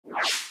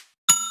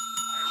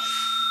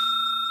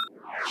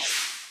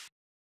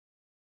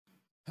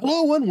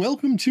Hello and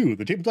welcome to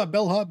the Tabletop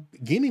Bellhop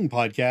Gaming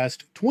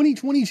Podcast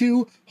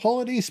 2022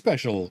 Holiday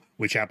Special,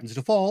 which happens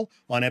to fall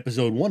on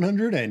episode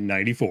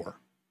 194.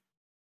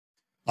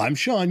 I'm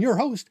Sean, your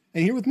host,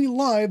 and here with me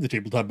live, the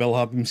Tabletop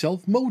Bellhop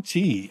himself, Mo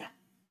T.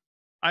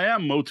 I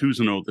am Mo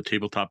Tuzano, the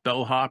Tabletop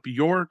Bellhop,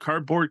 your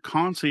cardboard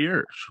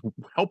concierge,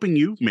 helping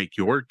you make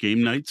your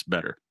game nights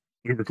better.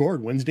 We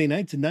record Wednesday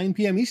nights at 9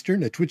 p.m.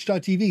 Eastern at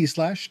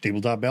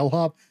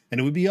twitch.tv/tabletopbellhop, and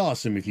it would be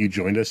awesome if you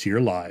joined us here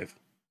live.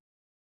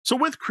 So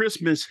with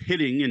Christmas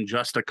hitting in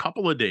just a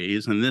couple of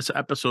days and this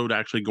episode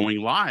actually going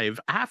live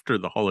after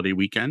the holiday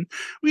weekend,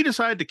 we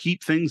decided to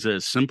keep things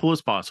as simple as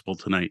possible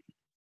tonight.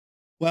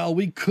 Well,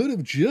 we could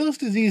have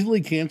just as easily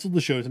canceled the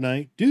show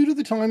tonight. Due to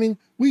the timing,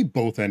 we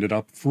both ended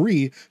up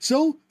free,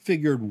 so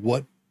figured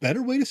what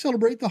better way to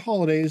celebrate the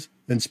holidays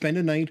than spend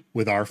a night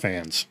with our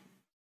fans.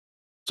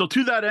 So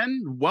to that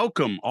end,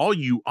 welcome all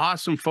you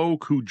awesome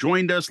folk who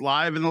joined us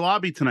live in the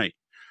lobby tonight.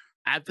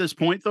 At this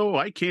point, though,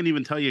 I can't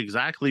even tell you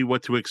exactly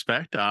what to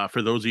expect.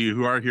 For those of you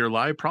who are here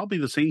live, probably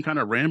the same kind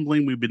of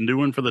rambling we've been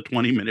doing for the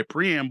 20-minute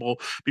preamble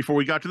before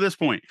we got to this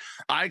point.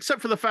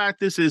 Except for the fact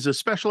this is a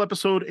special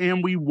episode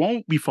and we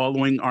won't be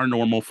following our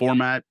normal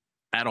format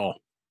at all.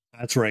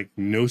 That's right.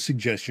 No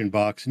suggestion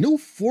box, no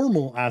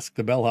formal Ask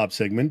the Bellhop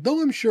segment,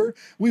 though I'm sure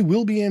we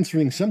will be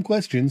answering some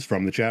questions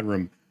from the chat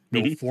room.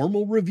 No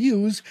formal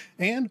reviews,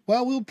 and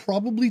while we'll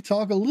probably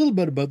talk a little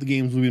bit about the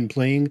games we've been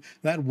playing,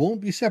 that won't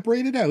be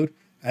separated out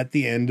at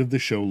the end of the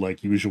show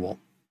like usual.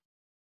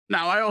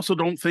 Now, I also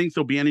don't think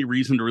there'll be any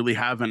reason to really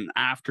have an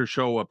after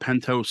show, a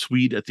penthouse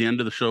suite at the end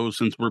of the show,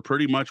 since we're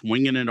pretty much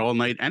winging it all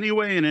night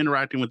anyway and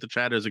interacting with the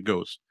chat as it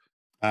goes.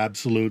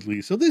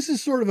 Absolutely. So this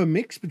is sort of a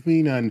mix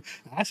between an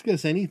Ask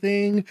Us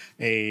Anything,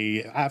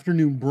 a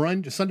afternoon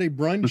brunch, Sunday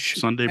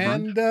brunch,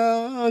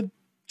 and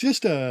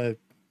just a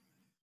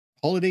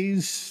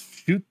holidays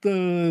shoot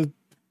the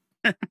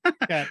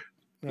cat.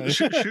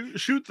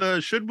 shoot the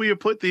should we have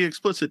put the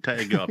explicit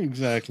tag up?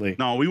 Exactly.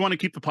 No, we want to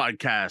keep the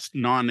podcast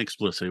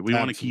non-explicit. We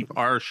want to keep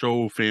our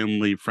show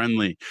family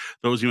friendly.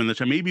 Those of you in the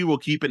chat, maybe we'll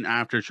keep an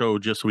after show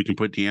just so we can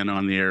put Deanna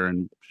on the air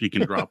and she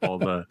can drop all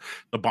the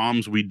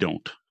bombs we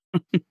don't.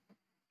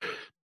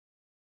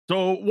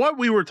 So what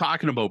we were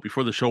talking about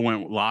before the show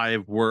went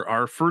live were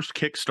our first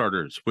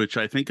Kickstarters, which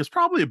I think is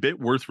probably a bit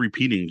worth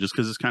repeating just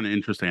because it's kind of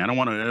interesting. I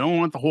don't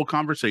want the whole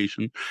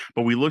conversation,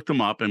 but we looked them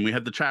up and we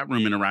had the chat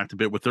room interact a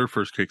bit with their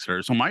first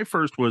Kickstarter. So my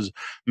first was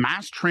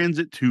Mass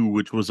Transit 2,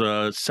 which was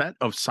a set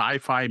of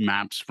sci-fi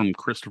maps from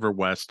Christopher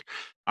West.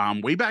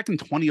 Way back in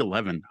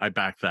 2011, I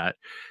backed that.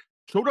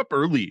 Showed up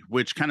early,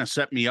 which kind of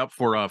set me up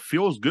for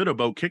feels good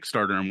about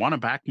Kickstarter and want to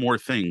back more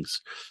things,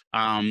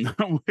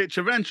 which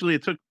eventually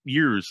it took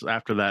years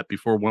after that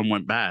before one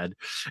went bad.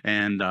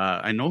 And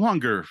I no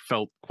longer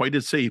felt quite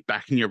as safe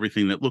backing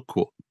everything that looked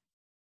cool.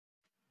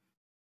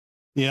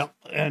 Yeah.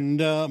 And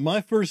my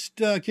first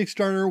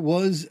Kickstarter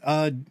was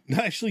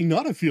actually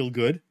not a feel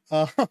good.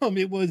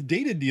 It was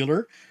Data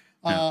Dealer.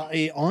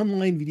 A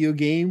online video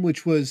game,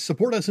 which was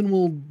support us and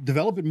we'll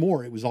develop it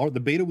more. It was the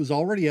beta was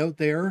already out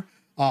there.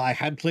 I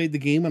had played the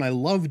game and I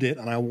loved it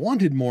and I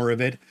wanted more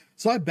of it.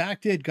 So I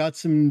backed it, got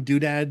some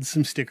doodads,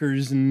 some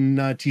stickers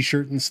and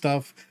t-shirt and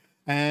stuff.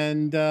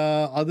 And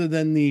other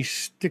than the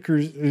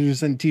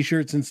stickers and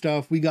t-shirts and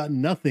stuff, we got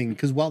nothing.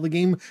 Because while the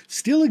game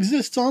still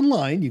exists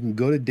online, you can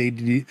go to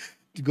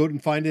go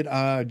and find it.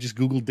 Just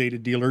Google Data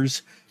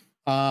Dealers.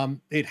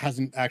 It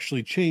hasn't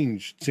actually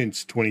changed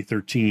since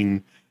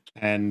 2013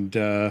 and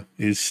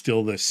is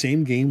still the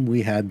same game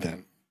we had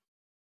then.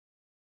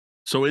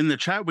 So in the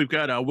chat, we've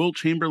got Will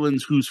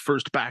Chamberlain's, whose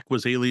first back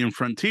was Alien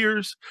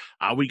Frontiers.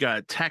 We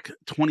got Tech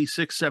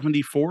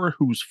 2674,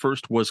 whose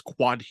first was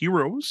Quad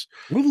Heroes.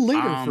 A little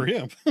later for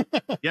him.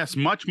 Yes,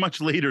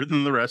 much later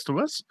than the rest of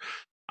us.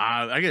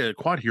 I get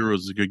Quad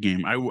Heroes is a good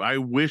game. I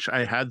wish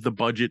I had the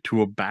budget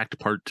to have backed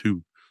part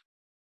 2.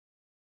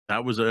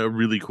 That was a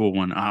really cool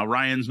one.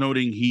 Ryan's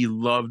noting he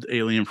loved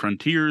Alien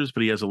Frontiers,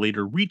 but he has a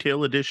later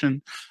retail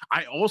edition.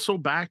 I also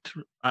backed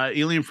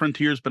Alien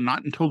Frontiers, but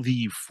not until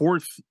the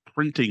 4th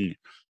printing,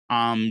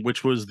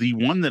 which was the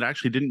one that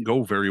actually didn't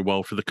go very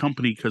well for the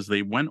company because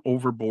they went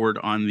overboard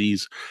on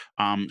these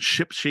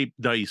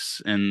ship-shaped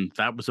dice, and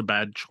that was a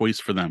bad choice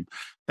for them.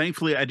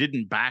 Thankfully, I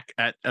didn't back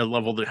at a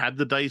level that had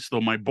the dice,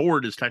 though my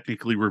board is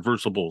technically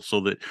reversible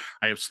so that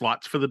I have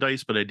slots for the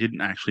dice, but I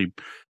didn't actually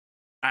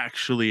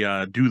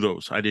do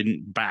those. I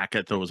didn't back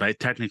at those. I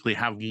technically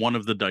have one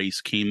of the dice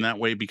came that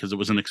way because it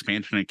was an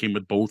expansion. It came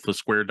with both the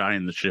square die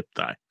and the ship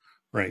die.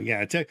 Right.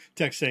 Yeah.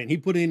 Tech saying he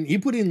put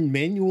in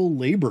manual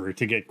labor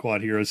to get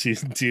Quad Hero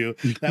Season 2.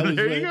 That was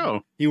there you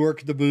go. He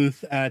worked the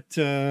booth at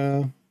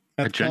Gen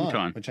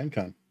Con. At Gen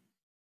Con.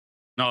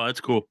 No, that's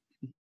cool.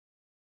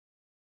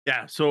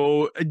 Yeah.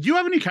 So do you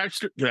have any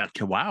Kickstarter? Yeah,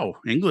 wow.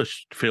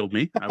 English failed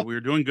me. We were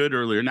doing good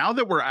earlier. Now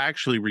that we're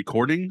actually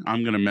recording,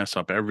 I'm going to mess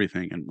up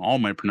everything and all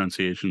my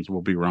pronunciations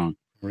will be wrong.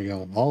 There we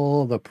go.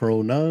 All the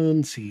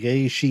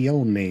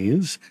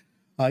pronunciations.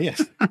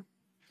 Yes.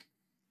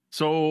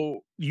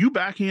 So you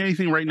backing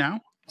anything right now?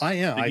 I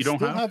am. I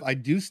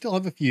do still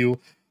have a few.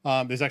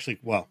 There's actually,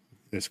 well,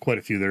 there's quite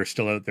a few that are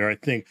still out there. I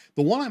think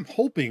the one I'm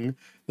hoping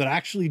that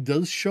actually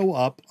does show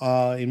up,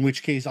 in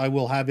which case I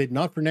will have it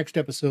not for next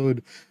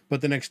episode,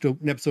 but the next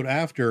episode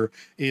after,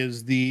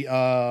 is the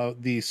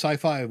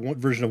sci-fi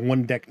version of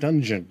One Deck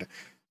Dungeon,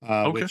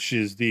 which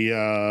is the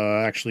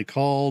actually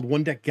called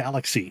One Deck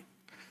Galaxy,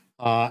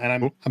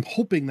 and I'm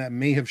hoping that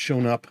may have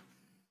shown up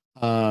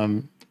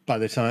by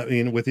the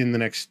time within the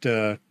next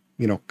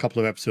couple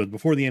of episodes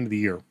before the end of the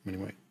year.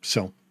 Anyway,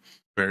 so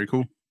very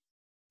cool.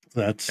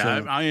 That's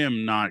I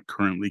am not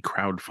currently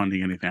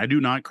crowdfunding anything. I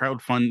do not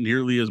crowdfund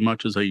nearly as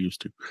much as I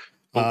used to.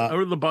 Out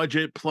of the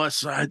budget,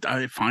 plus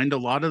I find a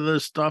lot of the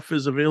stuff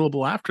is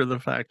available after the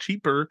fact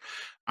cheaper.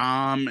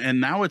 And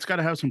now it's got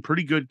to have some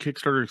pretty good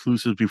Kickstarter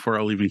exclusives before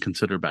I'll even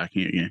consider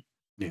backing it again.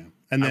 Yeah.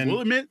 And then I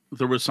will admit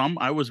there was some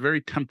I was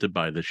very tempted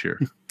by this year.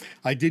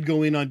 I did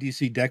go in on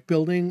DC deck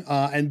building.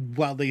 And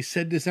while they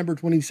said December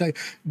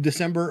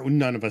 22nd,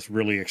 none of us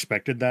really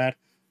expected that.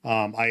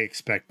 I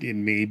expect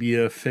in maybe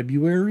a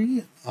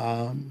February.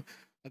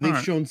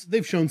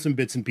 They've shown some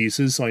bits and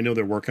pieces, so I know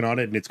they're working on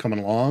it and it's coming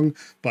along,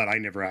 but I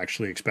never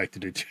actually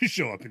expected it to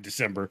show up in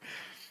December.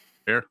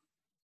 Fair.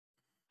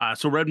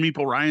 So Red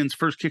Meeple Ryan's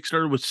first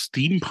Kickstarter was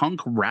Steampunk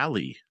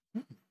Rally.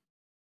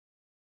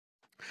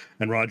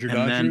 And Roger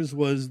Dodgers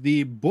was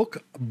the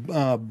book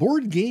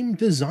board game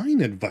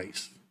design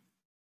advice.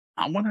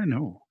 What I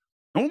know.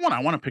 The one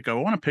I want to pick up.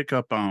 I want to pick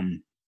up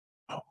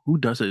who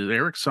does it? Is it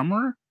Eric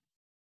Summerer?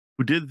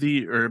 Who did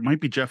or it might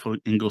be Jeff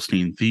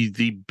Engelstein,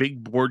 the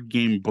big board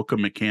game book of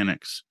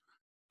mechanics.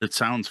 That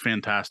sounds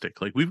fantastic.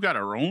 Like we've got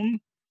our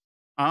own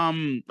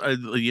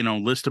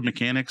list of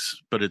mechanics,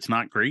 but it's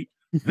not great.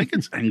 I think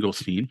it's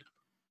Engelstein.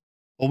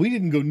 Well, we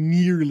didn't go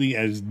nearly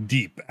as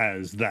deep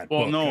as that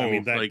book. No, I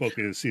mean, that book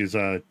is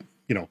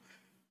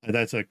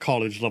that's a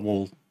college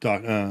level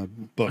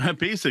book.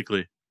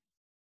 Basically.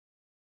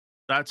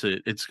 That's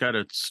it. It's got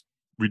a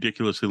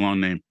ridiculously long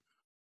name.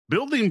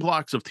 Building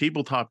Blocks of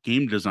Tabletop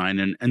Game Design,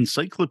 and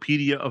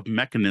Encyclopedia of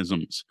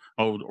Mechanisms.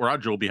 Oh,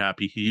 Roger will be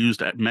happy. He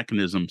used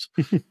mechanisms.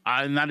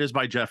 And that is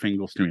by Jeff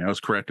Engelstein. I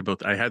was correct about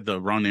that. I had the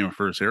wrong name at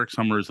first. Eric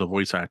Summer is the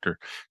voice actor.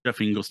 Jeff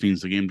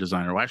Engelstein's the game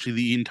designer. Well, actually,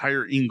 the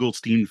entire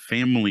Engelstein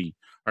family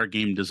are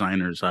game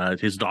designers.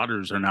 His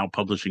daughters are now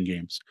publishing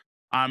games.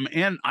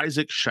 And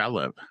Isaac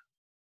Shalev.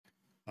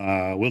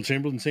 Will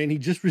Chamberlain saying he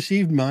just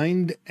received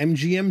Mind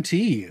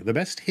MGMT, the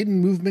best hidden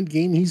movement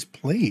game he's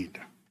played.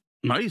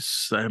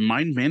 Nice.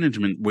 Mind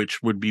management,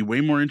 which would be way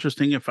more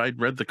interesting if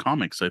I'd read the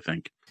comics, I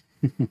think.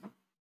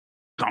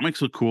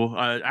 Comics look cool.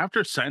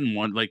 After Sen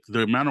won, like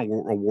the amount of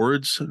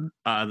awards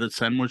that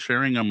Sen was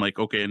sharing, I'm like,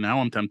 okay, now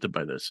I'm tempted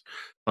by this.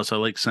 Plus, I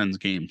like Sen's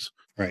games.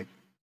 Right.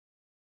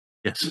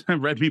 Yes.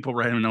 Red Meeple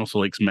Ryan also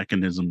likes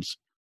mechanisms.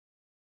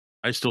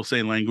 I still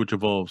say language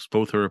evolves.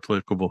 Both are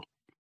applicable.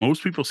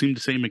 Most people seem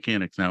to say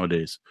mechanics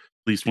nowadays,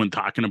 at least when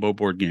talking about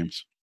board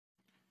games.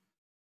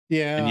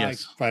 Yeah,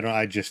 yes.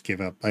 I just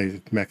give up.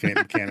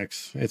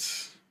 Mechanics.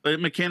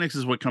 Mechanics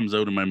is what comes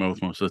out of my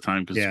mouth most of the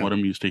time because it's what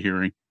I'm used to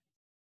hearing.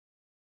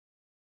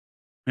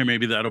 And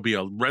maybe that'll be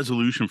a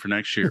resolution for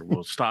next year.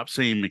 We'll stop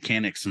saying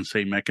mechanics and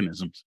say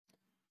mechanisms.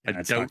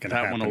 I doubt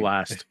that one will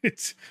last.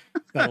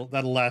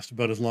 That'll last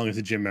about as long as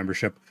a gym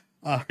membership.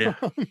 Yeah.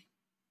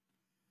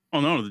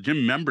 Oh no, the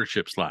gym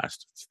memberships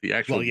last. It's the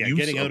actual use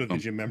getting out of the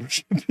gym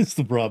membership is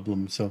the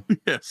problem. So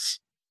yes.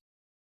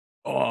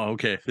 Oh,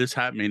 okay. This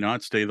hat may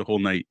not stay the whole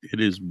night. It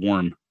is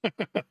warm.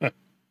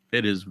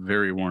 It is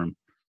very warm.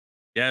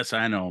 Yes,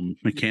 I know.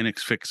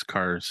 Mechanics fix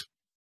cars.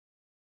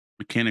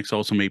 Mechanics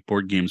also make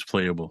board games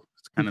playable.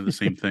 It's kind of the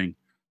same thing.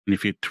 And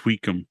if you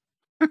tweak them.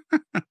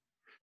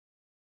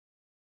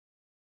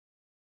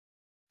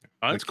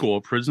 That's cool.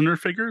 A prisoner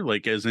figure?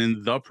 Like as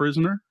in the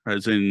prisoner?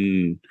 As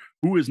in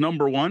who is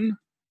number one?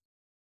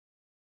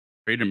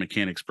 Trader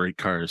Mechanics break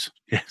cars.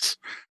 Yes.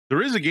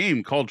 There is a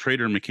game called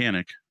Trader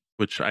Mechanic,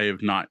 which I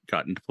have not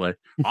gotten to play.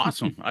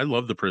 Awesome. I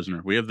love the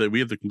prisoner. We have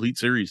the complete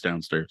series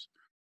downstairs.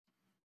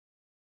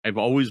 I've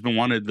always been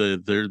wanted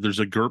there's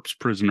a GURPS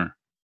prisoner,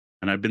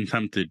 and I've been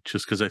tempted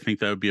just because I think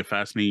that would be a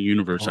fascinating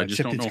universe. I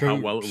just don't know how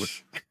well it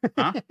would.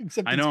 Huh?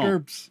 Except I know.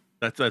 GURPS.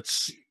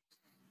 That's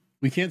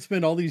we can't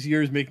spend all these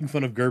years making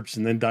fun of GURPS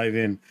and then dive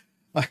in.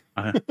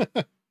 I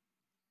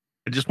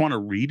just want to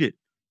read it.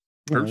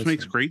 GURPS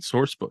makes great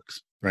source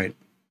books. Right.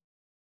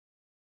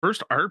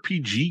 First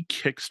RPG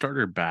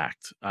Kickstarter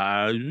backed.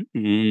 I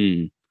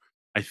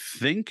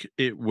think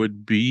it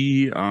would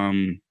be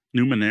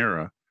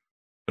Numenera.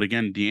 But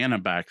again,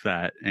 Deanna backed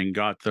that and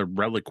got the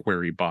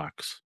Reliquary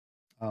box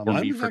for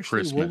me for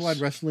Christmas. Worldwide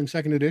Wrestling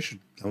 2nd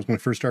Edition. That was my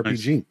first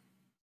RPG. Nice.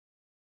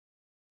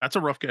 That's a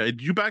rough guy.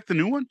 Did you back the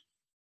new one?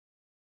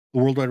 The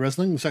Worldwide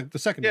Wrestling? The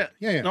second one?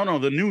 Yeah. No,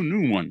 the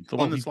new one. The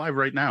one that's live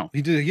right now.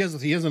 He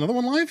has another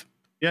one live?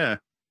 Yeah.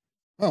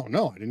 Oh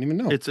no, I didn't even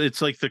know.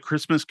 It's like the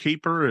Christmas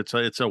caper.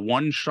 It's a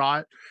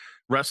one-shot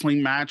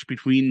wrestling match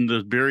between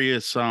the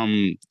various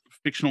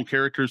fictional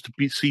characters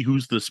to see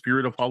who's the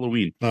spirit of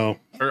Halloween. Oh,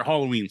 or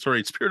Halloween.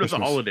 Sorry, spirit Christmas. Of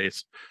the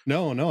holidays.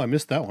 No, I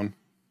missed that one.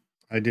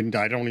 I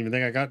don't even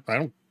think I got.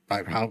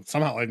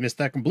 Somehow I missed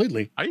that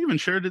completely. I even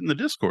shared it in the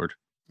Discord.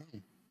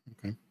 Oh,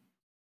 okay.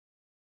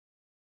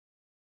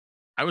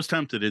 I was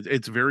tempted.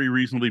 It's very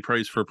reasonably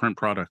priced for a print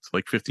product,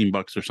 like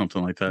 $15 or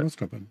something like that.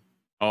 That's not bad.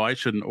 Oh, I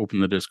shouldn't open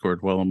the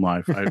Discord while I'm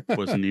live. I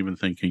wasn't even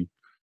thinking.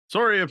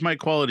 Sorry if my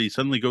quality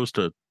suddenly goes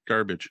to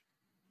garbage.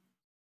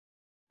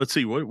 Let's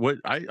see what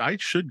I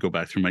should go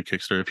back through my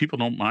Kickstarter. If people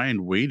don't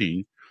mind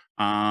waiting,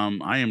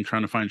 I am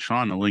trying to find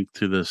Sean a link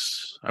to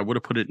this. I would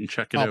have put it and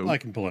check it out. I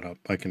can pull it up.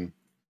 I can.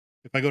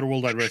 If I go to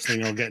Worldwide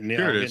Wrestling, I'll get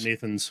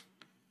Nathan's.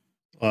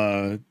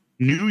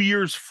 New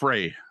Year's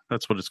Fray.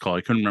 That's what it's called.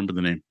 I couldn't remember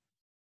the name.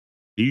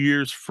 New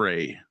Year's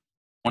Fray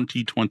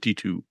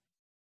 2022.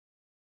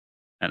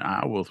 And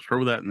I will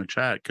throw that in the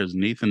chat because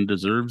Nathan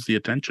deserves the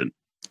attention.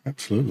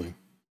 Absolutely.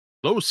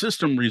 Low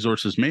system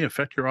resources may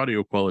affect your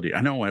audio quality.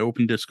 I know, I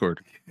opened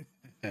Discord.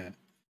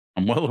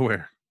 I'm well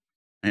aware.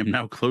 I am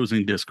now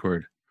closing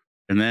Discord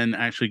and then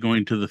actually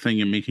going to the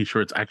thing and making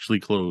sure it's actually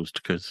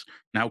closed because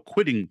now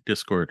quitting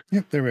Discord.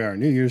 Yep, there we are.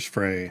 New Year's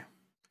Fray.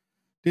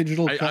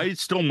 Digital. I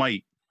still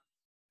might.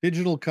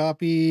 Digital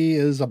copy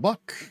is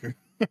 $1.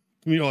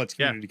 It's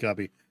community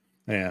copy.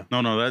 Yeah.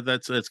 No,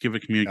 that's give a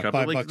community copy.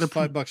 $5,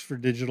 $5 for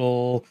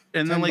digital,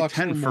 and then like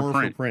 10 for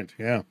print.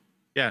 Yeah.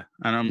 Yeah,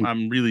 and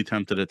I'm really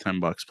tempted at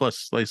 $10.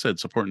 Plus, like I said,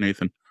 support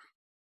Nathan.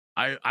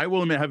 I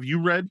will admit, have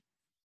you read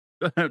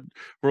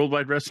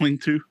Worldwide Wrestling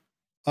 2?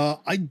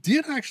 I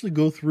did actually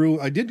go through.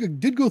 I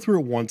did go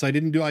through it once. I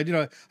didn't do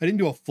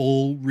a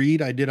full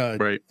read. I did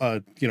a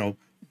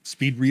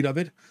speed read of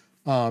it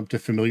to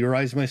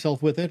familiarize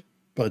myself with it.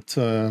 But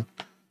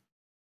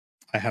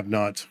I have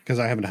not, because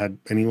I haven't had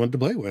anyone to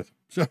play with.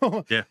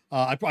 So yeah,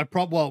 I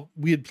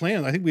we had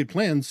planned. I think we had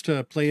plans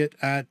to play it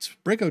at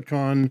Breakout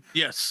Con.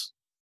 Yes.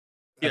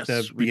 At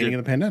the beginning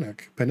of the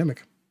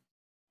pandemic.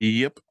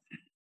 Yep.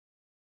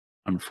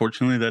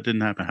 Unfortunately, that didn't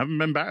happen. I haven't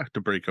been back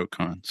to Breakout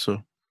Con. So,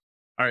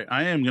 all right,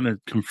 I am going to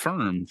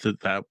confirm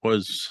that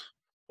was.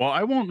 Well,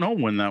 I won't know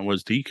when that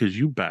was, D, because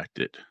you backed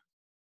it.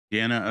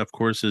 Deanna, of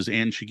course, is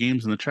Angie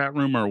Games in the chat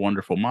room, our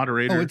wonderful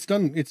moderator. Oh, it's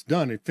done. It's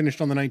done. It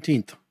finished on the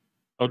 19th.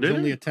 Oh, did it?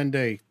 Only a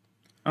 10-day.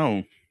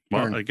 Oh,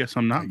 well, turn. I guess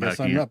I'm not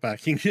backing it. I'm not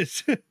backing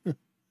it.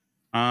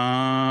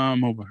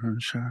 Over her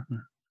shot.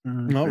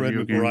 No,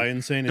 Red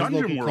Ryan saying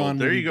Dungeon World.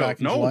 There you go.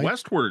 No,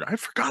 Westward. I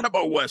forgot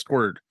about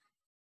Westward.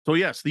 So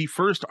yes, the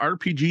first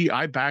RPG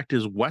I backed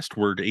is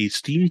Westward, a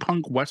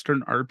steampunk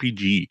Western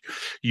RPG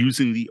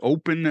using the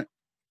Open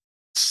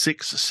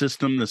 6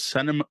 system,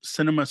 the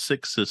Cinema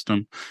 6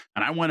 system.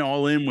 And I went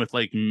all in with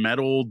like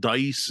metal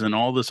dice and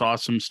all this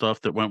awesome stuff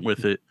that went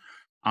with it.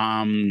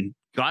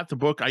 Got the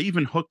book. I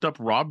even hooked up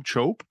Rob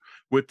Chope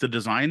with the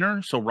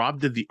designer. So Rob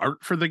did the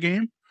art for the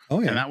game. Oh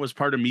yeah. And that was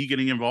part of me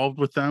getting involved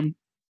with them.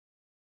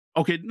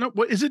 Okay, no,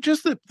 what is it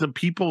just that the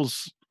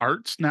people's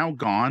art's now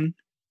gone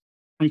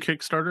from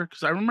Kickstarter?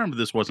 Because I remember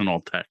this wasn't all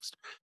text.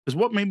 Because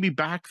what made me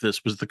back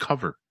this was the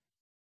cover.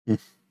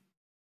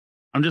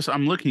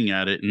 I'm looking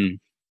at it and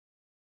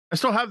I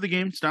still have the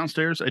game. It's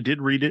downstairs. I did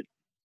read it.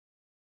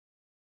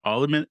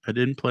 I'll admit I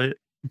didn't play it.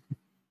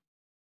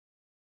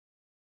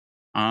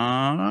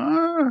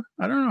 I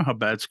don't know how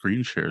bad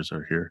screen shares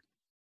are here.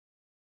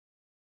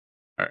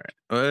 All right,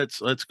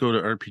 let's go to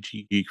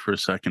RPG Geek for a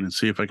second and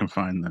see if I can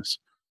find this.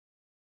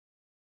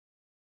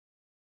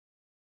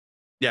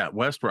 Yeah,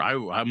 Westward.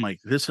 I'm like,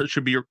 this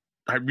should be.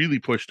 I really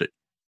pushed it.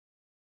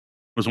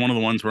 It was one of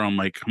the ones where I'm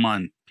like, come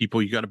on,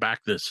 people, you got to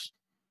back this.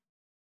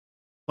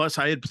 Plus,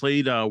 I had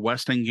played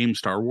West End Game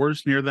Star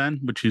Wars near then,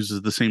 which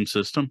uses the same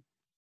system.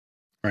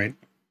 Right.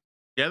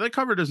 Yeah, that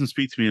cover doesn't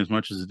speak to me as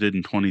much as it did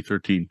in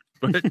 2013.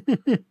 But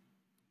so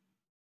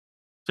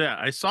yeah,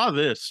 I saw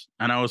this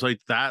and I was like,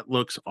 that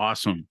looks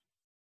awesome.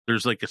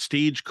 There's like a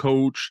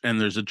stagecoach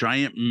and there's a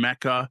giant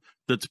mecha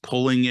that's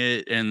pulling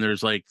it, and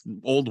there's like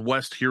old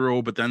West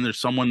hero, but then there's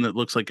someone that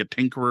looks like a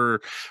tinkerer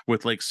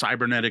with like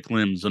cybernetic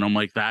limbs, and I'm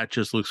like, that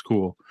just looks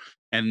cool.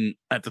 And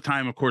at the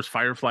time, of course,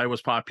 Firefly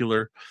was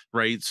popular,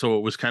 right? So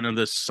it was kind of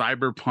this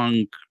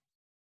cyberpunk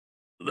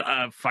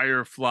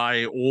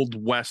Firefly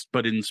old West,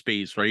 but in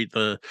space, right?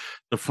 The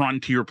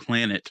frontier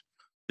planet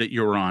that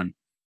you're on.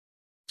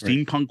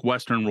 Steampunk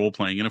Western role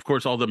playing, and of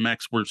course, all the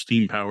mechs were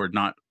steam powered,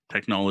 not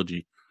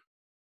technology.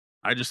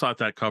 I just thought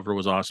that cover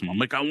was awesome. I'm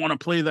like, I want to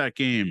play that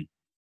game.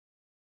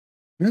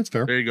 That's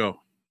fair. There you go.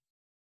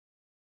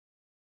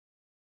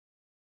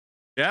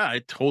 Yeah, I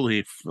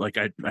totally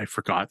I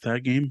forgot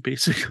that game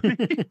basically.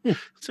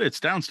 So it's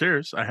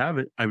downstairs. I have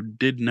it. I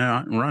did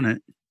not run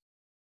it.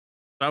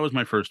 That was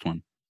my first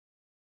one.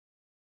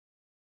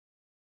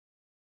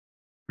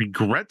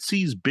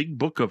 Regretsy's Big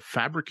Book of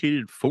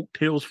Fabricated Folk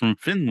Tales from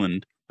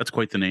Finland. That's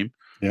quite the name.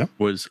 Yeah.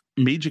 Was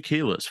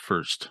Magicala's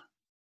first.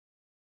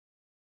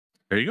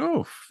 There you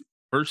go.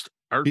 First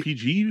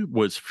RPG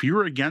was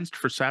Fear Against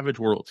for Savage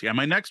Worlds. Yeah,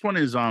 my next one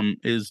is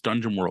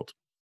Dungeon World.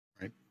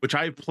 Right. Which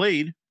I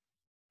played.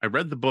 I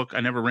read the book.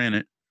 I never ran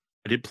it.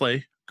 I did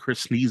play.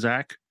 Chris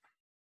Sneezak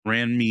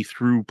ran me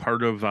through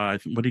part of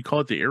what do you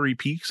call it? The Airy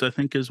Peaks, I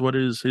think is what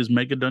his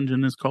mega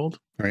dungeon is called.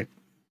 Right.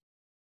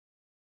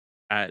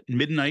 At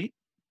midnight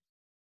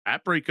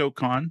at Breakout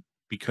Con,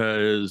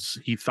 because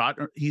he thought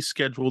he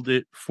scheduled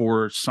it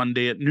for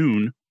Sunday at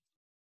noon,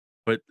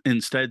 but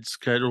instead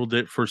scheduled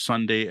it for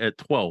Sunday at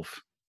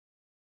 12.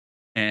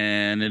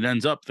 And it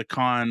ends up the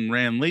con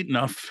ran late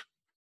enough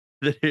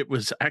that it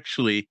was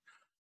actually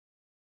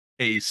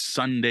a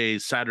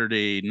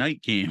Saturday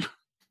night game,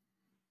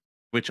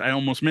 which I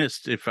almost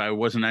missed if I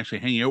wasn't actually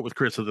hanging out with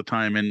Chris at the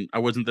time, and I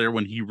wasn't there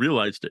when he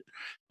realized it.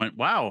 Went,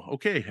 wow,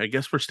 okay, I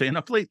guess we're staying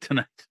up late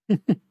tonight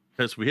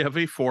because we have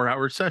a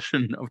 4-hour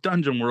session of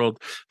Dungeon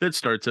World that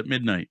starts at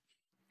midnight.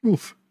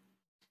 Oof.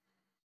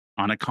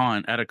 At a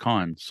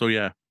con. So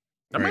yeah,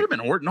 that might have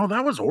been no,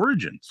 that was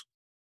Origins.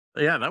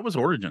 Yeah, that was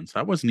Origins.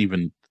 That wasn't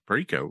even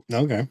Breakout.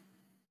 Okay.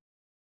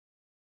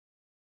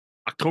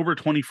 October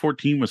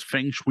 2014 was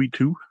Feng Shui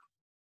 2.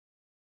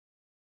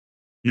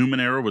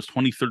 Numenera was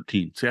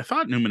 2013. See, I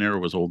thought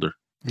Numenera was older.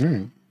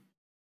 Yeah,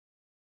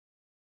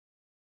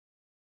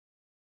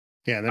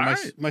 then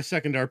my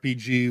second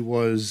RPG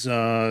was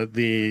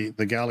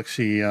the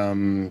Galaxy,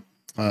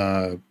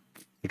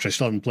 which I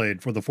still haven't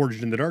played, for the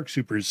Forged in the Dark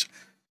Supers.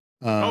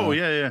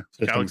 System.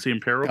 Galaxy in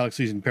Peril.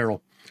 Galaxies in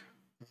Peril.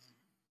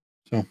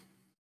 So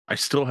I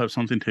still have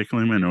something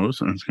tickling my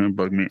nose, and it's going to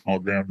bug me all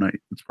damn night.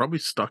 It's probably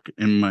stuck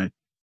in my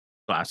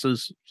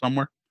glasses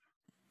somewhere.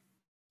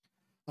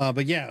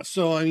 But yeah,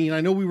 so I mean,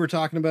 I know we were going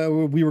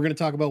to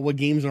talk about what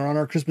games are on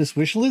our Christmas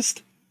wish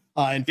list,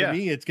 and for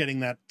me, it's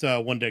getting that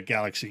One Deck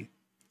Galaxy,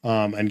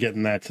 and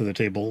getting that to the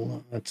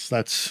table.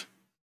 That's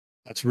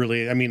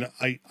really, I mean,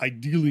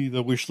 ideally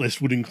the wish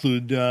list would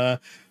include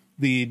the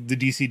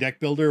DC deck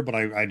builder, but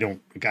I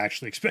don't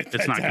actually expect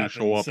it's not going to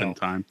show up in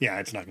time. Yeah,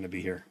 it's not going to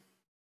be here.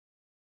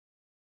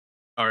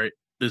 All right,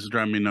 this is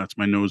driving me nuts.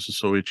 My nose is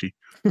so itchy.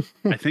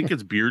 I think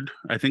it's beard.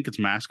 I think it's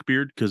mask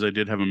beard because I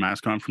did have a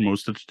mask on for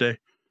most of today.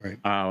 Right.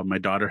 My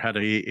daughter had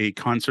a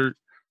concert,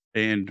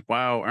 and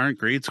wow, aren't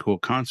grade school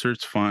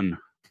concerts fun?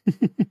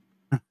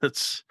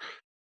 That's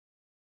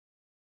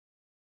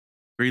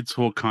grade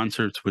school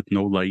concerts with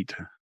no light.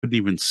 Couldn't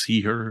even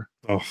see her.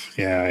 Oh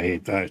yeah, I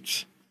hate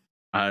that.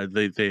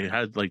 They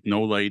had like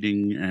no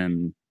lighting,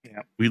 and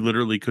we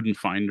literally couldn't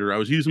find her. I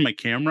was using my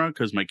camera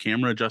because my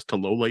camera adjusts to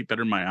low light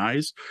better than my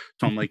eyes,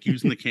 so I'm like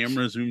using the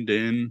camera zoomed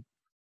in.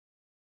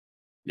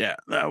 Yeah,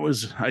 that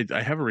was.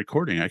 I have a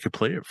recording. I could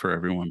play it for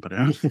everyone, but I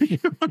don't think you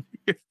want to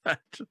hear that.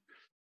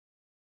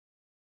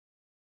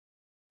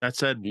 That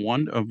said,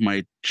 one of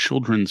my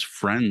children's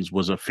friends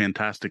was a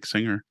fantastic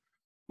singer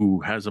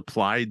who has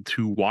applied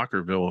to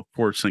Walkerville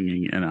for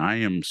singing, and I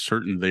am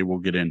certain they will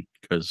get in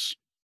because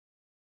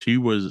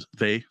were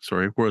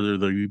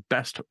the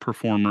best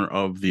performer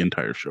of the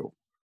entire show.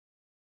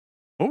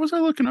 What was I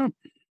looking up?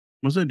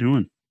 What was I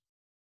doing?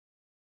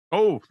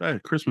 Oh,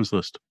 that Christmas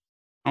list.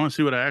 I want to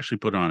see what I actually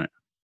put on it.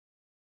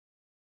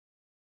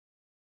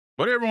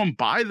 What did everyone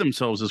buy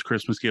themselves as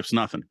Christmas gifts?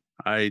 Nothing.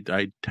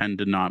 I tend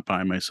to not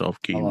buy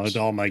myself games.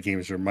 All my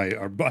games are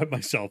by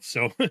myself.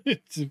 So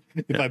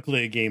if I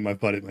play a game, I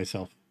bought it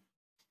myself.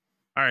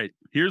 All right.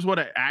 Here's what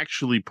I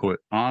actually put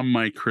on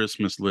my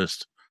Christmas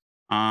list.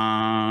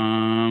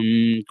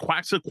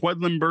 Quacks of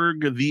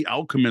Quedlinburg, The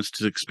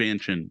Alchemist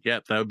expansion. Yeah,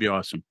 that would be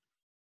awesome.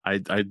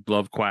 I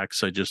love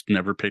Quacks. I just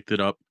never picked it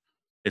up.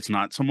 It's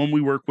not someone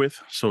we work with,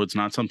 so it's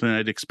not something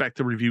I'd expect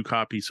a review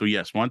copy. So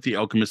yes, want the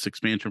Alchemist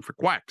expansion for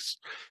Quacks.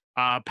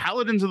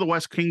 Paladins of the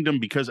West Kingdom,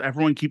 because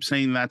everyone keeps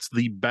saying that's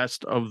the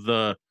best of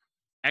the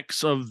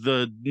X of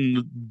the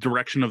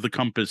Direction of the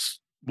Compass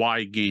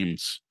Y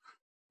games,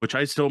 which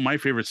my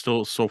favorite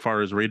still so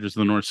far is Raiders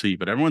of the North Sea.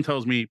 But everyone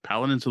tells me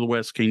Paladins of the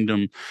West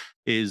Kingdom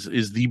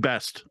is the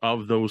best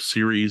of those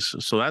series.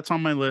 So that's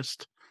on my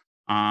list.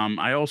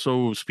 I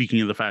also,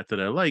 speaking of the fact that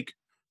I like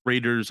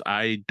Raiders,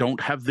 I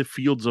don't have the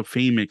Fields of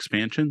Fame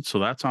expansion, so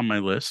that's on my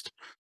list.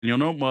 And you'll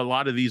know a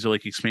lot of these are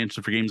like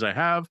expansions for games I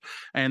have.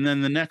 And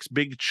then the next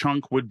big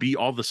chunk would be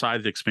all the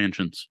Scythe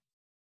expansions.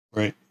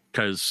 Right.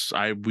 Because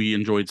we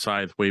enjoyed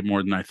Scythe way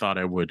more than I thought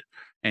I would.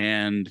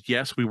 And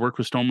yes, we work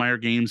with Stonemaier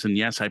Games, and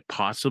yes, I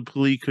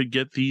possibly could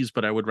get these,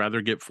 but I would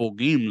rather get full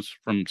games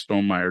from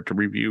Stonemaier to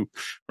review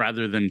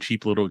rather than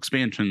cheap little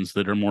expansions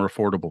that are more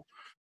affordable.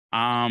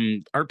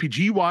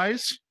 RPG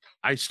wise,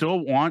 I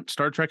still want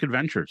Star Trek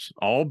Adventures,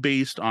 all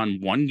based on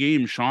one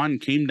game Sean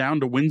came down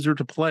to Windsor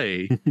to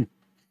play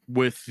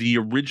with the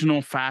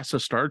original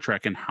FASA Star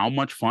Trek, and how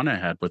much fun I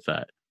had with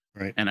that.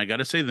 Right. And I got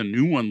to say, the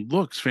new one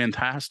looks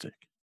fantastic.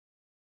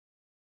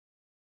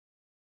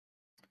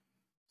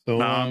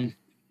 So,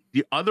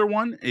 the other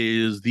one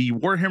is the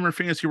Warhammer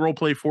Fantasy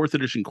Roleplay 4th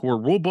Edition Core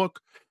Rulebook,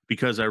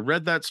 because I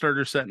read that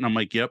starter set and I'm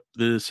like, yep,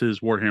 this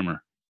is Warhammer.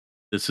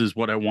 This is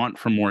what I want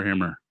from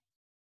Warhammer.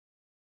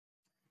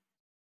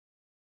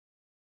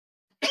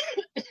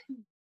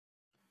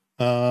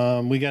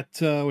 We got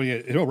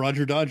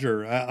Roger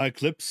Dodger,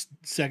 Eclipse,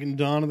 second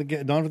Dawn of the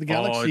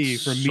Galaxy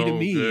from Me to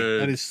Me.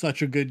 Good. That is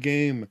such a good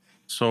game.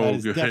 That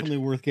is definitely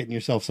worth getting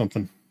yourself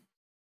something.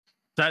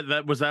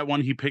 That was that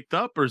one he picked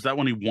up, or is that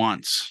one he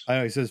wants?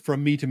 He says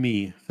from Me to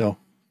Me. So,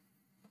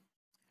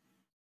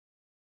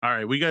 all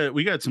right, we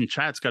got some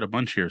chats, got a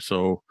bunch here.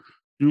 So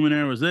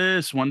Numenera was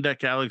this. One Deck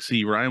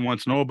Galaxy. Ryan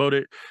wants to know about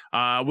it.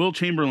 Will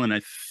Chamberlain,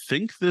 I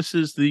think this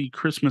is the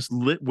Christmas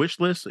wish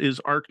list, is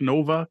Arc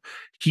Nova,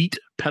 Heat,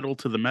 Pedal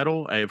to the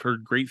Metal. I have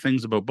heard great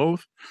things about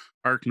both.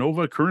 Arc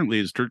Nova currently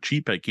is dirt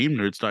cheap at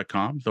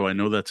GameNerds.com, though I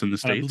know that's in the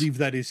States. I believe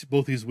that is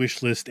both his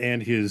wish list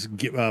and his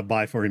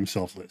buy for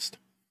himself list.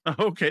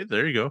 Okay,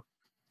 there you go.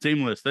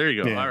 Same list. There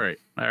you go. Yeah. All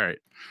right.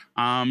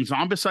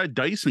 Zombicide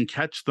Dice and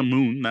Catch the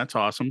Moon. That's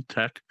awesome.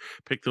 Tech,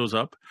 pick those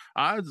up.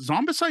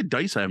 Zombicide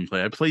Dice I haven't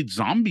played. I played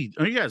Zombie.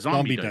 Oh yeah,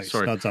 Zombie Dice.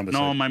 Sorry, not Zombicide.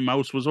 No, my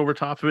mouse was over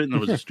top of it, and there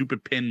was a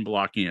stupid pin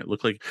blocking it.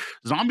 Looked like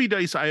Zombie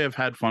Dice. I have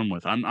had fun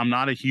with. I'm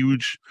not a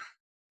huge,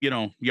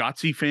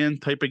 Yahtzee fan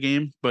type of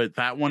game, but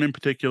that one in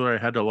particular I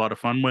had a lot of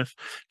fun with.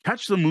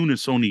 Catch the Moon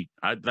is so neat.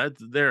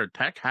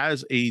 Tech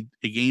has a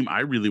game I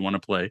really want to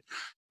play.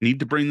 Need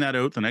to bring that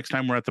out the next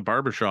time we're at the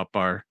barbershop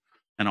bar.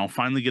 And I'll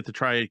finally get to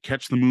try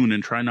Catch the Moon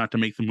and try not to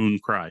make the moon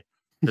cry.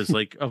 Because,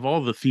 like, of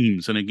all the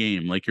themes in a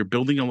game, like, you're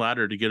building a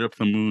ladder to get up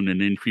the moon,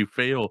 and if you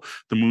fail,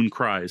 the moon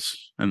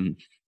cries, and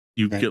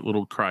you get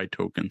little cry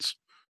tokens.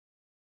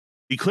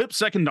 Eclipse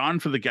Second Dawn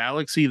for the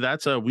Galaxy.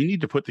 That's we need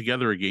to put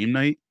together a game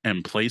night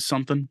and play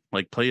something.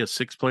 Like, play a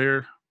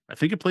 6-player. I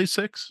think it plays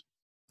 6.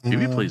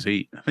 Maybe it plays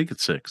 8. I think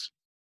it's 6.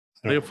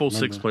 Play a full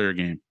 6-player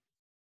game.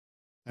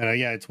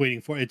 Yeah, it's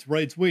waiting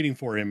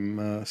for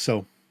him.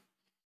 So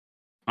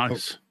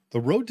nice. The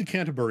Road to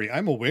Canterbury.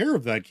 I'm aware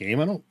of that game.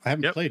 I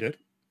haven't played it.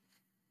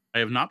 I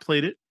have not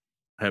played it.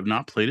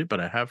 But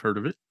I have heard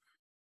of it.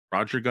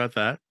 Roger got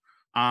that.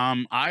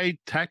 I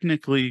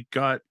technically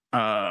got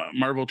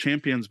Marvel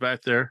Champions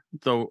back there,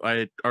 though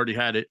I already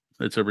had it.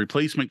 It's a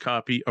replacement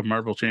copy of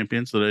Marvel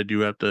Champions that I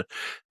do have to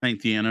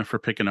thank Deanna for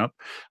picking up.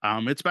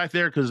 It's back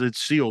there because it's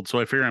sealed,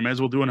 so I figure I might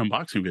as well do an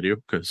unboxing video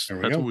because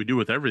that's what we do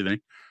with everything.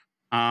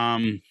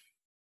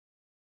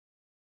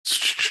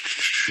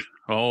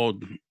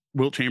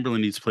 Will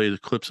Chamberlain needs to play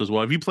Eclipse as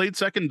well. Have you played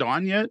Second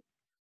Dawn yet?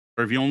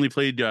 Or have you only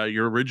played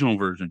your original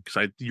version?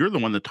 Because you're the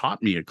one that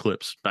taught me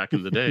Eclipse back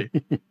in the day.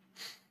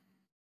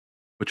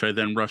 Which I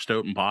then rushed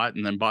out and bought,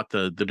 and then bought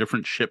the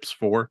different ships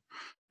for.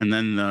 And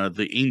then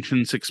the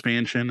Ancients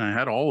expansion. I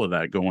had all of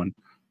that going.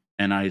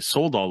 And I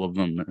sold all of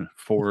them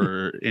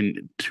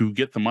to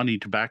get the money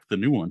to back the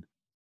new one.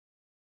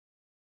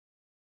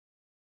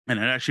 And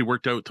it actually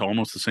worked out to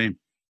almost the same.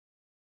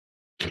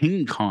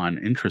 King Con,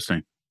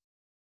 interesting.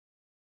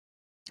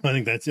 I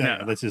think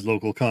that's his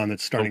local con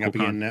that's starting up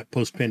again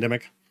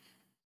post-pandemic.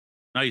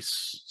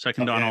 Nice.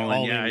 Second Dawn all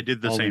in. Yeah, I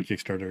did the same.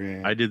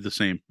 Kickstarter, yeah. I did the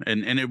same.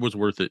 And it was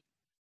worth it.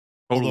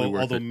 Totally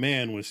worth it. Although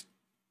man was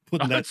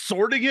putting that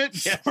sorting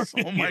it. Yes.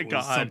 Oh my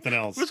god. Something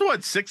else. It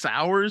was 6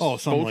 hours?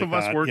 Both of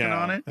us working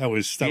on it. That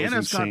was Anna's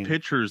insane. got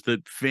pictures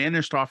that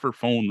vanished off her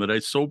phone that I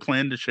so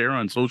planned to share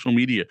on social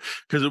media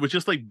because it was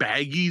just like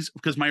baggies.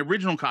 Because my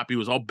original copy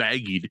was all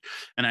baggied,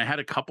 and I had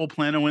a couple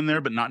plano in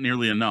there, but not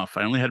nearly enough.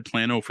 I only had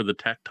plano for the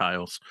tech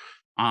tiles.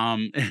 Not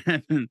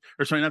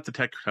the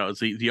tech tiles,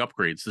 the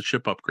upgrades, the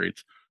ship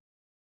upgrades.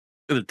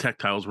 The tech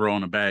tiles were all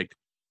in a bag.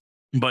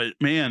 But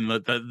man,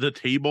 the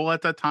table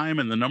at that time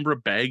and the number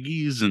of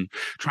baggies and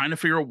trying to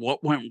figure out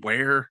what went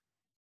where.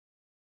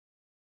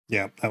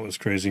 Yeah, that was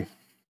crazy.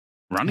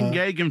 Running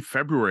Gag in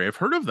February. I've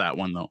heard of that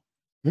one though.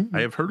 Mm-hmm.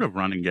 I have heard of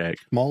Running Gag.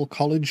 Small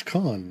College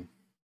Con.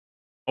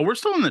 Oh, we're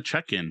still in the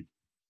check-in.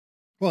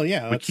 Well,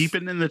 yeah. We keep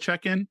it in the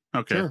check-in?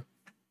 Okay. Sure.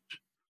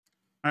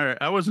 All right.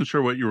 I wasn't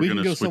sure what you were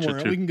going to switch it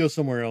to. We can go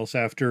somewhere else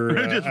after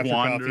just after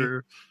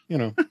wander.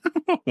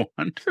 Coffee,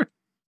 wander.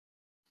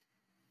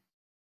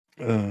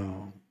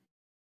 Oh.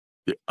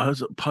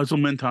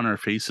 Puzzlement on our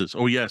faces.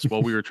 Oh yes,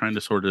 while we were trying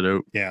to sort it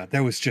out. Yeah,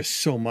 there was just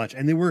so much,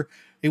 and there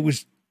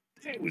was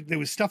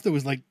stuff that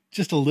was like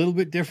just a little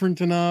bit different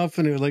enough,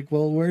 and it was like,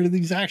 well, where do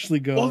these actually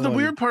go? Well, the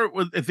weird part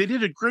was they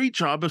did a great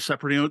job of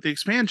separating out the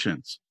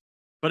expansions,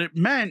 but it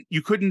meant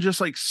you couldn't just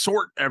like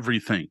sort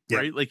everything,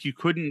 right? Like you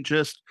couldn't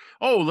just,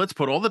 let's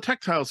put all the tech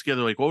tiles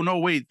together. Like, oh no,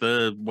 wait,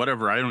 the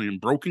whatever, I don't even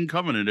Broken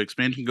Covenant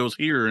expansion goes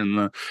here, and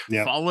the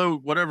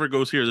Fallout whatever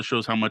goes here. This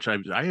shows how much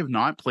I have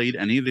not played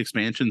any of the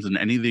expansions and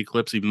any of the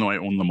Eclipse, even though I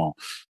own them all.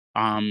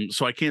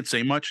 So I can't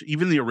say much.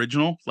 Even the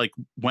original, like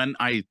when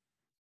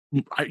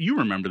you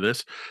remember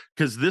this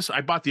because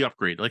I bought the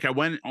upgrade. Like I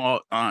went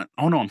I'm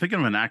thinking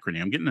of Anachrony.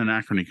 I'm getting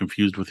Anachrony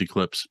confused with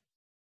Eclipse.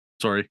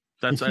 Sorry,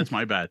 that's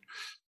my bad.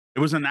 It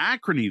was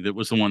Anachrony that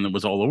was the one that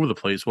was all over the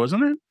place,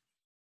 wasn't it?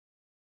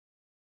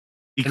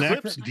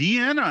 Eclipse,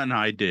 Deanna and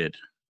I did.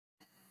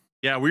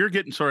 Yeah, we're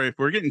getting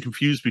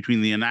confused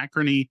between the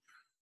Anachrony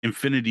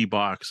Infinity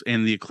Box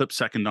and the Eclipse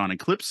Second Dawn.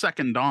 Eclipse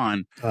Second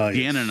Dawn,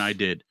 Deanna and I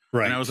did.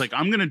 Right. And I was like,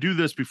 I'm going to do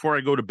this before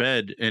I go to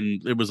bed.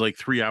 And it was like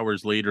 3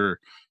 hours later,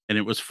 and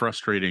it was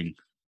frustrating.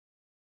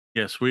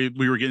 Yes, we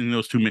were getting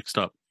those two mixed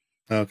up.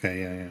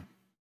 Okay, yeah.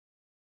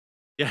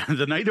 Yeah,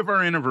 the night of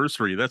our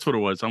anniversary. That's what it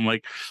was. I'm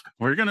like,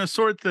 we're going to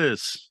sort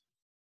this.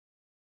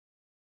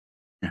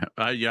 Yeah,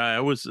 I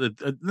was...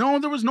 no,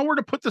 there was nowhere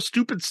to put the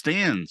stupid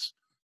stands.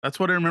 That's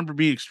what I remember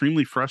being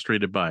extremely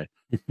frustrated by.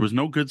 There was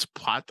no good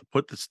spot to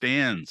put the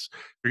stands.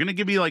 You're gonna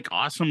give me like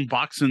awesome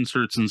box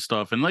inserts and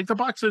stuff, and like the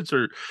box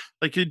inserts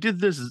like you did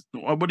this.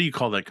 What do you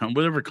call that?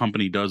 Whatever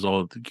company does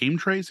all of the game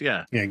trays.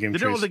 Yeah, game they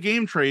did all trays. the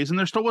game trays, and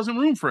there still wasn't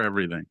room for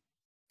everything.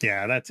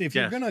 Yeah, that's if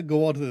you're gonna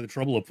go out to the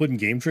trouble of putting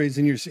game trays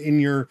in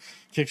your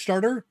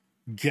Kickstarter,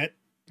 get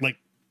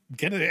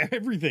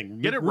everything.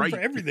 Get it right for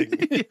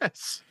everything.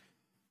 Yes.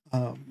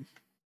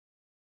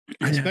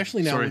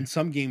 Especially now when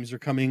some games are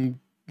coming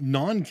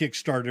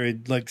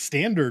non-Kickstarter, like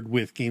standard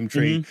with game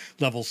tray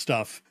level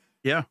stuff.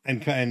 Yeah,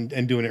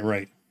 and doing it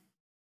right.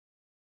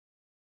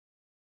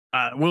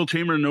 Will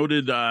Chamber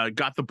noted,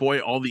 got the boy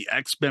all the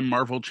X-Men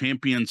Marvel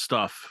Champion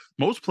stuff.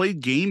 Most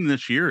played game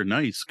this year.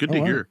 Nice, good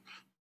to hear.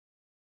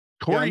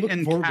 Tori I'm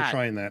looking forward to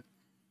trying that.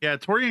 Yeah,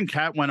 Tori and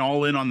Kat went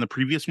all in on the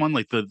previous one,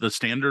 like the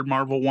standard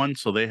Marvel one.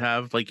 So they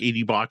have like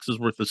 80 boxes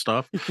worth of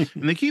stuff.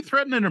 And they keep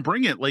threatening to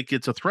bring it like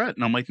it's a threat.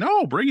 And I'm like,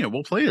 no, bring it.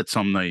 We'll play it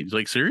some night. He's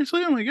like,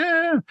 seriously? I'm like,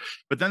 yeah.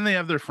 But then they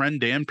have their friend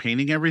Dan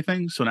painting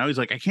everything. So now he's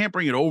like, I can't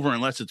bring it over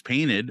unless it's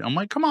painted. I'm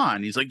like, come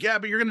on. He's like, yeah,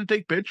 but you're going to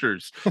take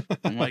pictures.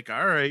 I'm like,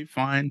 all right,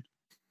 fine.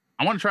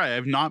 I want to try.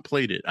 I've not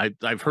played it.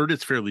 I've heard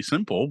it's fairly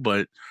simple,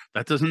 but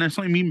that doesn't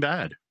necessarily mean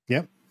bad.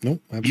 Yep.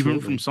 Nope. Absolutely.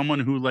 Even from someone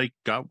who like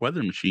got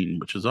Weather Machine,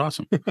 which is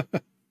awesome.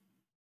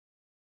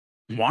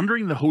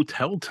 Wandering the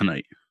hotel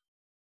tonight.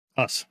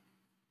 Us.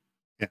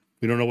 Yeah.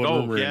 We don't know what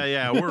room we're in.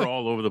 Yeah. We're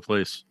all over the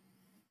place.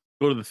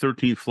 Go to the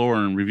 13th floor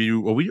and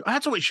review. Well,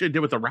 that's what we should have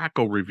did with the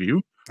Racco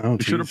review. Oh,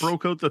 we should have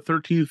broke out the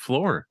 13th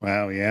floor.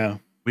 Wow. Yeah.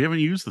 We haven't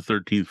used the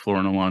 13th floor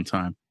in a long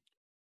time.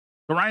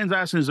 So Ryan's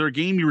asking, is there a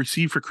game you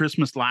received for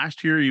Christmas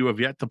last year you have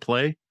yet to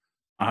play?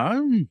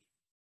 Anything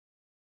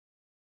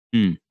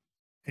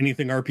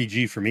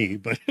RPG for me,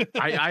 but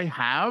I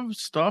have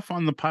stuff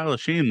on the pile of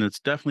shame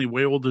that's definitely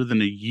way older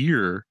than a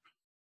year.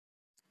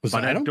 But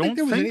I don't think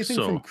there was anything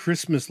from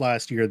Christmas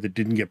last year that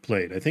didn't get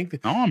played. I think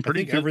I'm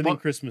pretty good. Everything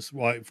Christmas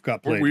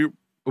got played.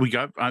 We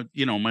got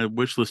my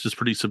wish list is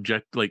pretty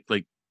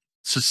like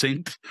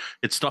succinct.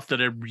 It's stuff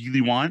that I really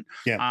want.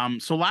 Yeah.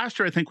 So last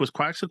year I think was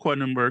Quacks of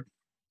Quedlinburg,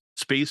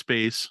 Space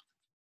Base,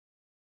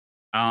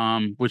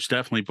 which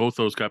definitely both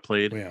those got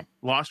played. Oh, yeah.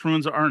 Lost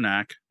Ruins of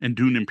Arnak and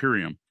Dune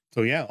Imperium.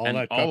 So yeah,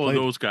 all of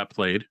those got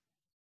played.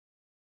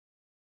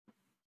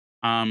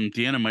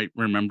 Deanna might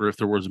remember if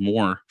there was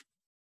more.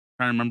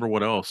 Trying to remember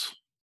what else.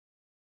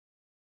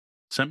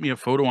 Sent me a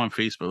photo on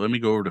Facebook. Let me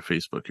go over to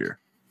Facebook here.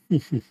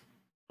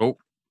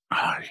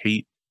 I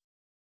hate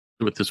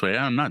do it this way.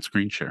 I'm not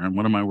screen sharing.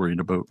 What am I worried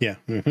about? Yeah,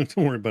 don't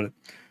worry about it.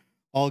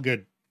 All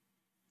good.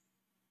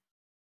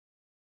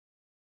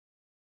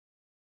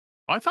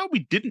 I thought we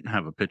didn't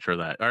have a picture of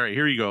that. All right,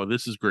 here you go.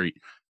 This is great.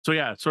 So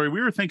yeah, sorry,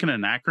 we were thinking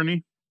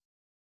Anachrony.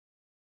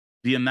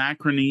 The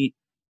Anachrony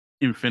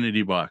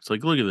Infinity Box.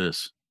 Like, look at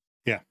this.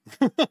 Yeah.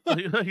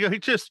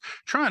 like just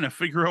trying to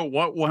figure out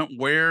what went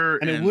where,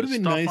 and it would have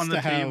been nice to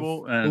have. It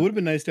would have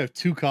been nice to have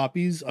two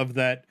copies of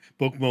that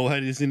book Mo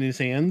had in his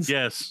hands.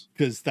 Yes,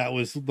 because that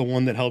was the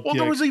one that helped. Well,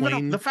 you there was explain...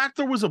 even the fact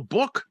there was a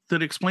book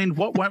that explained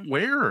what went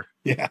where.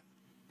 Yeah.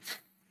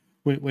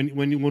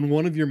 When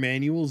one of your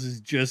manuals is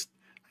just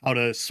how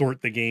to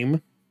sort the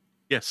game.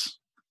 Yes.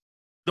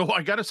 Though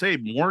I gotta say,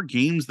 more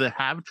games that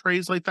have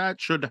trays like that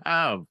should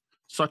have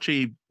such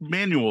a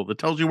manual that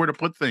tells you where to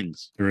put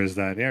things. There is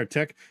that. Yeah,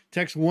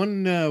 Tech's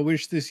one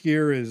wish this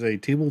year is a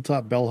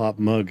tabletop bellhop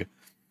mug.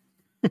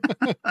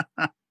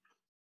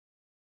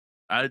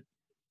 I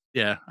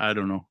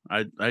don't know.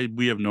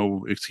 We have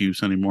no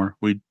excuse anymore.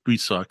 We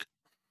suck.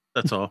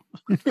 That's all.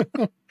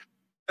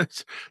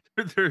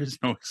 There is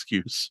no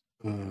excuse.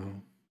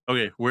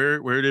 Okay,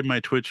 where did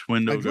my Twitch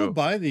window go? I drove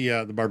by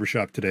the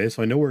barbershop today,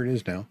 so I know where it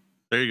is now.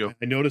 There you go.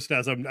 I noticed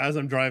as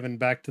I'm driving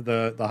back to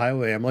the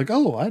highway, I'm like,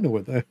 oh, I know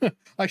what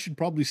I should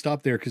probably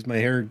stop there because my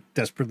hair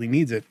desperately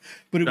needs it.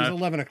 But it was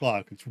 11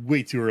 o'clock. It's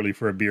way too early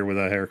for a beer with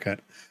a haircut.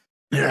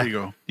 There you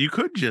go. You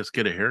could just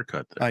get a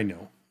haircut there. I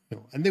know.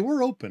 And they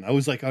were open. I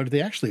was like, are they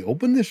actually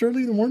open this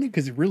early in the morning?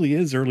 Because it really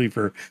is early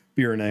for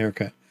beer and a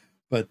haircut.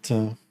 But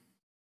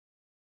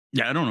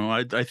yeah, I don't know.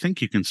 I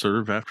think you can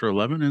serve after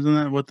 11. Isn't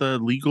that what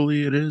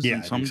legally it is? Yeah,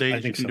 and some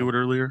days you can do it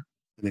earlier.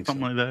 I think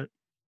something like that.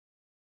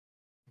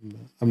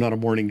 I'm not a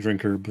morning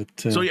drinker, but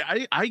so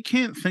yeah, I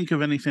can't think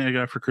of anything I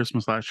got for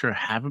Christmas last year. I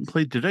haven't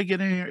played. Did I get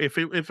any?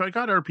 If I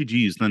got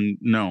RPGs, then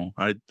no,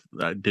 I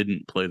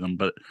didn't play them.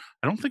 But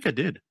I don't think I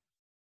did.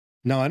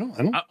 No, I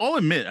don't. I'll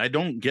admit I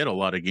don't get a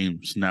lot of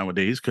games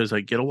nowadays because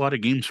I get a lot of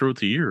games throughout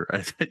the year.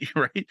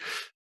 Right?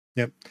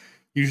 Yep.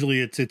 Usually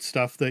it's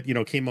stuff that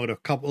came out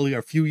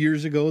a few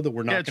years ago that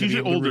we're not going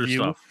to be able to review.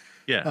 Stuff.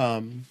 Yeah.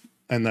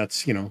 And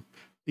that's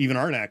even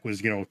Arnak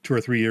was 2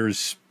 or 3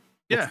 years.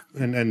 Yeah.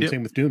 And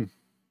same with Dune.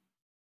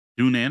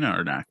 Dune and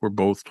Arnak were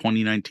both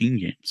 2019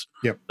 games.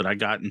 Yep. That I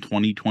got in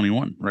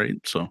 2021, right?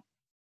 So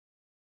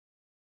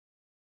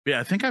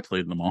yeah, I think I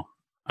played them all.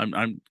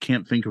 I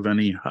can't think of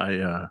any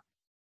I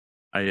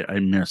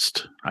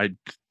missed. I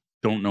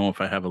don't know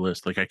if I have a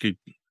list. Like is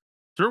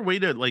there a way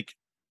to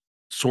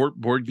sort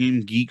Board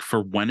Game Geek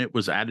for when it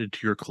was added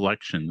to your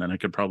collection? Then I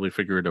could probably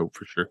figure it out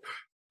for sure.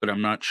 but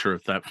I'm not sure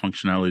if that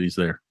functionality is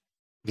there.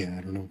 Yeah,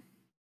 I don't know.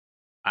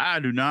 I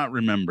do not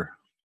remember.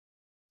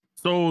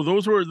 So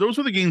those were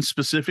the games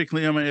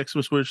specifically on my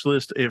Xmas wish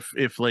list.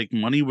 If like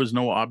money was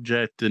no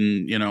object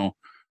and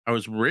I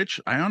was rich,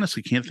 I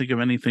honestly can't think of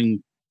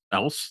anything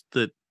else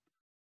that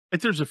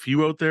like there's a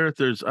few out there.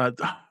 There's the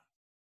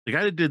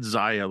guy that did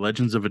Zaya,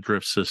 Legends of a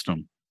Drift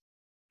System,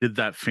 did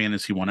that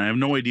fantasy one. I have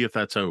no idea if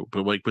that's out,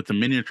 but like with the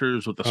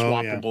miniatures, with the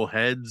swappable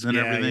heads and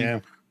everything. Yeah.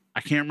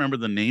 I can't remember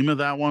the name of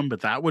that one,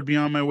 but that would be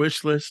on my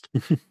wish list.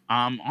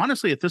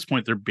 Honestly, at this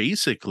point, they're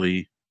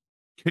basically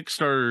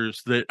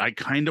Kickstarters that I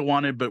kind of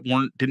wanted, but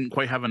didn't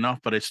quite have enough,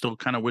 but I still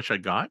kind of wish I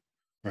got.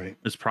 Right.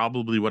 Is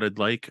probably what I'd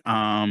like.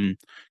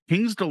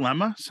 King's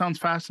Dilemma sounds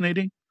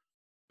fascinating,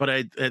 but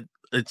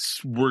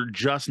we're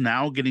just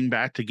now getting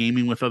back to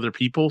gaming with other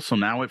people, so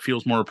now it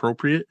feels more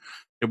appropriate.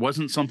 It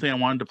wasn't something I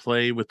wanted to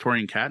play with Tori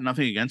and Cat.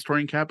 Nothing against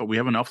Tori and Cat, but we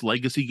have enough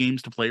legacy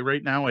games to play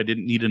right now. I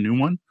didn't need a new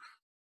one.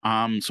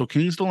 So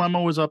King's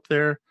Dilemma was up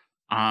there.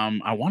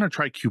 I want to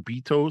try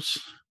Cubitos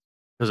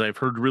because I've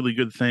heard really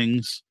good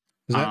things.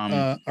 Is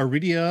that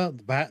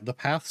Aridia, the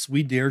Paths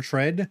We Dare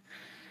Tread?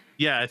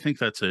 Yeah, I think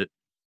that's it.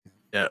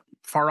 Yeah,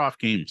 Far Off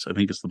Games, I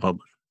think it's the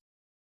publisher.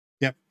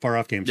 Yep, Far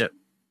Off Games. Yep.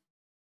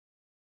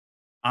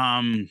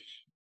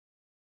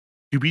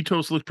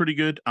 Cubitos look pretty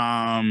good.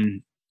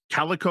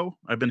 Calico,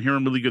 I've been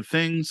hearing really good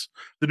things.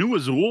 The new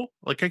Azul,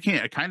 like I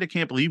kind of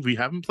can't believe we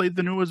haven't played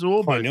the new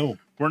Azul, but I know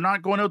we're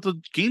not going out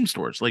to game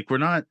stores. Like we're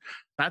not.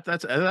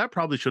 That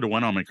probably should have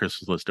went on my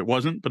Christmas list. It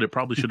wasn't, but it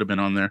probably should have been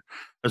on there.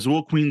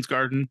 Azul Queen's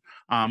Garden,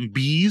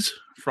 Bees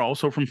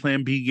also from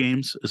Plan B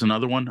Games is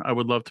another one I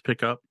would love to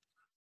pick up.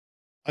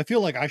 I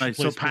feel like I should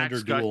play so Splendor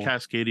Pax Duel. got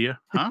Cascadia,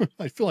 huh?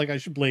 I feel like I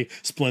should play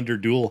Splendor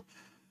Duel.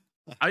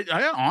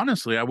 I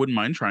honestly, I wouldn't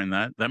mind trying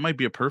that. That might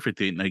be a perfect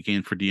 8-night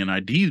game for D&I.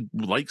 D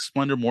likes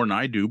Splendor more than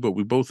I do, but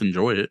we both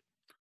enjoy it.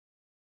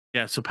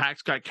 Yeah, so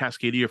Pax got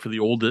Cascadia for the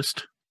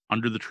oldest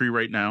under the tree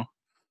right now.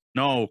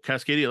 No,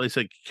 Cascadia, like I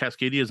said,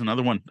 Cascadia is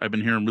another one. I've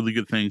been hearing really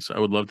good things. I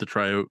would love to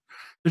try out.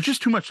 There's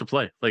just too much to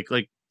play. Like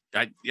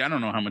I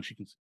don't know how much you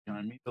can see. You know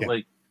what I mean? But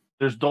like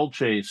there's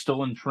Dolce,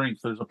 Still in Shrink.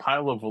 There's a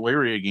pile of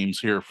Valeria games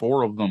here,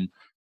 4 of them.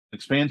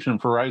 Expansion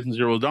for Horizon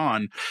Zero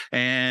Dawn,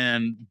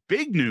 and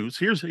big news.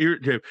 Here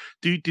breaking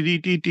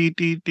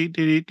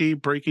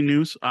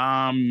news.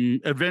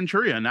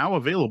 Aventuria now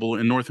available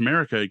in North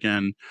America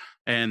again,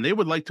 and they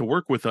would like to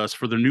work with us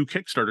for their new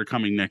Kickstarter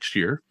coming next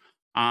year.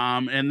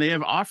 And they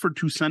have offered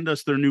to send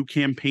us their new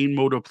campaign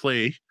mode of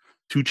play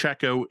to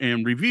check out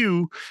and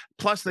review.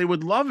 Plus, they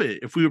would love it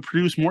if we would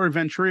produce more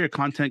Aventuria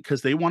content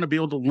because they want to be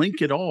able to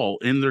link it all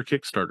in their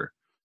Kickstarter.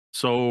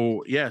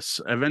 So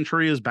yes,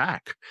 Aventuria is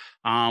back.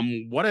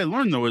 What I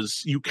learned though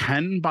is you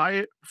can buy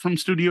it from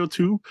Studio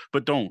 2,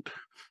 but don't.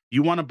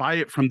 You want to buy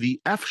it from the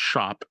F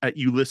shop at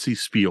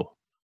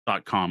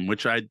ulyssesspiel.com,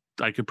 which I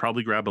could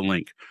probably grab a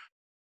link.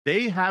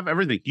 They have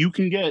everything. You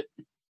can get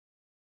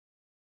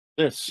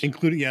this,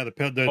 including the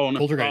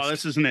Poltergeist. Oh,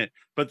 this isn't it.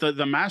 But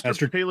the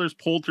Master Taylor's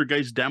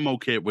Poltergeist demo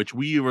kit, which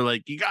we were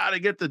like, you got to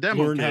get the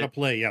demo. Learn kit. how to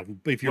play. Yeah,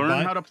 if you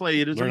learn how to play,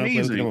 it is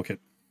amazing. Demo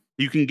kit.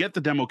 You can get the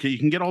demo kit. You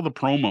can get all the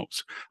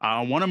promos.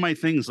 One of my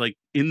things, like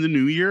in the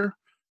new year,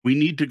 we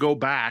need to go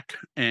back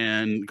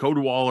and go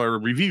to all our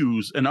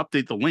reviews and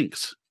update the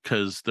links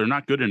because they're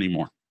not good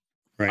anymore.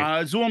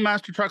 Right. Azul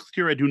Master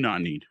Chocolatier, I do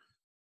not need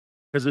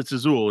because it's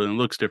Azul and it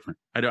looks different.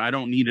 I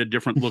don't need a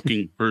different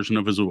looking version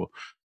of Azul.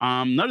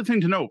 Another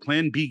thing to know,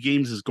 Plan B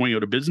Games is going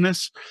out of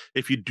business.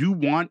 If you do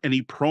want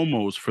any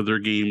promos for their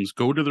games,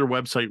 go to their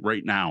website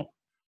right now.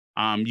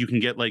 You can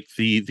get like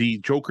the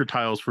Joker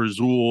tiles for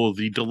Azul,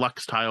 the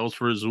deluxe tiles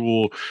for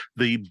Azul,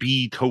 the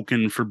bee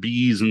token for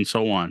bees, and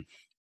so on.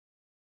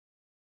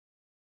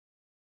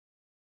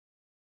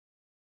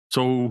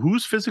 So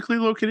who's physically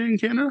located in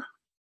Canada?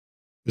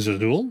 Is it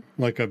Azul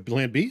like a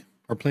Plan B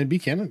or Plan B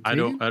Canada? I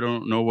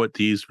don't know what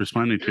he's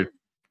responding to.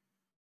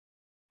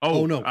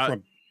 Oh no,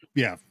 Plan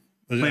B. Yes.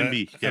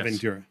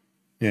 Aventura.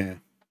 Yeah.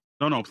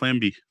 No, Plan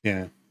B.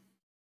 Yeah.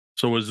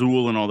 So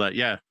Azul and all that.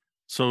 Yeah.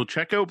 So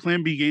check out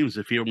Plan B Games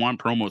if you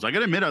want promos. I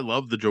gotta admit, I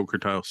love the Joker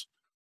tiles.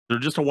 They're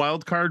just a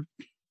wild card,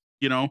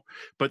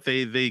 but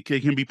they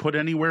can be put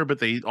anywhere, but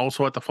they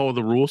also have to follow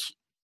the rules.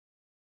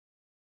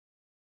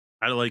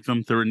 I like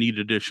them. They're a neat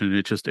addition.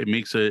 It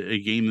makes a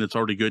game that's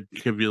already good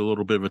give you a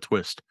little bit of a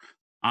twist.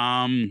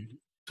 So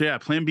yeah,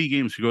 Plan B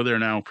Games, you go there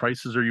now.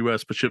 Prices are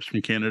US, but ships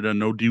from Canada.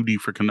 No duty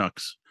for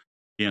Canucks,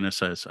 Deanna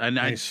says. And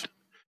nice.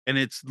 And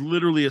it's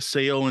literally a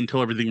sale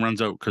until everything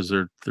runs out because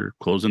they're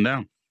closing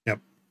down. Yep.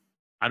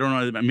 I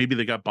don't know. Maybe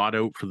they got bought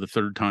out for the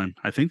 3rd time.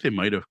 I think they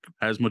might have.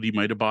 Asmodee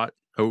might have bought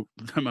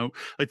them out.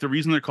 Like the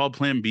reason they're called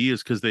Plan B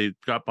is because they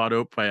got bought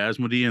out by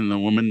Asmodee, and the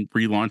woman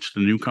relaunched a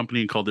new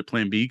company and called it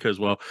Plan B because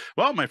well,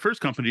 my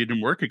first company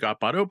didn't work. It got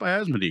bought out by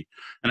Asmodee,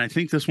 and I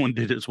think this one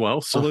did as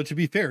well. So, although to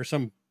be fair,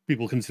 some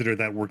people consider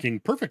that working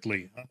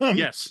perfectly.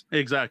 Yes,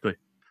 exactly.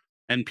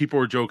 And people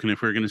were joking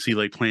if we were going to see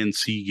like Plan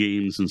C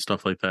games and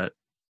stuff like that.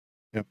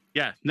 Yep.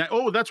 Yeah.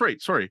 That's right.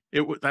 Sorry.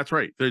 That's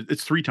right.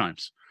 It's 3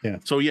 times. Yeah.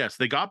 So yes,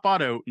 they got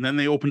bought out, and then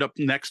they opened up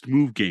Next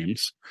Move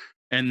Games,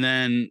 And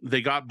then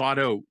they got bought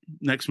out.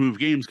 Next Move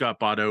Games got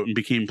bought out and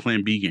became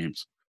Plan B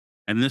Games.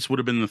 And this would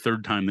have been the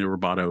third time they were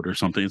bought out or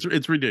something.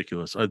 It's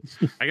ridiculous. I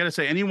got to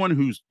say, anyone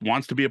who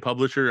wants to be a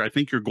publisher, I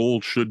think your goal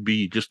should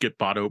be just get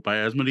bought out by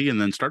Asmodee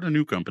and then start a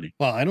new company.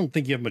 Well, I don't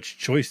think you have much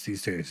choice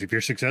these days. If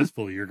you're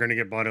successful, you're going to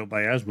get bought out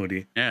by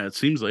Asmodee. Yeah, it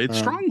seems like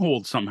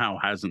Stronghold somehow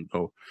hasn't,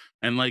 though.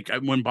 And like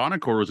when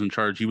Bonacor was in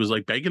charge, he was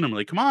like begging him,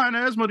 like, come on,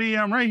 Asmodee,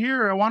 I'm right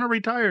here. I want to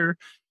retire.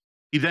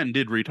 He then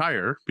did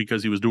retire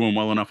because he was doing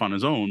well enough on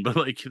his own. But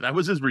like that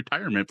was his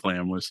retirement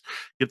plan, was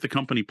get the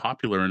company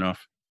popular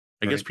enough.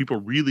 I guess people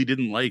really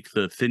didn't like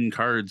the thin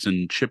cards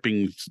and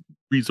shipping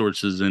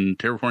resources and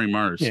terraforming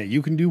Mars. Yeah,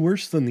 you can do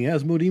worse than the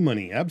Asmodee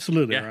money.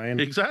 Absolutely, yeah, Ryan.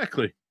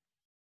 Exactly.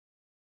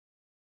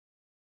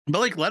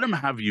 But like, let them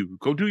have you.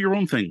 Go do your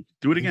own thing.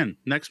 Do it again.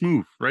 Next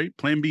move, right?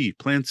 Plan B,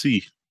 Plan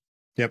C.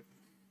 Yep.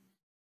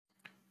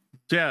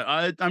 So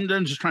yeah, I'm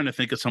just trying to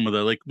think of some of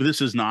the, like, this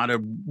is not a,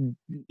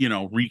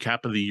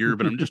 recap of the year,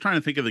 but I'm just trying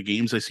to think of the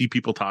games I see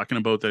people talking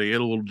about that I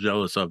get a little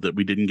jealous of that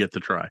we didn't get to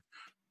try.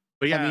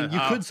 But yeah, I mean, you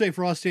could say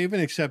Frosthaven,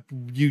 except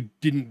you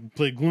didn't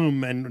play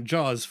Gloom and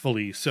Jaws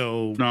fully.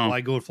 So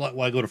why go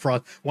to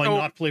Frost? Why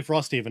not play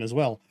Frosthaven as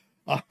well?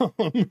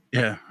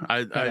 Yeah,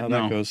 I how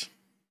that goes.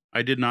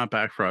 I did not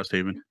back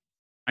Frosthaven.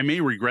 I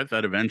may regret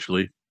that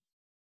eventually.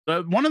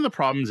 But one of the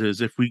problems is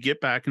if we get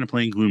back into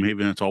playing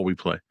Gloomhaven, that's all we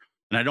play.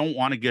 And I don't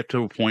want to get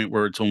to a point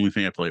where it's the only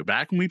thing I play.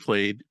 Back when we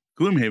played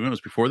Gloomhaven, it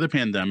was before the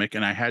pandemic,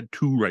 and I had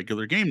 2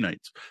 regular game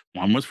nights.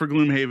 One was for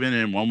Gloomhaven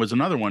and one was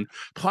another one.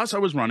 Plus, I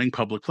was running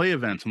public play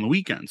events on the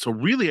weekend. So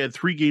really, I had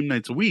 3 game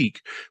nights a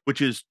week,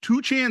 which is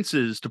 2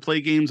 chances to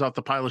play games off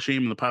the pile of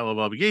shame and the pile of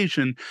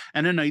obligation,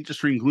 and a night to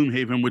stream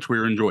Gloomhaven, which we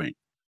were enjoying.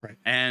 Right.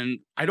 And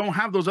I don't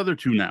have those other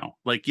 2 now.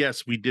 Like,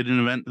 yes, we did an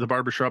event at the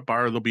Barbershop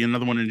Bar. There'll be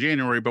another one in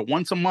January, but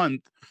once a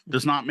month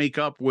does not make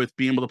up with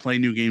being able to play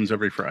new games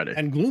every Friday.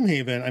 And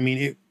Gloomhaven, I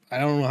mean, I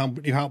don't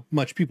know how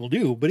much people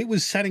do, but it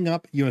was setting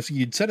up, so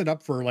you'd set it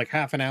up for like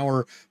half an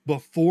hour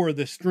before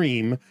the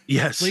stream.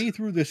 Yes. Play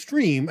through the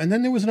stream. And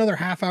then there was another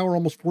half hour,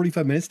 almost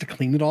 45 minutes to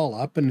clean it all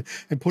up and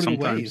put it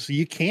away. So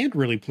you can't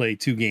really play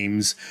 2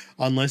 games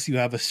unless you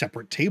have a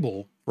separate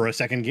table for a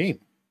second game.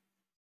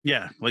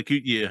 Yeah. Like,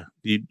 you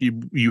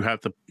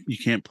have to, you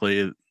can't play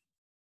it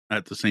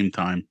at the same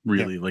time,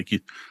 really. Yeah.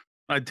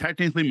 Like,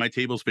 technically, my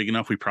table's big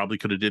enough. We probably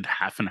could have did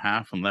half and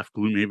half and left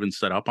Gloomhaven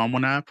set up on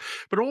one half.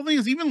 But the whole thing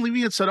is, even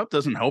leaving it set up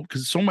doesn't help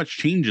because so much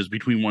changes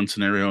between one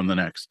scenario and the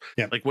next.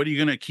 Yeah. Like, what are you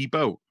going to keep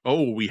out?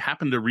 Oh, we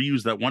happen to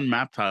reuse that one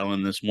map tile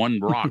in this one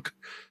rock.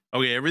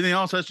 Okay, everything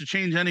else has to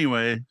change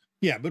anyway.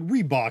 Yeah, but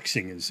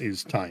reboxing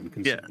is time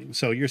consuming. Yeah.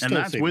 So you're still,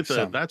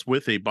 and that's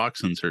with a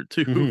box insert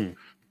too.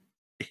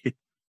 Mm-hmm.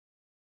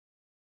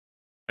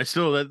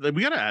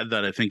 We got to add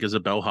that, I think, as a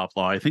bellhop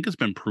law. I think it's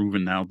been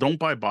proven now. Don't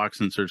buy box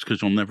inserts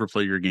because you'll never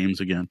play your games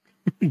again.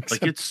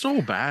 Like, it's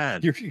so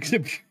bad. We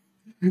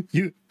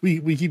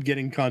keep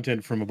getting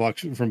content from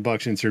box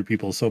insert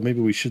people, so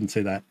maybe we shouldn't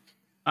say that.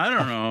 I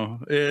don't know.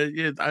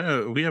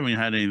 We haven't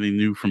had anything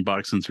new from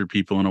box insert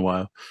people in a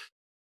while.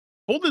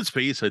 Folded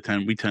Space,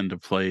 we tend to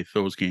play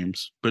those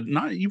games, but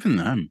not even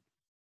them.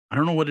 I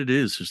don't know what it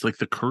is. It's like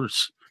the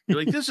curse. You're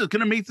like, this is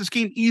going to make this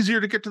game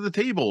easier to get to the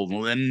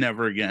table, and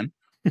never again.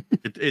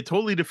 It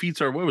totally defeats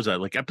our, what was that,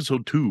 like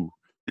episode 2,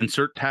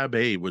 Insert Tab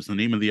A was the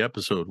name of the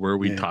episode where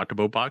we talked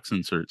about box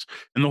inserts,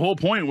 and the whole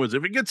point was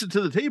if it gets it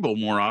to the table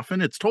more often,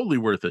 it's totally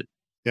worth it.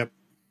 Yep.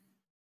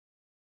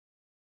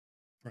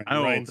 Right.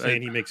 Ryan's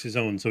saying he makes his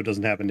own so it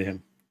doesn't happen to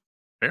him.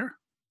 Fair.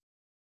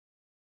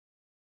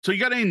 So you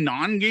got any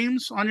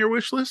non-games on your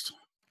wish list?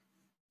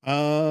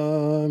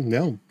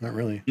 No, not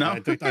really. No.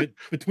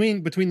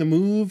 Between the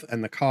move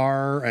and the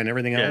car and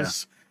everything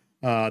else,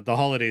 the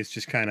holidays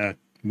just kind of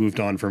moved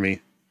on for me.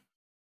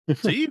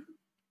 See,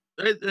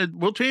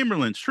 Will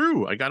Chamberlain's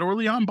true. I got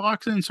Orlean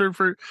box insert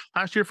for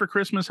last year for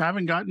Christmas.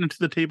 Haven't gotten it to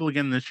the table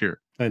again this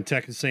year. And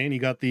Tech is saying he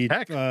got the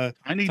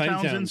Tiny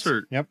Towns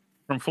insert. Yep,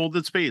 from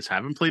Folded Space.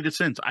 Haven't played it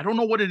since. I don't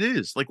know what it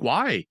is. Like,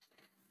 why?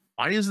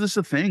 Why is this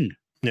a thing?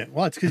 Yeah,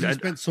 well, it's because you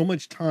spent so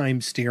much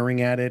time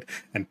staring at it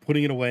and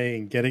putting it away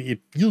and getting it.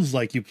 Feels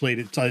like you played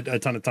it a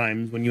ton of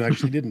times when you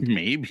actually didn't.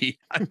 Maybe.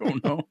 I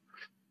don't know.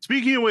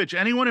 Speaking of which,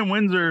 anyone in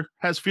Windsor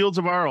has Fields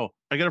of Arle.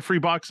 I got a free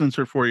box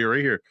insert for you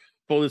right here.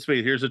 Folded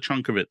Space. Here's a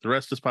chunk of it. The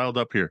rest is piled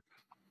up here.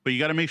 But you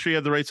got to make sure you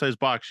have the right size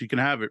box. You can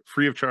have it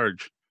free of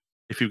charge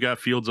if you've got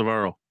Fields of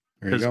Arle.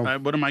 Because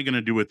what am I going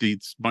to do with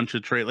these bunch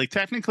of trade? Like,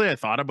 technically, I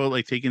thought about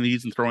like taking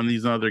these and throwing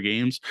these in other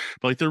games,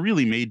 but like they're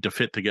really made to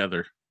fit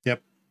together.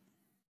 Yep.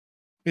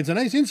 It's a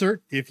nice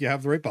insert if you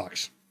have the right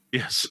box.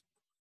 Yes.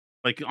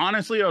 Like,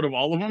 honestly, out of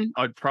all of them,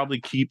 I'd probably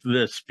keep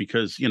this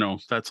because,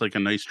 that's like a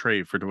nice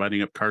tray for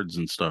dividing up cards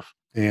and stuff.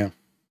 Yeah.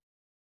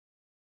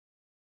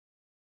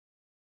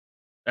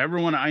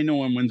 Everyone I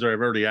know in Windsor, I've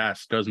already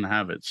asked, doesn't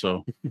have it.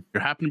 So if you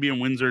happen to be in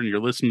Windsor and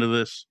you're listening to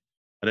this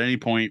at any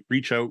point,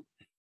 reach out,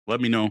 let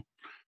me know.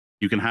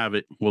 You can have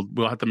it.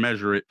 We'll have to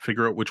measure it,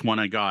 figure out which one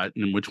I got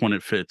and which one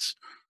it fits.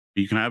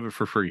 You can have it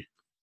for free.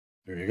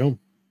 There you go.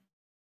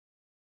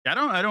 I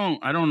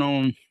don't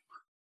know.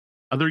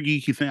 Other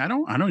geeky thing, I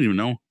don't even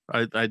know.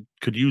 I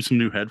could use some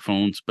new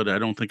headphones, but I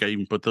don't think I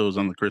even put those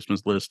on the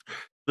Christmas list.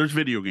 There's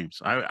video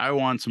games. I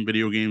want some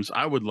video games.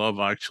 I would love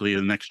actually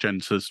a next gen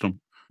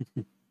system.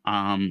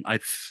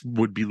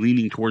 Would be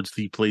leaning towards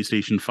the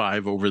PlayStation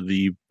 5 over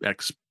the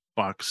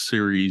Xbox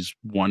Series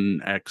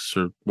 1X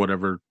or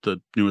whatever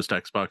the newest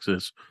Xbox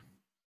is.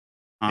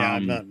 Yeah,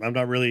 I'm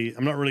not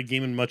really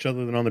gaming much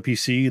other than on the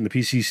PC, and the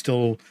PC's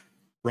still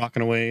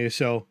rocking away.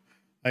 So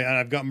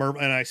I've got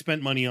Marvel, and I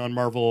spent money on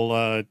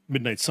Marvel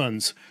Midnight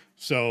Suns.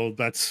 So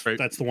that's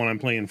the one I'm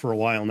playing for a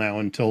while now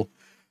until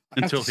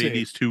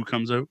Hades 2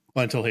 comes out.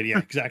 Until Hades, yeah,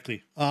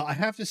 exactly. I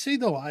have to say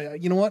though,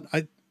 you know what,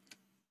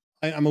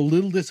 I'm a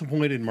little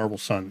disappointed in Marvel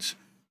Suns.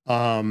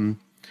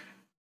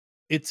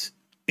 It's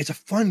a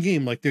fun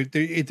game. Like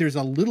there's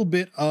a little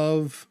bit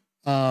of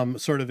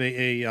sort of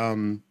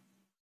a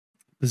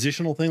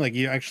positional thing. Like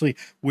you actually,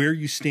 where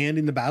you stand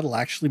in the battle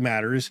actually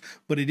matters,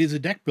 but it is a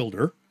deck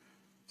builder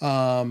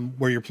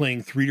where you're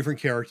playing 3 different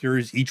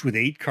characters, each with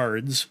 8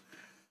 cards.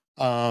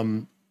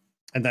 And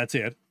that's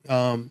it.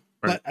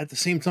 But at the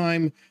same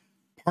time,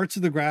 parts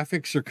of the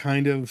graphics are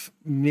kind of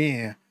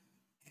meh.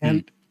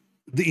 And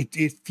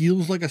it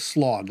feels like a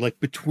slog. Like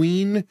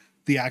between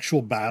the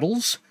actual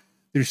battles,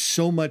 there's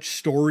so much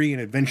story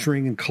and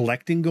adventuring and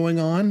collecting going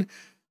on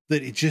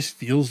that it just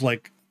feels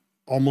like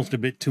almost a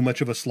bit too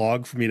much of a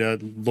slog for me to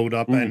load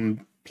up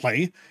and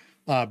play.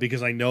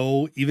 Because I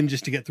know even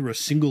just to get through a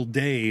single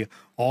day,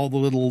 all the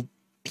little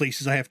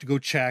places I have to go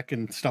check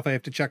and stuff I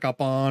have to check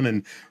up on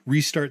and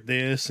restart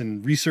this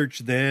and research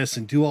this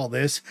and do all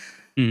this.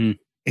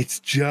 It's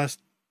just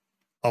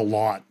a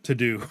lot to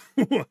do.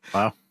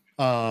 Wow.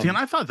 See, and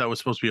I thought that was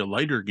supposed to be a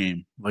lighter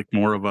game, like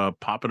more of a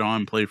pop it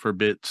on, play for a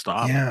bit,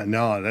 stop. Yeah,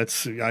 no,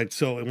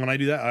 so when I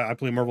do that, I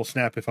play Marvel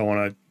Snap if I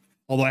want to.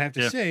 Although I have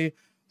to say,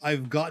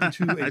 I've gotten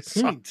to a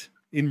point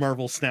in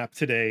Marvel Snap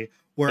today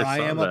where I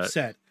am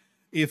upset.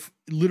 If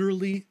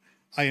literally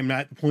I am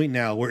at the point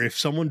now where if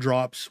someone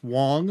drops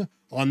Wong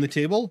on the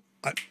table,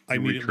 I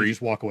immediately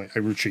just walk away. I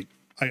retreat.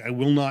 I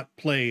will not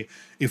play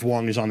if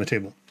Wong is on the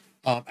table.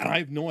 And I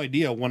have no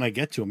idea when I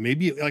get to him.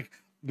 Maybe like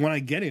when I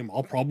get him,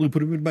 I'll probably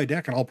put him in my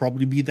deck and I'll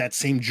probably be that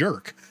same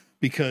jerk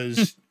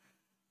because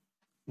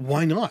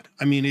why not?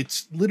 I mean,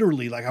 it's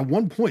literally like at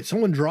one point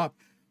someone dropped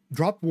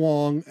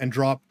Wong and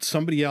dropped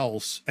somebody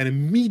else and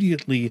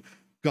immediately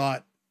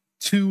got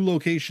 2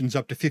 locations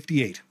up to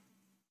 58.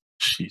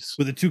 Jeez.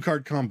 With a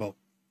 2-card combo.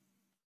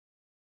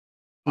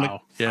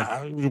 Wow.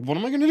 Yeah. What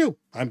am I going to do?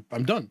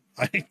 I'm done.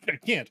 I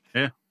can't.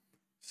 Yeah.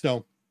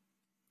 So,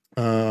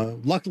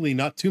 luckily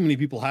not too many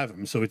people have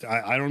him. So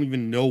I don't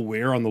even know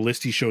where on the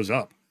list he shows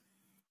up.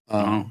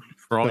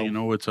 For all you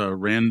know, it's a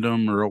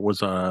random or it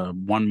was a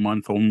 1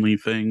 month only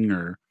thing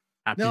or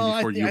happened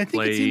before you played. I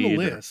think it's in the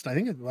list.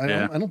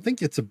 I don't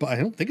think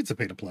it's a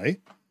pay to play.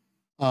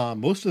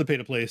 Most of the pay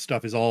to play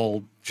stuff is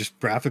all just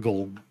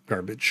graphical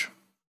garbage.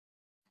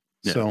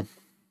 Yeah. So,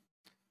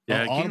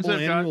 Audible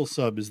annual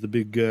sub is the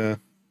big.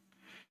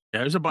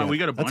 There's a bunch. We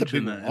got a bunch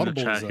in the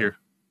chat here.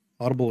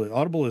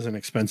 Audible is an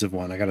expensive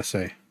one, I gotta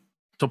say.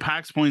 So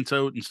Pax points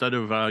out instead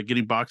of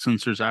getting box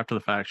sensors after the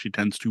fact, she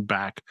tends to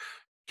back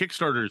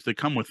Kickstarters that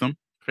come with them.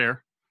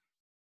 Fair.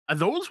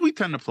 Those we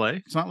tend to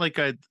play. It's not like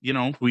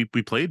we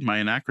played My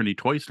Anachrony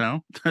twice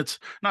now. That's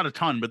not a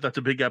ton, but that's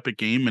a big epic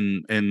game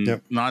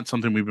and not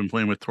something we've been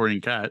playing with Tori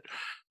and Kat.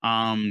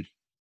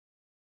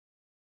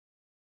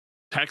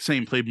 Tech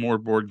saying played more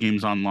board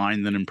games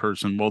online than in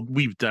person. Well,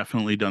 we've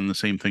definitely done the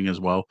same thing as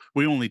well.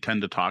 We only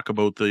tend to talk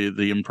about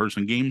the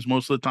in-person games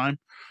most of the time,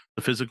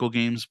 the physical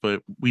games,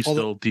 but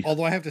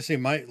although I have to say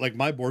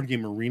my board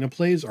game arena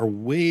plays are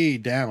way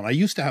down. I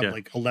used to have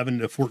like 11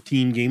 to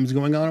 14 games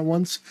going on at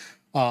once.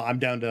 I'm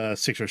down to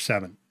 6 or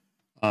 7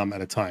 at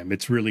a time.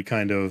 It's really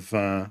kind of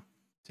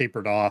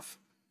tapered off.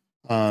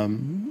 I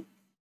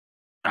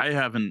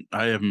haven't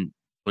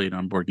played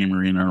on Board Game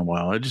Arena in a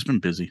while. I've just been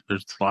busy.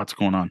 There's lots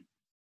going on.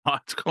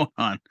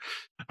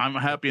 I'm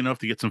happy enough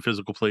to get some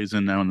physical plays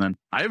in now and then.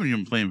 I haven't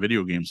even been playing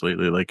video games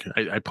lately. Like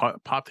I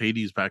popped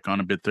Hades back on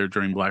a bit there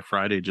during Black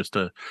Friday just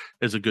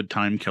as a good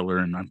time killer.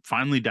 And I'm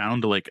finally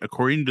down to, like,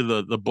 according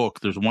to the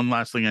book, there's one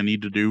last thing I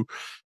need to do.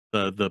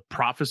 The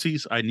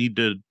prophecies, I need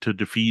to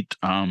defeat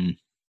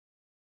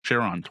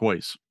Charon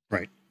twice.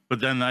 Right. But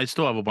then I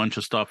still have a bunch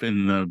of stuff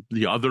in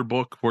the other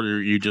book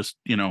where you just,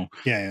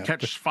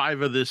 catch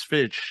 5 of this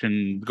fish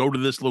and go to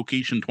this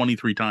location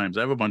 23 times.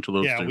 I have a bunch of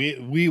those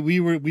too.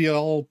 We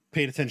all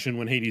paid attention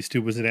when Hades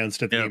 2 was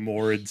announced at the Game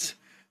Awards.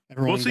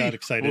 Everyone got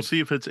excited. We'll see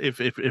if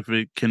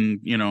it can,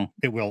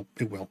 It will.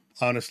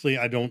 Honestly,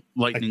 I don't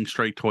lightning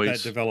strike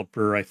twice. That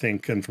developer, I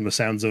think, and from the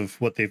sounds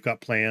of what they've got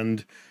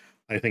planned,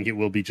 I think it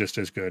will be just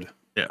as good.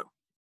 Yeah.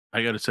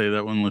 I got to say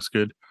that one looks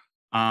good.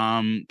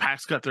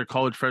 PAX got their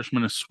college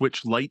freshmen a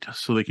Switch Lite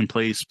so they can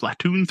play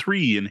Splatoon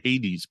 3 and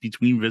Hades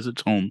between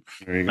visits home.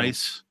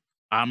 Nice.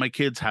 My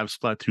kids have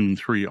Splatoon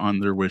 3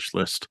 on their wish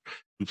list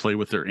to play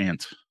with their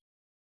aunt.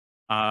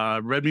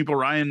 Red Meeple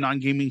Ryan,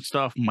 non-gaming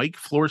stuff, mic,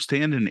 floor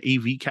stand, and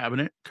AV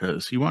cabinet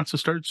because he wants to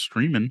start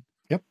streaming.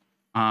 Yep.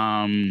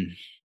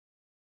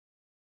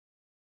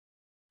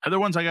 Other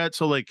ones I got,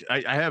 so like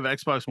I have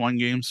Xbox One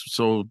games,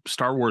 so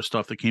Star Wars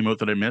stuff that came out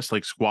that I missed,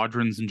 like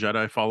Squadrons and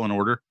Jedi Fallen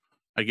Order.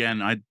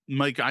 Again,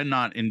 I'm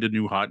not into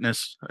new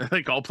hotness.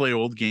 Like I'll play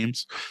old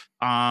games.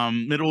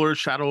 Middle Earth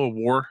Shadow of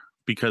War,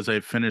 because I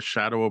finished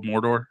Shadow of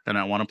Mordor and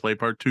I want to play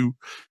part 2.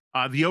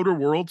 The Outer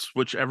Worlds,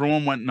 which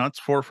everyone went nuts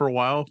for a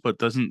while,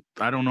 but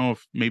I don't know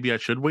if maybe I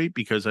should wait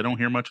because I don't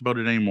hear much about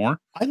it anymore.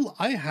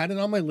 I had it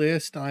on my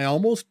list. I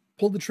almost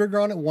pulled the trigger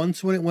on it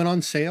once when it went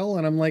on sale,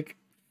 and I'm like,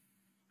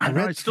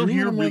 I still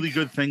hear really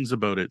good things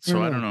about it,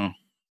 so I don't know.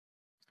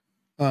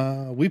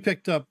 We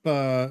picked up.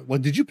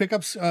 Did you pick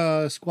up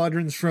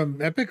Squadrons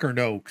from Epic or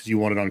no? Because you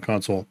want it on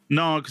console.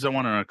 No, because I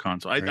want it on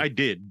console. Right. I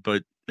did,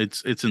 but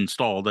it's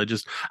installed. I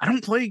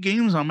don't play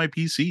games on my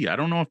PC. I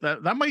don't know if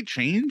that might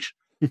change.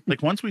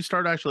 Like once we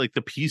start actually like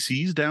the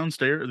PCs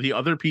downstairs, the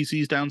other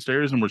PCs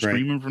downstairs, and we're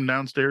streaming from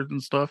downstairs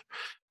and stuff.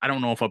 I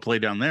don't know if I'll play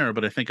down there,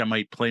 but I think I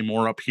might play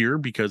more up here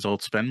because I'll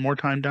spend more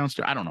time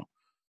downstairs. I don't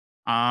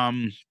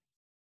know.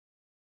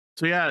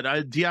 So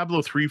yeah,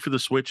 Diablo 3 for the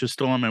Switch is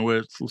still on my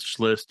wish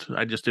list.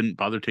 I just didn't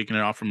bother taking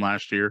it off from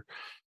last year.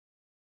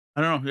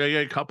 I don't know. I got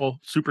a couple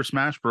Super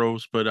Smash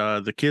Bros,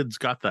 but the kids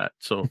got that,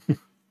 so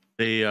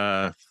they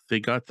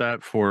got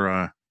that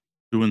for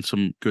doing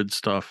some good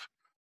stuff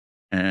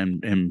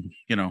and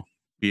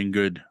being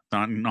good.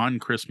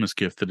 Non-Christmas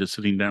gift that is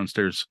sitting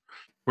downstairs.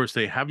 Of course,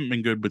 they haven't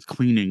been good with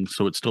cleaning,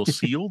 so it's still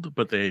sealed,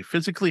 but they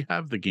physically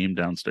have the game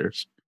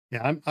downstairs.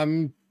 Yeah,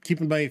 I'm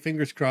keeping my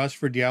fingers crossed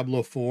for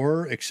Diablo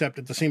 4, except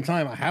at the same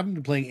time, I haven't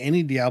been playing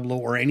any Diablo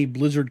or any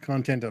Blizzard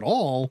content at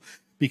all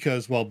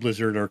because, well,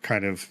 Blizzard are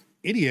kind of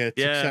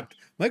idiots, except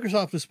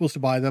Microsoft was supposed to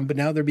buy them, but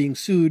now they're being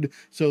sued,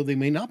 so they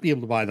may not be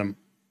able to buy them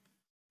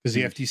because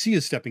the FTC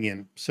is stepping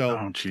in. So,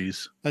 oh,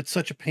 jeez, that's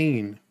such a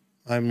pain.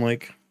 I'm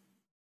like,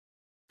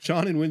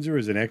 Sean in Windsor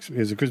is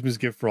a Christmas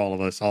gift for all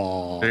of us.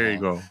 Oh, there you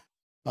go.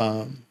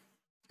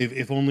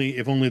 If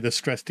only the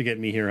stress to get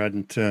me here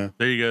hadn't. There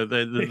you go.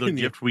 The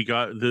gift we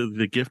got,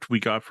 the gift we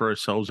got for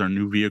ourselves are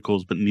new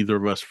vehicles, but neither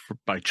of us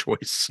by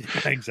choice.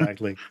 Yeah,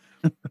 exactly.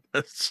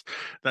 That's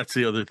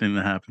the other thing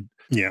that happened.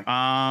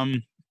 Yeah.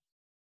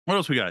 What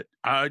else we got?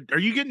 Are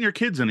you getting your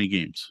kids any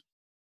games?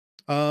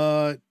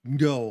 No,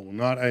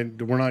 not.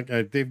 We're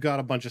not. They've got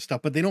a bunch of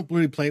stuff, but they don't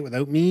really play it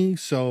without me.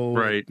 So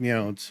right,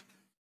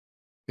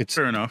 it's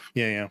fair enough.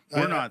 Yeah.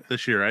 We're not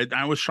this year.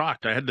 I was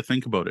shocked. I had to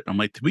think about it. I'm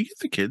like, did we get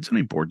the kids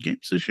any board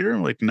games this year?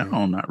 I'm like,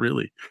 no, not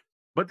really.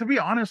 But to be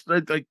honest,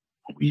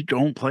 we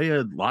don't play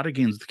a lot of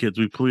games with the kids.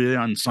 We play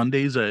on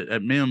Sundays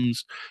at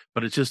Mims,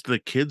 but it's just the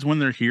kids when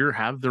they're here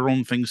have their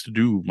own things to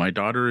do. My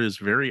daughter is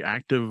very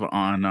active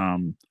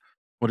on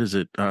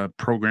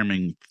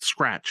programming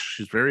Scratch.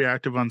 She's very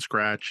active on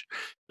Scratch.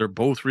 They're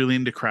both really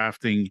into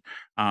crafting.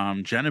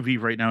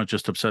 Genevieve right now is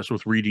just obsessed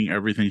with reading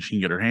everything she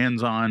can get her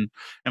hands on.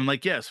 And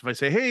like, yes, if I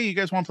say, hey, you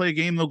guys want to play a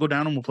game, they'll go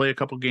down and we'll play a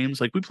couple games.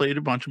 Like we played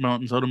a bunch of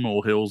Mountains Out of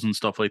Molehills and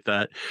stuff like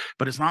that.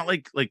 But it's not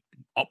like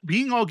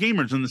being all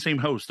gamers in the same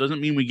house doesn't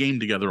mean we game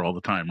together all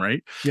the time,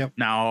 right? Yep.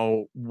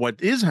 Now,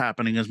 what is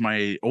happening is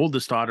my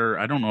oldest daughter,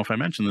 I don't know if I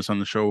mentioned this on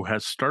the show,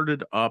 has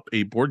started up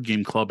a board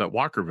game club at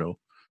Walkerville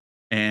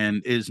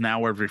and is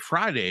now every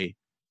Friday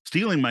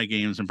stealing my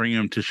games and bringing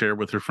them to share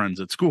with her friends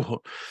at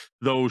school,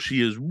 though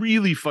she is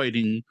really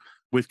fighting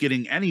with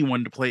getting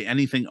anyone to play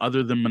anything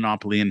other than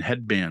Monopoly and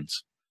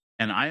headbands.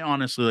 And I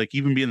honestly, like,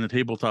 even being the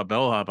tabletop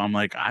bellhop, I'm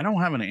like, I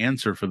don't have an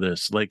answer for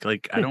this. Like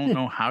I don't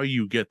know how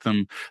you get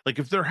them. Like,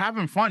 if they're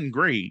having fun,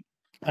 great.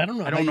 I don't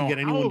know how you get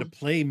anyone to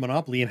play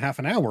Monopoly in half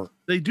an hour.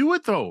 They do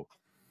it though.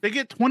 They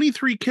get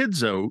 23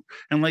 kids out,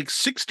 and like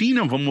 16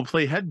 of them will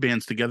play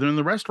headbands together, and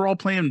the rest are all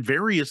playing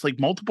various, like,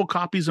 multiple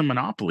copies of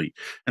Monopoly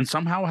and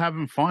somehow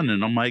having fun.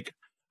 And I'm like,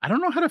 I don't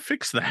know how to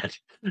fix that.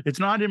 It's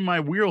not in my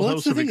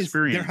wheelhouse of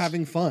experience. They're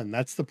having fun.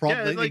 That's the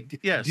problem. Yeah,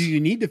 yes. Do you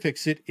need to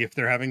fix it if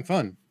they're having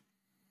fun?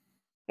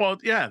 Well,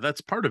 yeah,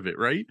 that's part of it,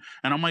 right?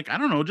 And I'm like, I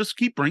don't know, just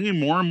keep bringing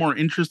more and more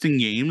interesting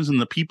games,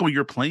 and the people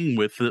you're playing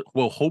with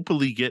will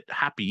hopefully get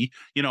happy,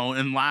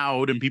 and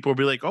loud, and people will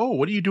be like, oh,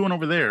 what are you doing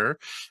over there?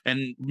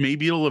 And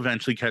maybe it'll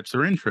eventually catch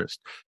their interest.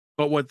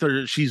 But what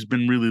she's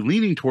been really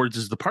leaning towards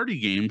is the party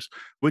games,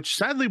 which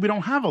sadly we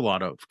don't have a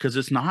lot of because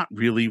it's not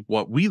really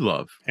what we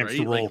love.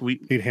 Hamster roll. Like we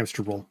need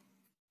hamster roll.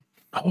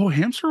 Oh,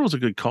 hamster roll is a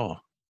good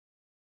call.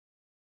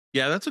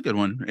 Yeah, that's a good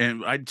one.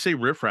 And I'd say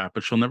Riff Raff,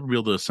 but she'll never be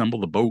able to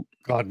assemble the boat.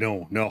 God,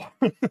 no.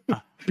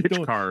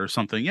 Pitch car or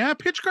something. Yeah,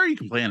 pitch car you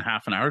can play in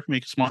half an hour. You can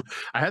make it small.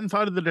 I hadn't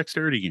thought of the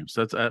dexterity games.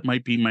 That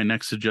might be my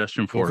next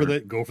suggestion for her.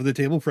 Go for the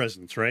table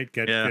presence, right?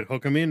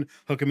 Hook them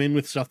in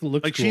with stuff that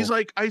looks like cool. She's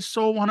like, I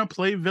so want to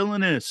play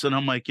Villainous, and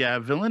I'm like, yeah,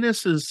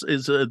 Villainous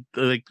is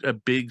a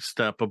big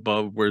step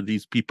above where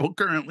these people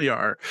currently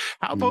are.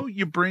 How about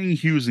you bring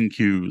Hues and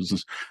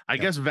Cues? I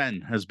guess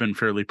Ven has been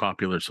fairly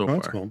popular so far.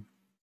 That's cool.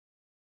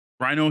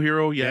 Rhino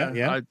Hero,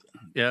 yeah.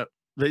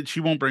 She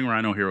won't bring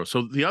Rhino Hero.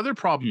 So the other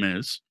problem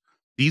is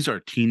these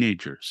are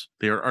teenagers.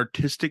 They are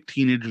artistic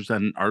teenagers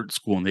at an art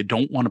school, and they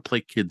don't want to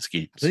play kids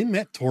games. They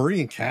met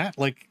Tori and Kat.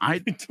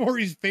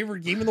 Tori's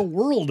favorite game in the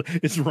world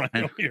is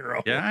Rhino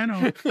Hero. Yeah, I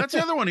know. That's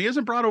the other one. He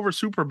hasn't brought over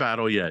Super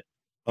Battle yet.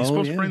 He's Oh,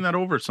 supposed to yeah. bring that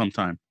over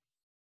sometime.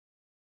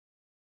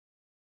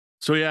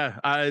 So yeah,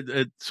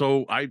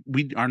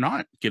 we are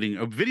not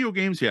getting video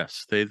games.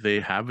 Yes, they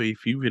have a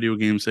few video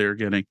games they are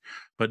getting,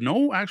 but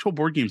no actual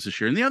board games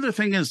this year. And the other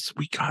thing is,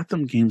 we got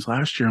them games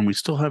last year, and we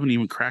still haven't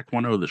even cracked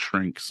one out of the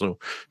shrink. So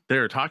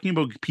they're talking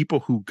about people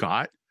who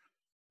got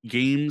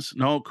games.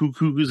 No,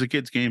 Cuckoo's a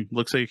kid's game.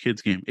 Looks like a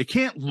kid's game. It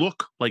can't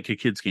look like a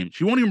kid's game.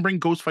 She won't even bring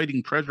Ghost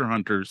Fighting Treasure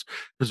Hunters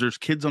because there's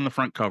kids on the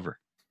front cover.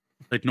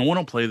 Like, no one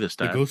will play this.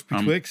 The Dad. Ghost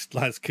Betwixt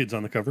last kids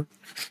on the cover.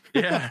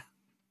 Yeah.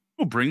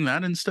 We'll bring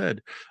that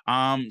instead.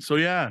 So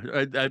yeah,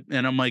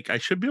 and I'm like, I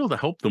should be able to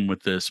help them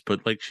with this,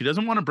 but like, she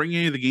doesn't want to bring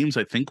any of the games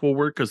I think will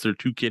work because they're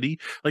too kiddie.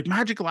 Like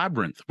Magic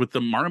Labyrinth with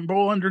the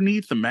marble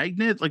underneath the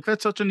magnet, like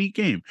that's such a neat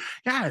game.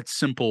 Yeah, it's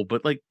simple,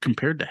 but like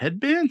compared to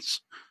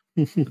headbands,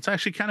 it's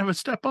actually kind of a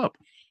step up.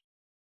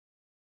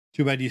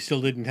 Too bad you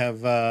still didn't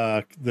have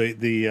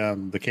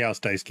the Chaos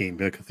Dice game,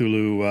 the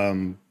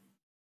Cthulhu.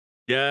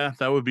 Yeah,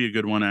 that would be a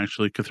good one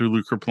actually.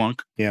 Cthulhu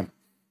Kerplunk. Yeah,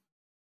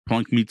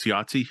 Plunk meets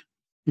Yahtzee.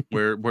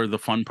 where the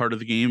fun part of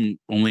the game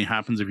only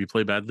happens if you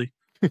play badly.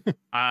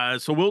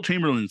 So Will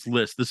Chamberlain's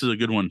list. This is a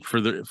good one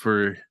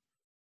for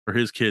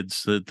his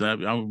kids. I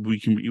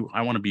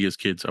want to be his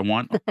kids. I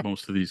want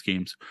most of these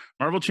games.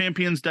 Marvel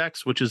Champions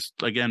decks, which is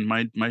again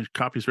my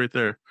copy's right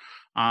there.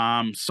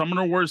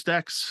 Summoner Wars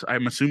decks.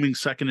 I'm assuming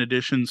second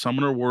edition.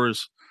 Summoner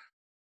Wars.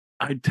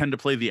 I tend to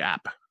play the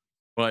app,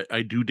 but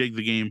I do dig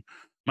the game.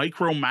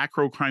 Micro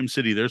Macro Crime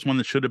City. There's one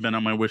that should have been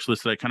on my wish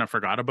list that I kind of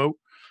forgot about.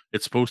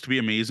 It's supposed to be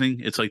amazing.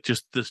 It's like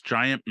just this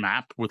giant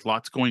map with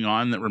lots going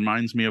on that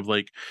reminds me of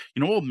like,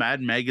 old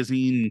Mad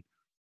Magazine,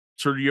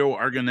 Sergio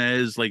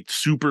Aragonés, like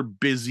super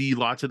busy,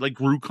 lots of like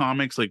Gru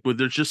comics, like where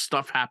there's just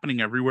stuff happening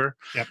everywhere.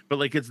 Yep. But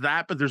like it's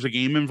that, but there's a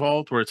game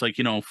involved where it's like,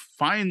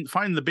 find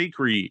the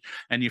bakery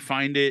and you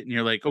find it and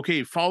you're like,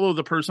 okay, follow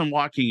the person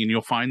walking and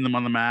you'll find them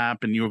on the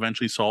map and you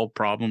eventually solve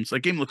problems.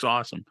 That game looks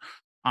awesome.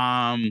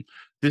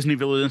 Disney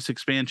Villainous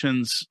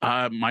expansions.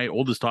 My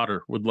oldest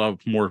daughter would love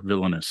more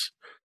Villainous.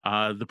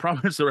 The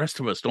problem is the rest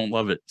of us don't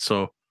love it.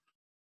 So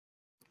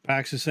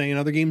Pax is saying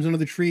other games under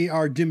the tree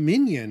are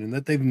Dominion and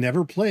that they've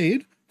never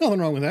played. Nothing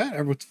wrong with that.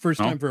 It's first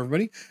time for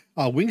everybody.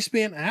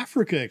 Wingspan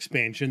Africa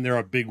expansion. They're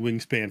a big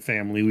Wingspan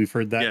family. We've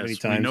heard that many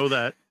times. We know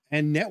that.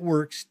 And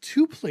Networks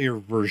 2-player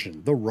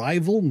version, the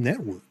Rival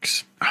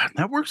Networks.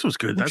 Networks was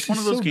good. That's one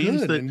of those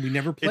games that and we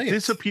never played.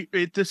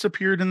 It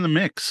disappeared in the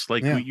mix.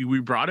 Like we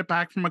brought it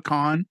back from a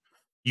con.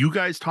 You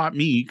guys taught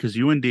me because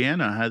you and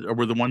Deanna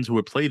were the ones who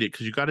had played it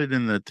because you got it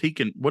in the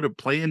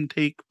play and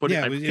take.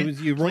 It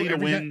was you wrote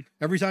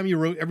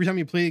every time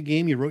you played a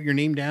game, you wrote your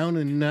name down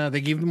and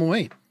they gave them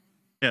away.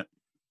 Yeah,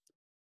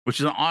 which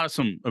is an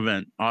awesome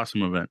event.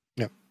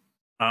 Yeah.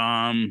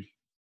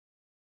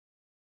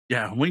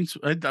 Yeah,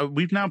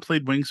 we've now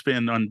played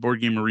Wingspan on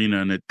Board Game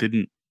Arena, and it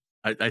didn't.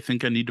 I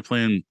think I need to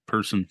play in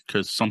person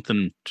because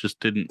something just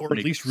didn't. Or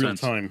at least real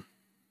time.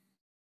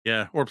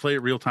 Yeah, or play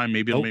it real time.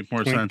 Maybe it'll make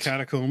more sense.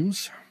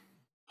 Catacombs.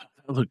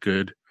 That look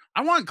good.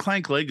 I want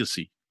Clank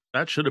Legacy.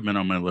 That should have been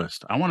on my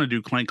list. I want to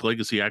do Clank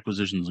Legacy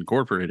Acquisitions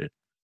Incorporated.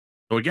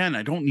 So again,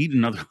 I don't need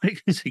another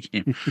Legacy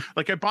game.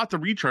 Like I bought the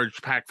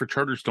recharge pack for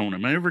Charterstone.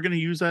 Am I ever going to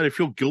use that? I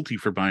feel guilty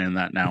for buying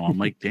that now. I'm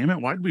like, damn it,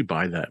 why did we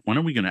buy that? When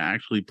are we going to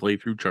actually play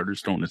through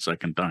Charterstone a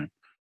second time?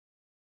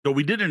 So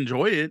we did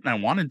enjoy it, and I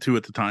wanted to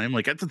at the time.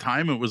 Like at the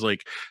time, it was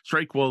like,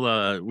 strike.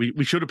 Well,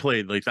 we should have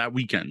played like that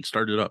weekend.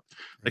 Started up.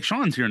 Like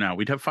Sean's here now.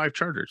 We'd have 5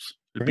 charters.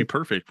 It'd be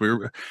perfect.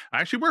 We're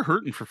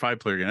hurting for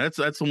 5-player game.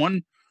 That's the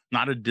one.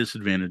 Not a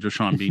disadvantage of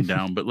Sean being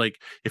down, but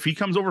like if he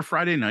comes over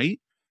Friday night,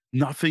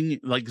 nothing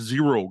like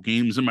 0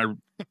 games in my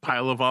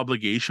pile of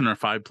obligation are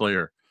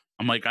 5-player.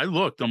 I'm like, I'm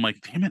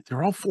like, damn it,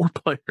 they're all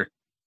 4-player.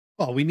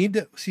 Well, we need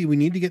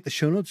to get the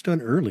show notes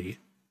done early,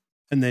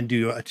 and then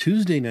do a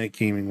Tuesday night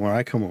gaming where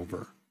I come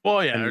over.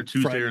 Well, yeah, or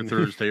Tuesday or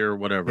Thursday or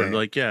whatever. Yeah.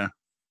 Like, yeah.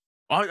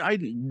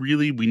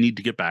 We need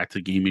to get back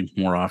to gaming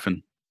more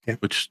often. Yeah.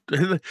 Which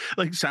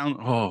like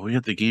we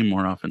have to game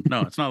more often.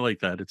 No, it's not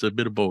like that. It's a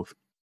bit of both.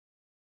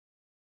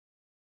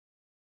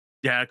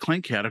 Yeah,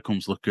 Clank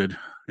Catacombs look good.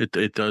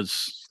 It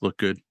does look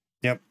good.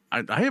 Yep.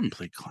 I haven't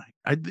played Clank.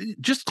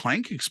 Just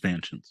Clank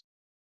expansions.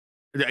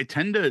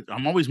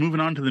 I'm always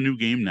moving on to the new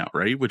game now,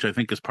 right? Which I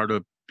think is part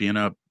of being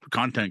a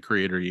content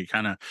creator. You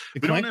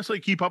we don't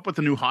necessarily keep up with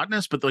the new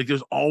hotness, but like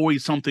there's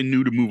always something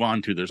new to move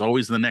on to. There's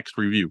always the next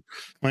review.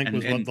 Clank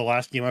was the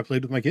last game I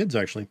played with my kids,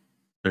 actually.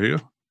 There you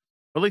go.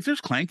 But like there's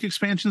Clank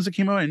expansions that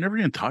came out I never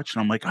even touched.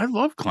 And I'm like, I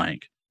love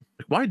Clank.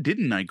 Like, why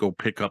didn't I go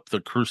pick up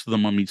the Curse of the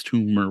Mummy's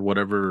Tomb or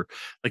whatever?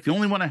 Like the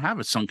only one I have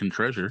is Sunken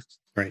Treasure.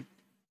 Right.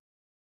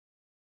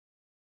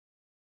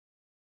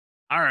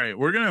 All right,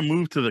 we're going to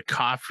move to the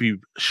coffee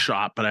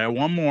shop, but I have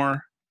one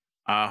more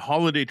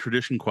holiday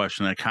tradition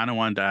question I kind of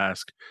wanted to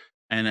ask,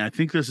 and I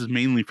think this is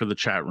mainly for the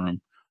chat room,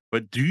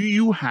 but do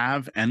you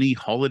have any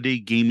holiday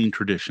gaming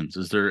traditions?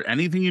 Is there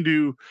anything you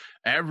do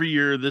every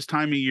year, this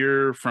time of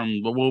year,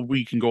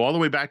 we can go all the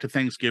way back to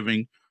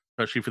Thanksgiving,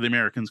 especially for the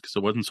Americans because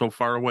it wasn't so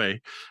far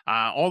away,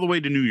 all the way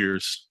to New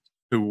Year's,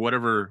 to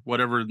whatever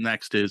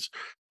next is.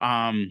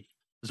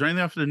 Is there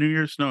anything after the New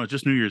Year's? No, it's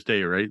just New Year's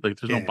Day, right? Like,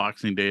 there's no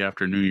Boxing Day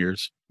after New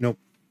Year's. Nope.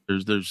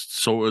 There's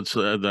so it's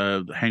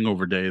the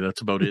Hangover Day.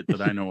 That's about it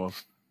that I know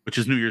of, which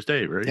is New Year's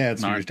Day, right? Yeah,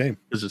 it's New Year's Day.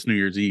 Because it's New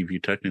Year's Eve. You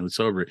technically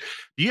celebrate.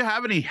 Do you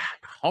have any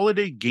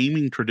holiday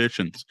gaming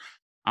traditions?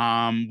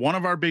 One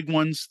of our big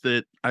ones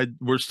that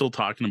we're still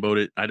talking about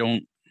it. I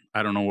don't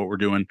know what we're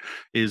doing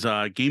is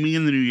gaming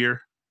in the new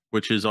year,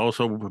 which has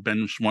also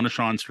been one of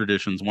Sean's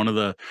traditions. One of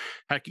the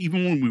heck,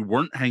 even when we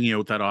weren't hanging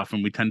out that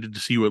often, we tended to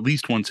see you at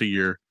least once a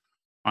year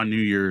on New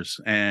Year's,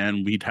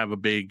 and we'd have a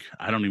big,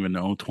 I don't even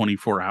know,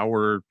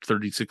 24-hour,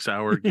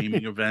 36-hour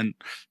gaming event.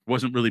 It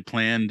wasn't really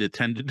planned. It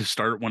tended to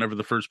start whenever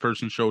the first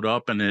person showed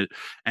up, and it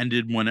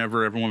ended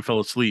whenever everyone fell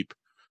asleep.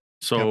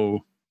 So,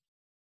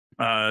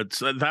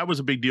 so that was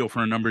a big deal for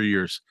a number of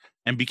years,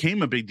 and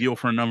became a big deal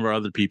for a number of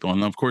other people.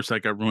 And of course,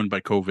 that got ruined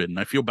by COVID. And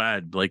I feel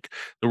bad. Like,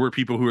 there were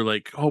people who were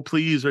like, "Oh,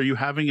 please, are you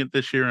having it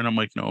this year?" And I'm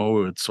like,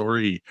 "No, it's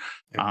sorry.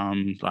 I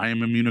am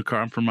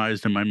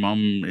immunocompromised, and my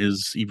mom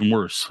is even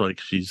worse. Like,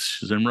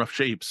 she's in rough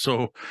shape.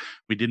 So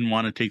we didn't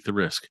want to take the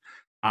risk."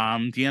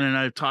 Deanna and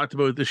I have talked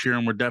about it this year,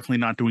 and we're definitely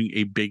not doing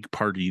a big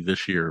party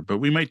this year, but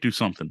we might do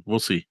something. We'll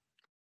see.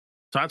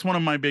 So that's one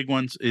of my big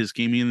ones, is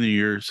gaming in the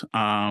years.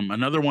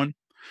 Another one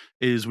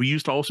is we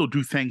used to also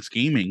do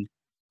Thanksgiving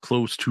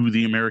close to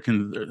the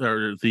American,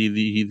 or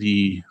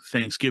the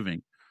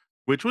Thanksgiving,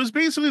 which was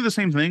basically the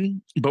same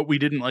thing, but we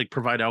didn't like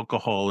provide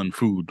alcohol and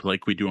food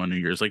like we do on New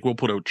Year's. Like, we'll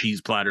put out cheese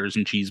platters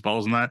and cheese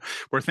balls and that,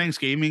 where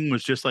Thanksgiving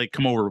was just like,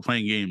 come over, we're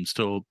playing games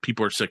till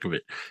people are sick of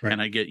it. Right.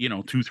 And I get,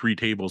 2-3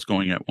 tables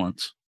going at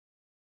once.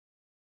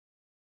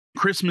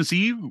 Christmas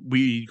Eve,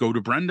 we go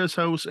to Brenda's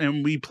house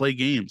and we play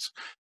games.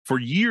 For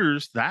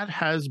years, that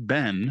has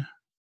been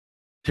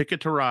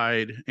Ticket to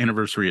Ride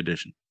Anniversary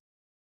Edition.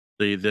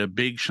 The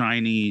big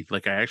shiny,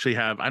 like, I actually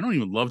have, I don't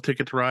even love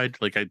Ticket to Ride.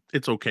 Like,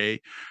 it's okay,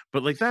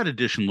 but like, that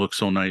edition looks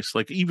so nice.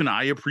 Like, even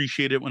I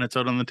appreciate it when it's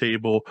out on the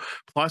table.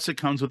 Plus, it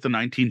comes with the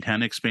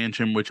 1910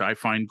 expansion, which I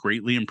find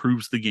greatly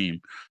improves the game.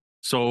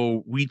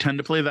 So we tend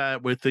to play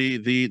that with the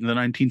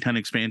 1910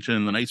 expansion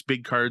and the nice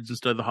big cards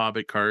instead of the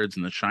Hobbit cards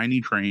and the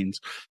shiny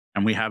trains.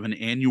 And we have an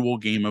annual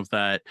game of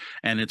that.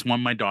 And it's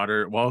one my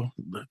daughter,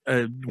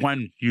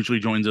 Gwen usually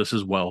joins us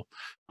as well.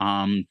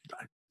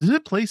 Does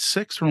it play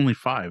 6 or only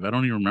 5? I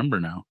don't even remember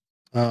now.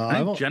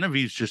 I think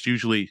Genevieve's just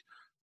usually,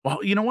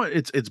 well, you know what?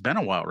 It's been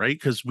a while, right?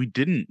 Because we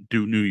didn't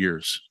do New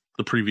Year's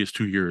the previous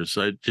 2 years.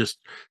 It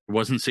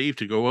wasn't safe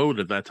to go out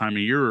at that time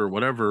of year or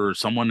whatever, or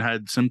someone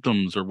had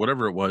symptoms or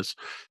whatever it was.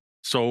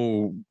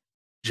 So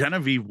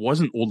Genevieve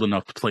wasn't old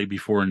enough to play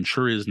before, and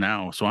sure is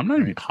now. So I'm not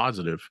even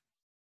positive.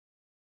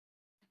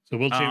 So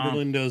Will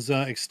Chamberlain does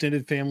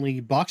extended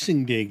family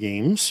Boxing Day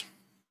games.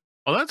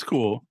 Oh, that's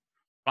cool.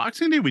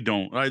 Boxing Day, we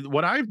don't.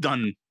 What I've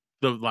done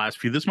the last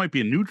few, this might be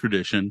a new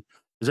tradition,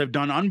 is I've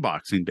done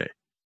Unboxing Day,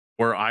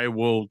 where I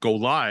will go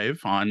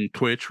live on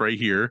Twitch right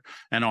here,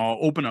 and I'll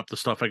open up the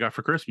stuff I got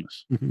for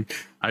Christmas.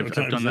 I've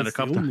done that a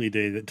couple times. Only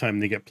day that time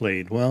they get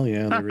played. Well,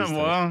 yeah, there is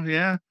well,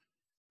 yeah,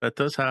 that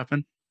does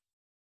happen.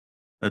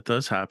 That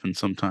does happen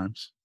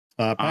sometimes.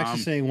 Pax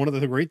is saying one of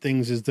the great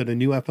things is that a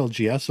new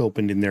FLGS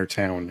opened in their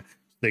town.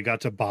 They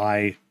got to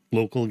buy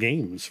local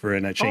games for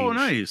a change. Oh,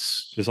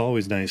 nice. It's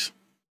always nice.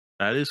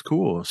 That is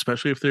cool,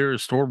 especially if they're a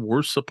store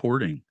worth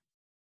supporting.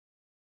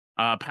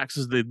 Pax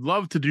says they'd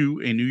love to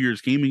do a New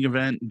Year's gaming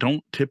event.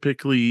 Don't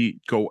typically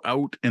go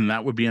out, and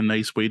that would be a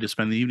nice way to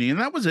spend the evening. And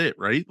that was it,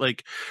 right?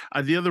 Like,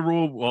 the other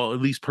rule, well, at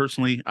least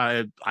personally,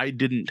 I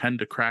didn't tend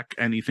to crack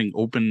anything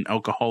open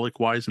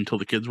alcoholic-wise until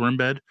the kids were in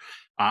bed,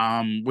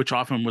 which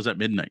often was at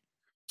midnight.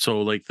 So,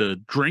 like, the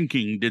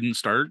drinking didn't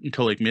start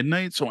until like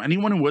midnight. So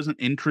anyone who wasn't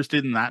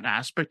interested in that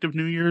aspect of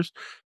New Year's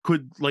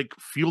could like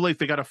feel like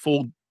they got a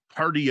full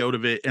party out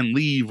of it and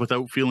leave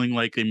without feeling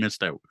like they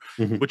missed out,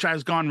 which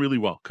has gone really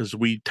well, because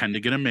we tend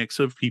to get a mix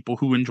of people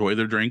who enjoy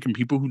their drink and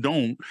people who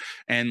don't.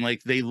 And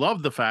like, they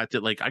love the fact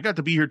that like, I got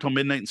to be here till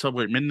midnight and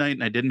celebrate midnight,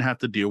 and I didn't have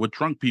to deal with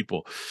drunk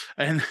people.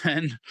 And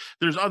then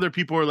there's other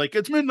people who are like,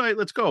 it's midnight,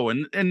 let's go.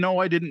 And no,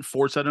 I didn't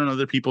force that on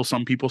other people.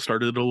 Some people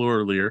started a little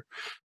earlier,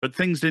 but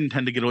things didn't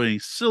tend to get any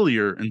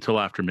sillier until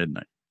after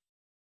midnight.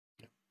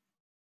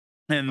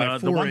 And by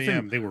 4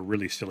 a.m. they were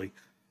really silly.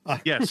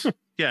 Yes.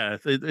 Yeah,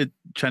 it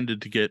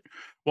tended to get,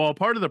 well,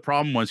 part of the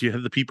problem was you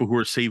had the people who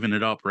were saving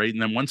it up, right?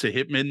 And then once it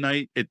hit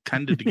midnight, it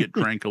tended to get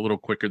drank a little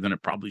quicker than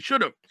it probably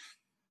should have.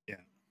 Yeah.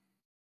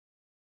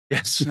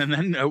 Yes, and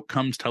then out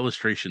comes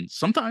telestrations.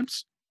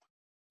 Sometimes.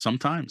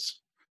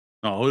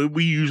 Oh,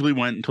 we usually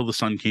went until the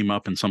sun came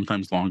up, and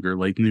sometimes longer,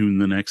 like noon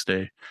the next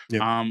day.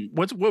 Yeah.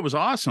 What was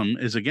awesome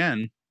is,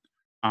 again,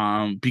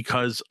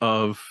 because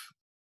of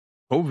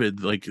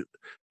COVID, like,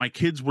 my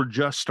kids were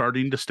just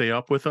starting to stay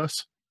up with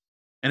us.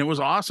 And it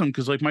was awesome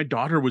because, like, my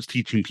daughter was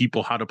teaching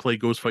people how to play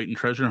Ghost Fight and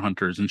Treasure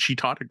Hunters, and she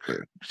taught a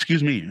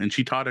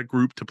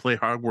group to play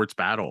Hogwarts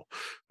Battle,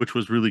 which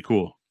was really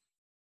cool.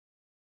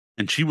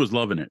 And she was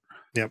loving it.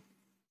 Yep.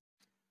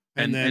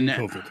 And then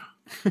COVID.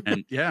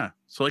 And yeah,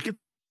 so like, it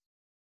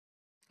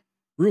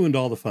ruined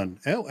all the fun.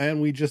 Oh,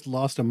 and we just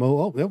lost a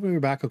Mo. Oh, we're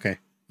back. Okay,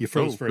 you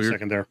froze for a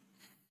second there.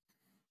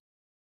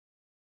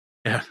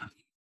 Yeah,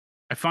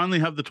 I finally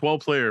have the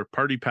 12-player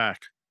party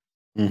pack.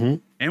 Mm-hmm.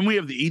 And we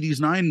have the 80s,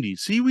 90s.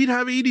 See, we'd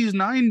have 80s,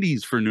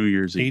 90s for New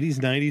Year's Eve. 80s,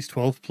 90s,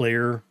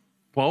 12-player.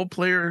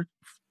 12-player,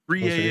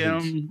 3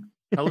 a.m.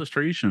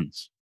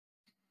 Telestrations.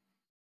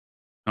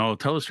 Oh,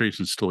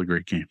 Telestration's still a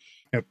great game.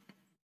 Yep.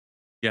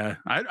 Yeah,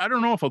 I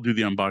don't know if I'll do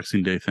the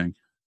unboxing day thing.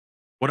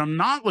 What I'm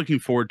not looking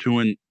forward to,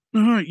 and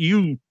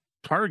you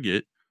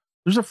Target,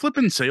 there's a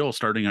flipping sale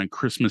starting on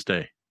Christmas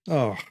Day.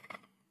 Oh.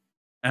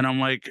 And I'm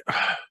like,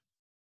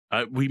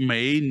 we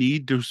may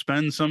need to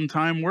spend some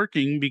time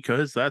working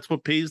because that's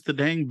what pays the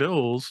dang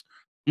bills.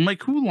 I'm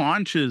like, who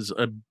launches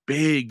a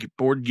big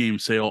board game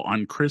sale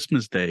on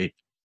Christmas Day?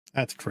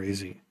 That's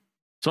crazy.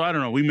 So I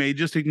don't know. We may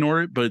just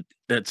ignore it, but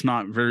that's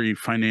not very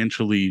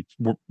financially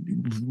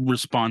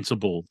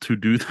responsible to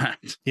do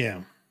that.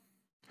 Yeah.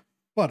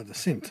 But at the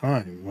same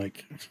time,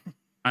 like,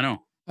 I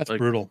know. That's like,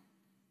 brutal.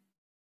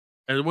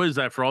 And what is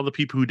that for all the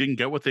people who didn't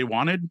get what they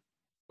wanted?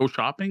 Go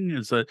shopping?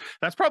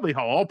 That's probably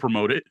how I'll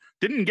promote it.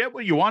 Didn't get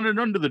what you wanted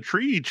under the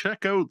tree.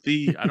 Check out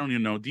the, I don't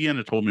even know.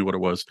 Deanna told me what it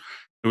was.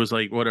 It was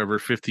like, whatever,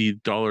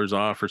 $50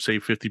 off or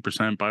save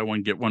 50%, buy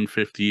one, get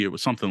 150. It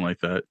was something like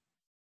that.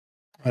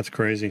 That's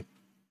crazy.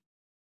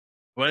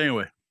 But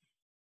anyway.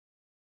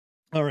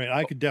 All right.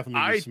 I could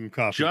definitely use some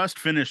coffee. Just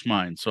finished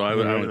mine.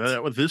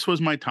 So this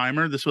was my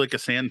timer. This was like a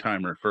sand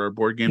timer for our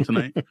board game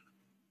tonight.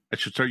 I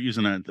should start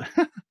using that.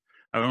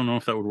 I don't know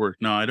if that would work.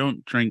 No, I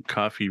don't drink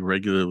coffee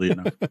regularly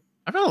enough.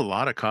 I've had a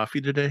lot of coffee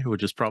today,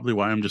 which is probably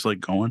why I'm just like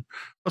going.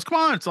 Let's come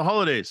on. It's the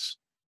holidays.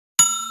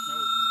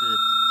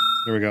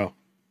 There we go.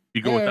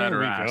 You go with that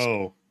or ask.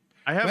 Go.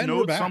 I have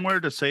notes somewhere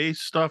to say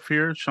stuff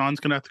here.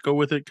 Sean's going to have to go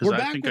with it because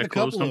I think I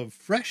closed them. A couple of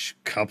fresh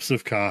cups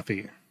of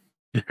coffee.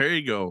 There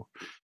you go.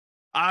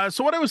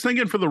 So what I was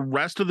thinking for the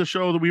rest of the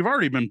show, that we've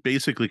already been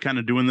basically kind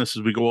of doing this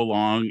as we go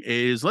along,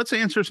 is let's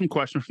answer some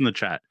questions from the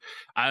chat.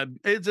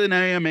 It's an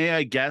AMA,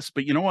 I guess,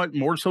 but you know what?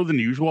 More so than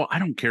usual, I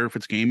don't care if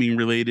it's gaming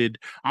related.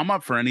 I'm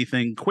up for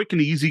anything. Quick and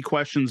easy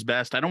questions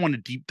best. I don't want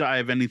to deep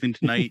dive anything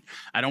tonight.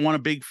 I don't want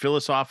a big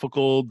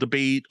philosophical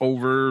debate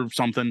over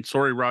something.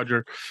 Sorry,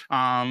 Roger.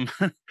 I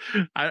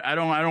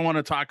don't want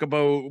to talk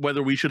about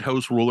whether we should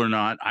house rule or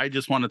not. I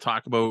just want to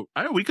talk about.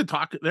 We could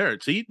talk there.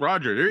 See,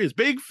 Roger, there is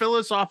big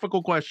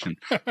philosophical question.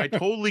 I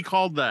totally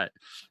called that.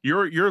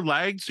 You're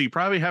lagged, so you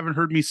probably haven't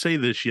heard me say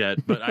this yet,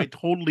 but I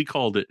totally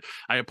called it.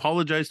 I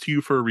apologize to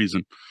you for a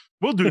reason.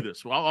 We'll do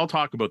this. I'll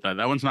talk about that.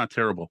 That one's not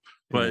terrible,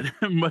 but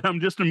but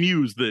I'm just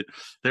amused that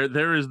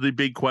there is the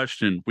big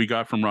question we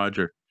got from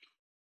Roger.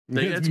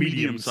 It's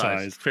medium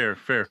sized.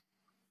 Fair.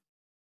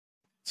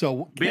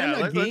 So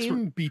can a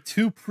game be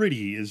too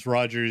pretty? Is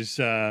Roger's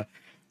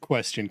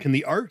question. Can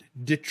the art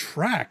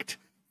detract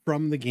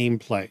from the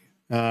gameplay?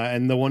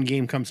 And the one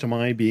game comes to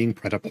mind being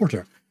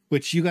Pret-a-Porter,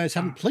 which you guys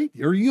haven't played,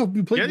 or you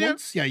played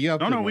once? Yeah, you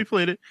have. No, we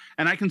played it,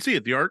 and I can see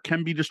it. The art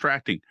can be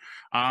distracting.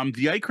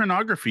 The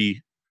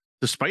iconography,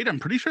 despite I'm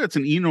pretty sure it's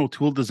an Ian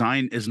O'Toole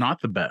design, is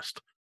not the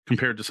best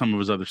compared to some of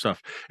his other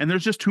stuff. And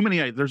there's just too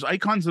many. There's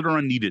icons that are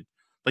unneeded.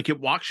 Like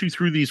it walks you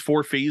through these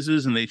 4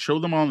 phases, and they show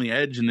them on the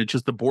edge, and it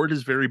just the board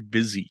is very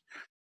busy.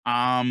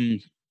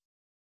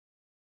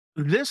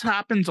 This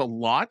happens a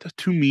lot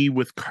to me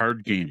with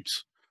card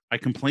games. I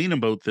complain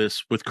about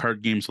this with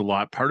card games a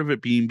lot, part of it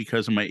being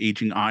because of my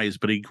aging eyes,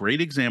 but a great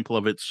example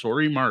of it,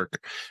 sorry,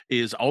 Mark,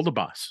 is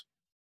Aldabas.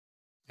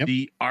 Yep.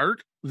 The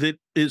art that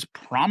is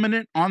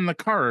prominent on the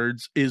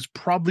cards is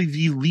probably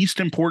the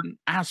least important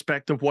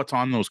aspect of what's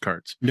on those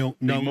cards. No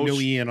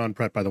Ian on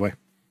Pret, by the way.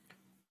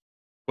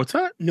 What's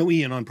that? No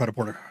Ian on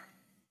Pret-a-Porter.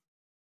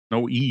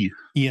 No E.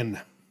 Ian.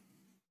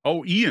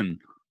 Oh, Ian.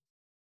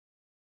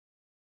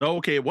 Oh,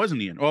 okay, it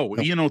wasn't Ian. Oh,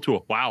 nope. Ian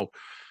O'Toole. Wow.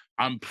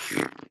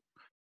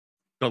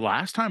 The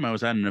last time I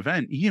was at an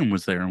event, Ian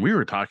was there, and we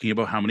were talking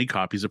about how many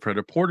copies of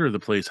Pret-a-Porter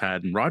the place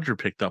had, and Roger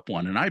picked up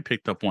one, and I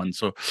picked up one.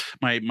 So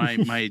my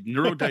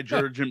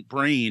neurodivergent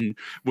brain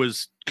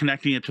was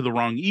connecting it to the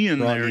wrong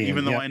Ian,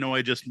 even though I know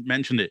I just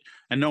mentioned it.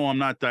 And no, I'm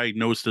not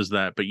diagnosed as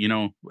that, but you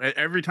know,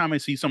 every time I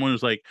see someone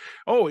who's like,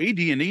 "Oh, AD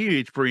and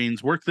AH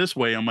brains work this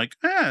way," I'm like,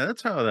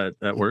 that's how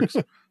that works.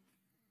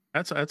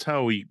 That's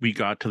how we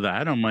got to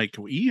that. I'm like,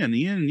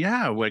 Ian,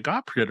 yeah, I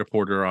got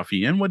Pret-a-Porter off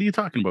Ian. What are you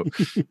talking about?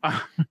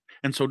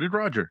 And so did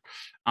Roger.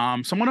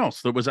 Someone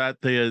else that was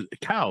at the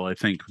Cal, I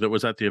think, that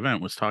was at the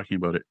event was talking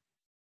about it.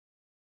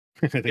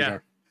 I think I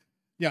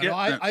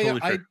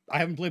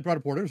haven't played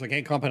Pret-a-Porter, so I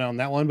can't comment on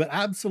that one. But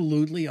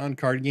absolutely on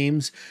card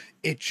games,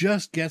 it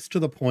just gets to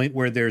the point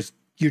where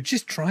you're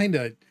just trying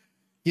to.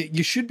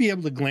 You should be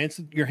able to glance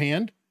at your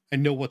hand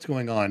and know what's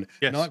going on.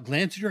 Yes. Not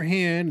glance at your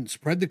hand and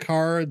spread the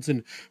cards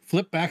and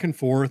flip back and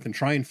forth and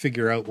try and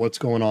figure out what's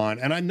going on.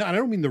 And I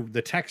don't mean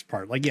the text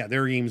part. Like, yeah,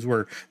 there are games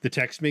where the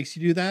text makes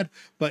you do that.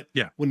 But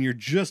when you're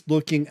just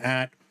looking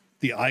at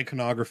the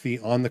iconography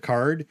on the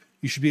card,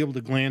 you should be able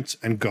to glance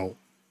and go.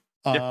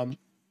 Boba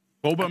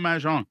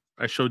Mahjong,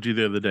 I showed you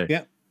the other day.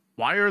 Yeah.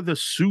 Why are the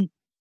suit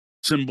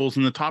symbols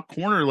in the top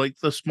corner like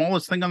the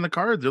smallest thing on the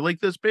card? They're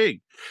like this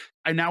big.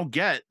 I now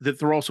get that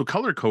they're also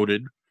color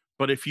coded.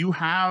 But if you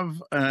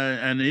have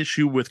an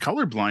issue with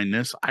color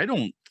blindness, I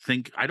don't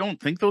don't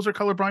think those are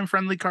colorblind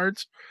friendly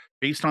cards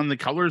based on the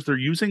colors they're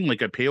using,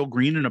 like a pale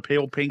green and a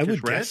pale pinkish red.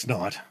 I would guess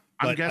not.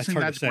 I'm guessing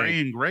that's gray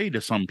and gray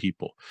to some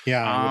people.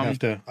 Yeah,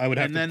 I would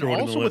have and to then throw it in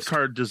the also list. with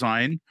card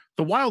design,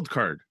 the wild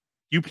card.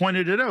 You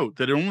pointed it out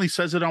that it only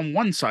says it on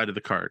one side of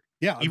the card.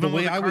 Yeah, even the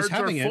way though the I was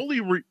cards having are it,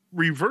 fully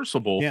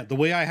reversible. Yeah, the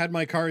way I had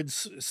my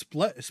cards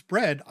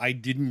spread, I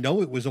didn't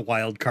know it was a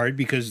wild card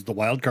because the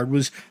wild card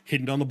was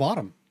hidden on the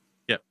bottom.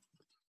 Yeah,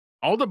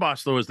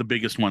 Aldebass though is the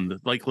biggest one.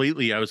 That, like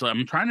lately,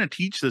 I'm trying to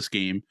teach this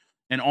game,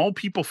 and all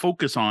people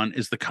focus on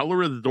is the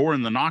color of the door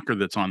and the knocker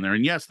that's on there.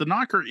 And yes, the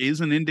knocker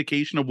is an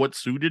indication of what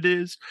suit it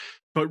is,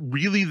 but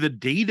really the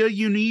data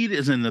you need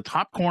is in the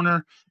top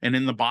corner and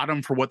in the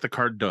bottom for what the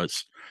card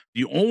does.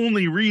 The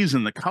only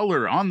reason the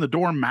color on the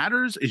door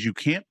matters is you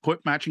can't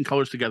put matching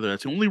colors together.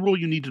 That's the only rule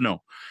you need to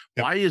know.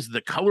 Yep. Why is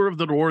the color of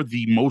the door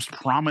the most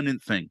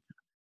prominent thing?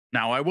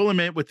 Now, I will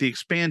admit with the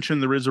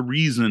expansion, there is a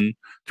reason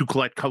to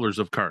collect colors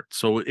of cards.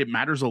 So it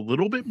matters a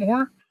little bit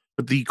more.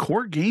 But the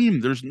core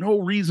game, there's no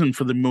reason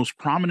for the most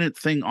prominent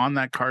thing on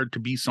that card to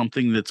be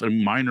something that's a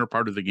minor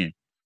part of the game.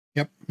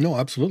 Yep. No,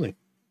 absolutely.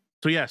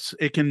 So yes,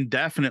 it can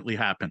definitely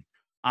happen.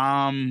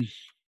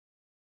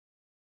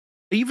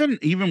 Even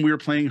we were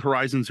playing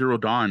Horizon Zero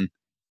Dawn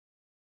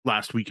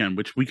last weekend,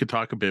 which we could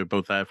talk a bit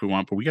about that if we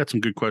want, but we got some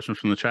good questions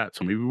from the chat,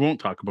 so maybe we won't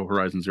talk about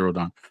Horizon Zero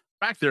Dawn.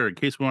 Back there, in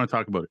case we want to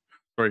talk about it.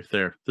 Right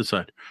there, this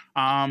side.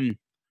 I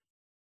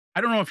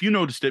don't know if you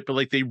noticed it, but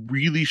like they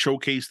really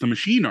showcased the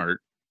machine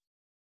art.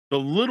 The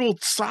little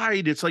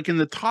side, it's like in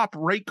the top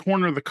right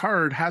corner of the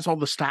card, has all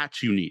the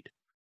stats you need.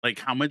 Like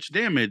how much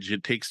damage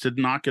it takes to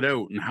knock it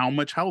out and how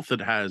much health it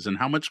has and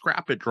how much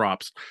scrap it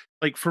drops.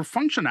 Like for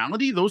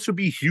functionality, those would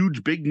be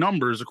huge, big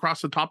numbers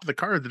across the top of the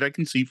card that I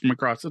can see from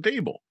across the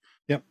table.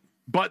 Yep.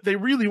 But they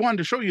really wanted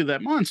to show you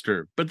that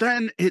monster. But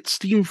then it's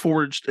Steam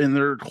Forged and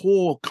their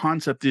whole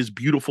concept is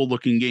beautiful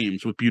looking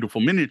games with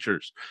beautiful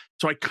miniatures.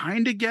 So I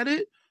kind of get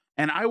it.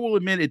 And I will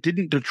admit it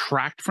didn't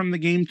detract from the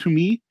game to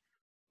me.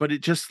 But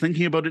it just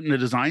thinking about it in a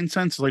design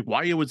sense, like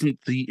why wasn't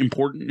the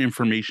important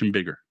information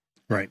bigger?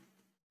 Right.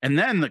 And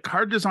then the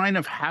card design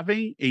of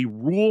having a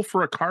rule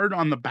for a card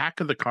on the back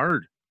of the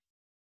card.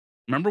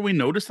 Remember we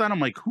noticed that? I'm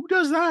like, who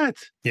does that?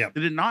 Yeah.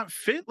 Did it not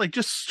fit? Like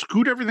just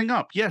scoot everything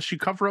up. Yes, you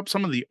cover up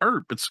some of the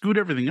art, but scoot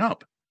everything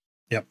up.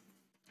 Yep.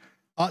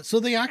 So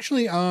they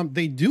actually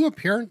they do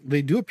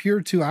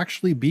appear to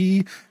actually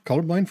be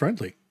colorblind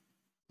friendly.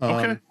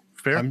 Okay.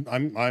 Fair.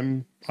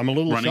 I'm a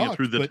little running shocked, it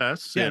through the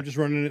tests. Yeah, I'm just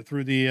running it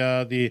through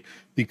the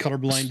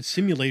colorblind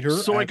simulator.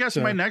 So I guess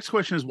my next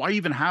question is why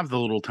even have the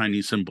little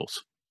tiny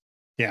symbols?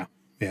 Yeah,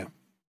 yeah.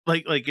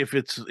 Like if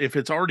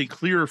it's already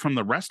clear from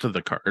the rest of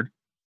the card,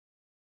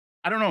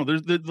 I don't know.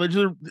 There's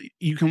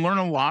you can learn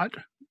a lot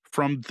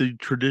from the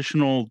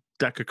traditional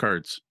deck of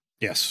cards.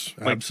 Yes,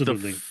 like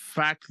absolutely. The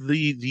fact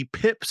the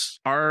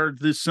pips are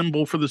the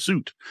symbol for the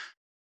suit.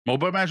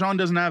 Boba Mahjong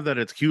doesn't have that.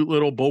 It's cute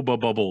little boba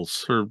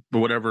bubbles or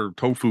whatever,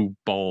 tofu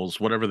balls,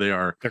 whatever they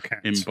are. They're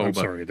cats. In boba. I'm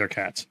sorry, they're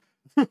cats.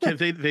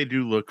 they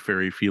do look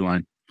very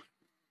feline.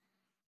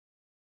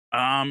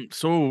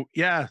 So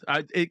yeah,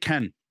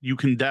 you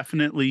can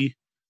definitely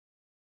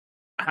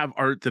have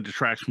art that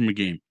detracts from a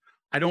game.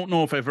 I don't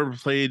know if I've ever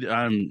played.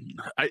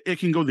 It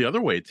can go the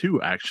other way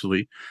too.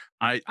 Actually,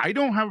 I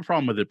don't have a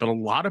problem with it, but a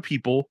lot of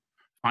people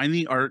find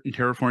the art in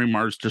Terraforming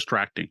Mars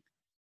distracting.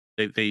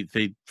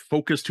 They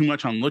focus too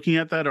much on looking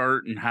at that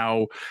art and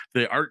how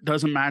the art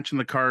doesn't match in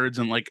the cards.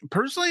 And like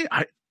personally,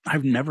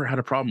 I've never had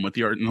a problem with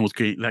the art in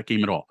that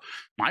game at all.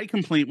 My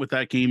complaint with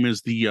that game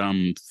is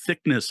the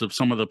thickness of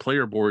some of the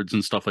player boards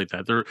and stuff like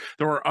that. There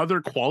are other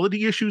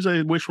quality issues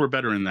I wish were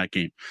better in that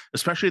game,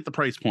 especially at the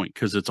price point,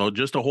 because it's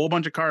just a whole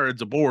bunch of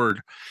cards, a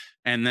board,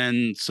 and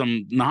then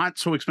some not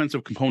so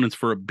expensive components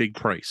for a big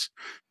price.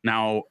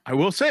 Now, I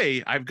will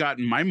say I've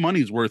gotten my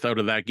money's worth out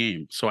of that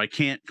game, so I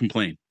can't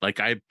complain. Like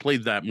I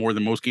played that more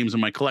than most games in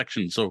my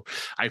collection, so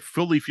I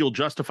fully feel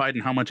justified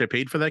in how much I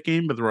paid for that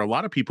game, but there are a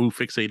lot of people who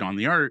fixate on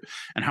the art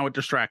and how it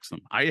distracts them.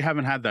 I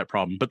haven't had that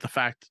problem, but the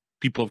fact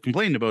people have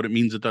complained about it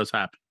means it does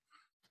happen.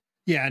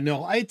 Yeah,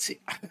 no, I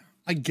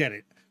get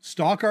it.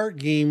 Stock art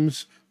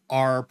games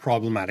are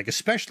problematic,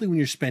 especially when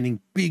you're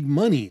spending big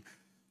money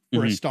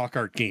for a stock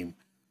art game.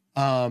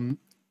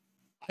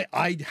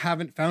 I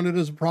haven't found it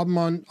as a problem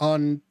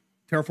on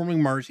Terraforming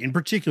Mars in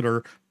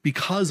particular,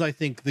 because I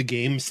think the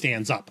game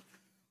stands up.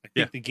 I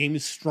think the game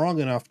is strong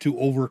enough to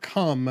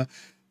overcome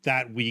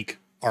that weak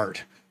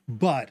art.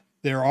 But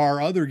there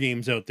are other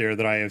games out there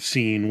that I have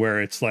seen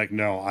where it's like,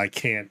 no, I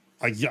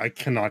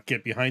cannot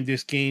get behind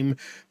this game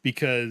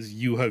because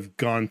you have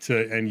gone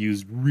to and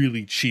used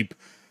really cheap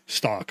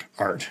stock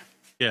art.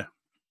 Yeah.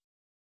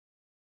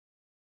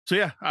 So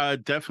yeah,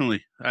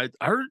 definitely.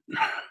 Art,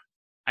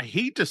 I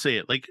hate to say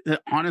it, like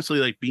honestly,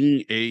 like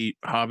being a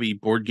hobby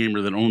board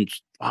gamer that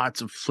owns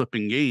lots of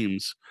flipping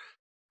games,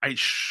 I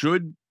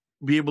should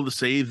be able to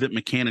say that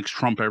mechanics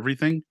trump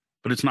everything,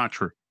 but it's not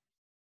true.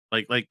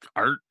 Like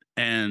art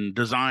and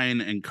design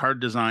and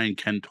card design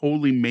can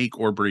totally make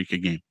or break a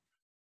game.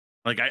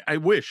 Like, I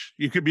wish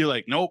you could be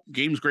like, nope,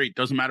 game's great.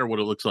 Doesn't matter what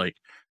it looks like.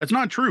 That's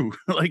not true.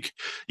 Like,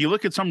 you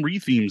look at some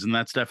rethemes, and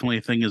that's definitely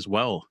a thing as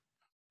well.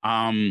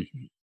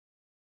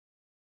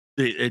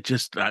 It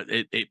just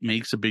it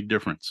makes a big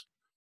difference.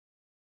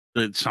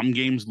 That some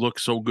games look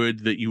so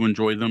good that you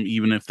enjoy them,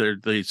 even if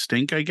they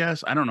stink. I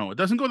guess I don't know. It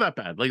doesn't go that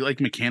bad.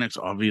 Like mechanics,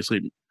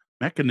 obviously,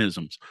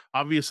 mechanisms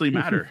obviously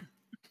matter.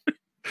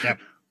 Yep.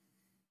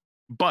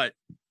 But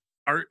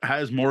art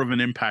has more of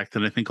an impact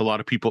than I think a lot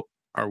of people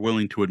are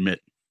willing to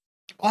admit.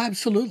 Oh,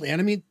 absolutely.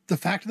 And I mean, the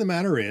fact of the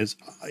matter is,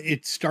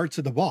 it starts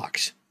at the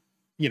box.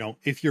 You know,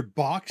 if your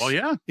box,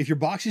 if your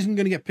box isn't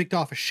going to get picked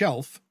off a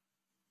shelf,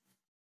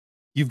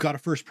 you've got a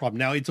first problem.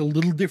 Now, it's a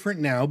little different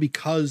now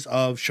because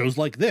of shows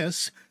like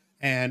this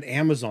and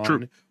Amazon,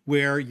 True.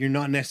 Where you're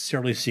not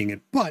necessarily seeing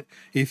it. But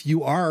if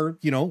you are,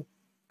 you know,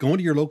 going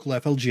to your local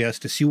FLGS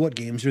to see what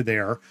games are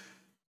there,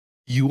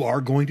 you are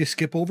going to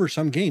skip over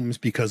some games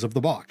because of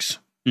the box.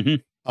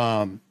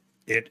 Mm-hmm.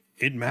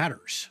 It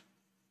matters.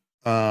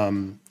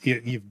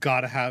 You've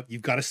got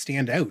to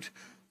stand out.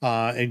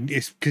 And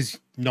it's because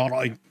not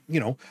all, you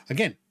know,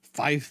 again,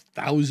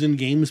 5,000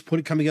 games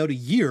coming out a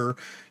year,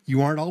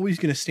 you aren't always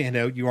going to stand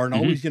out. You aren't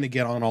always going to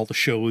get on all the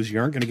shows. You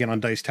aren't going to get on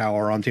Dice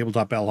Tower, on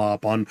Tabletop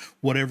Bellhop, on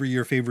whatever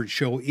your favorite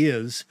show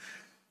is.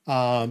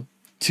 To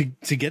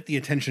get the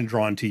attention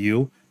drawn to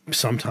you,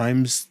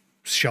 sometimes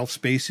shelf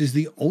space is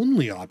the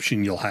only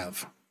option you'll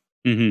have.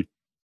 Mm-hmm.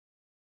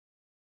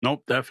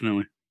 Nope,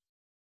 definitely.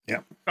 Yeah.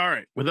 All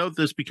right. Without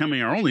this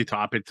becoming our only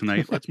topic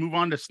tonight, let's move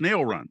on to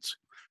snail runs.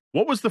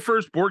 What was the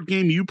first board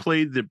game you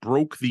played that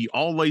broke the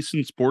all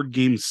licensed board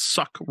games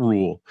suck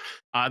rule?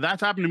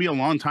 That's happened to me a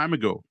long time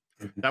ago.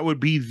 That would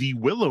be the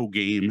Willow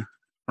game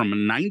from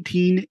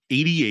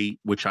 1988,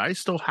 which I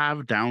still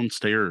have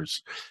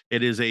downstairs.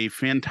 It is a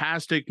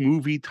fantastic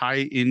movie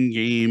tie-in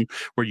game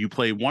where you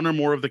play one or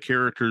more of the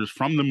characters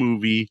from the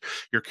movie.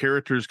 Your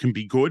characters can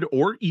be good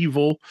or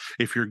evil.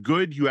 If you're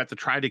good, you have to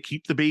try to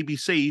keep the baby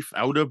safe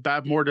out of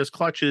Bab Morda's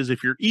clutches.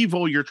 If you're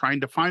evil, you're trying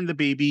to find the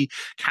baby,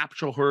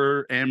 capture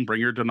her, and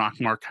bring her to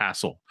Nockmar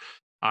Castle.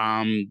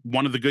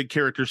 One of the good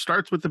characters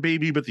starts with the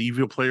baby, but the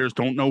evil players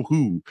don't know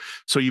who.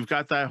 So you've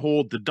got that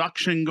whole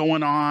deduction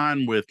going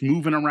on with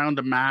moving around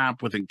a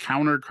map with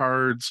encounter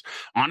cards.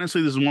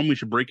 Honestly, this is one we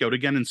should break out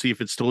again and see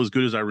if it's still as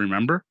good as I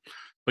remember.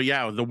 But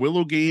yeah, the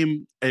Willow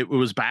game, it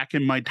was back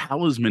in my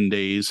Talisman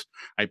days.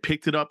 I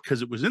picked it up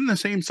because it was in the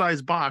same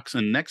size box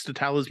and next to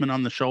Talisman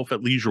on the shelf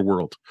at Leisure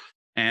World.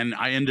 And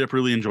I ended up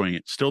really enjoying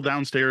it. Still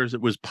downstairs.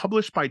 It was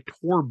published by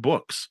Tor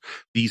Books,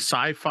 the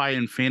sci-fi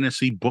and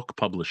fantasy book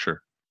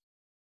publisher.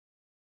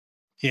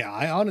 Yeah,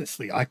 I don't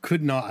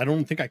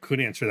think I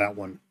could answer that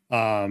one.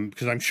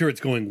 Because I'm sure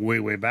it's going way,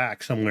 way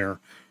back somewhere.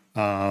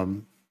 Yeah,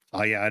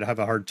 I'd have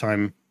a hard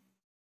time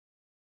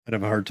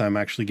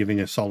actually giving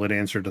a solid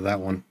answer to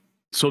that one.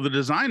 So the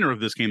designer of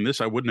this game,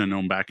 I wouldn't have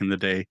known back in the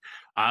day,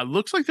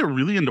 looks like they're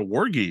really into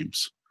war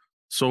games.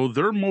 So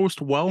their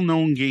most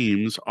well-known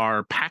games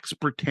are Pax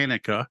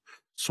Britannica,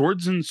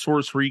 Swords and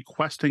Sorcery,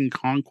 Quest and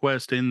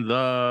Conquest,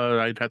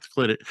 I'd have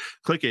to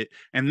click it.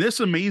 And this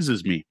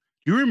amazes me.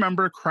 You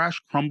remember Crash,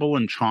 Crumble,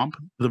 and Chomp,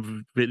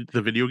 the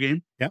video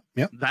game?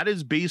 Yeah. That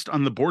is based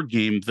on the board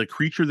game, The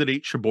Creature That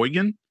Ate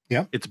Sheboygan.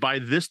 Yeah. It's by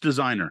this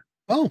designer.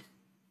 Oh.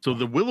 So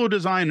the Willow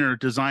designer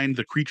designed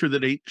The Creature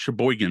That Ate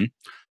Sheboygan.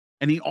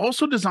 And he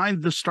also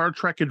designed the Star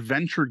Trek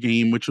Adventure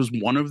game, which was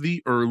one of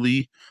the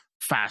early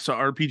FASA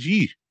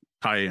RPG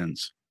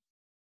tie-ins.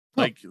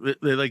 Oh. Like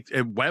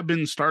a Web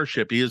and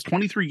Starship. He has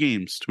 23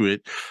 games to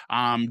it.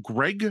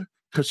 Greg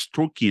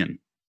Kostrokian.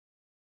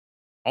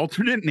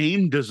 Alternate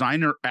name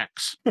Designer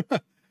X.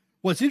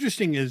 What's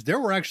interesting is there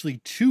were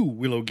actually 2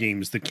 Willow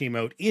games that came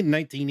out in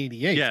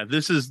 1988. Yeah,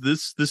 this is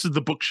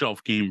the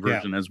bookshelf game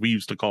version, as we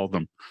used to call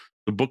them,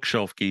 the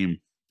bookshelf game,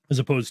 as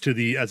opposed to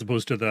the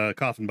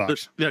coffin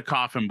box. The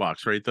coffin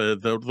box, right?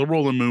 The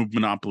roll and move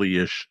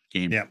Monopoly-ish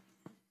game. Yeah.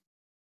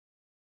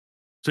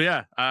 So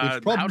yeah,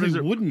 which probably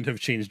wouldn't have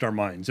changed our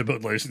minds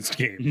about licensed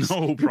games.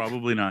 No,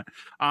 probably not.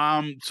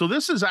 So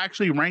this is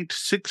actually ranked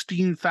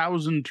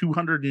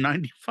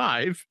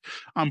 16,295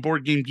 on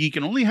Board Game Geek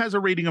and only has a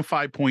rating of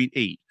 5.8.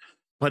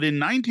 But in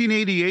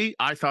 1988,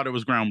 I thought it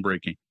was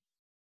groundbreaking.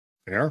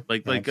 Fair,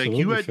 like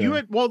you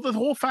had well, the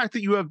whole fact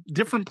that you have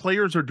different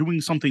players are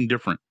doing something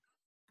different.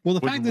 Well,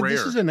 the fact that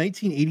this is a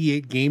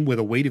 1988 game with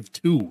a weight of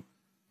 2.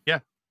 Yeah,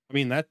 I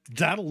mean that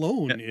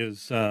alone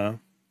is.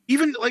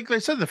 Even like I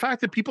said, the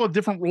fact that people have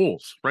different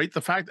roles, right?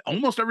 The fact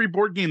almost every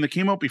board game that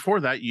came out before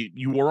that,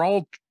 you were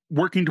all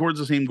working towards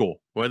the same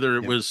goal, whether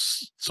it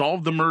was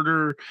solve the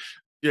murder,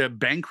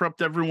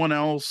 bankrupt everyone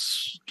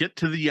else, get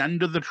to the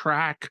end of the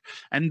track,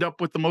 end up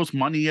with the most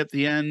money at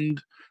the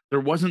end. There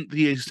wasn't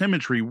the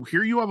asymmetry.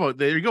 Here you have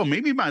there you go.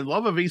 Maybe my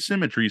love of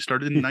asymmetry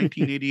started in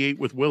 1988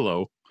 with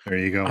Willow. There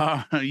you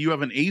go. You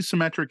have an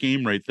asymmetric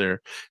game right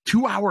there.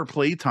 2-hour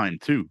playtime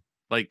too.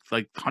 Like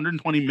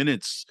 120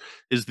 minutes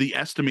is the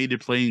estimated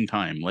playing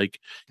time. Like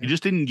you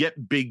just didn't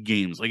get big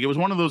games. Like it was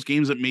one of those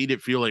games that made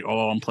it feel like,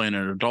 oh, I'm playing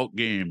an adult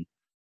game.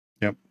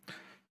 Yep.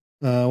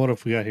 What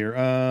have we got here?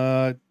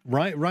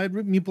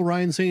 Meeple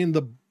Ryan saying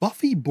the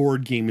Buffy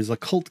board game is a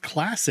cult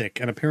classic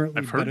and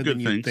apparently better than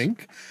you'd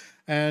think.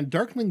 And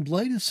Darkling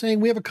Blight is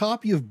saying we have a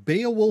copy of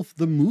Beowulf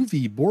the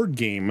movie board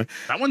game.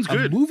 That one's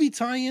good. A movie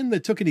tie-in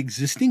that took an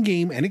existing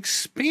game and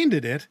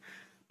expanded it.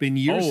 Been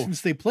years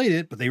since they played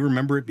it, but they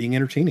remember it being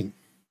entertaining.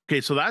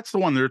 Okay, so that's the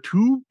one. There are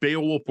two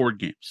Beowulf board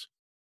games.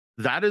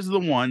 That is the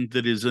one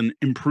that is an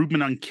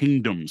improvement on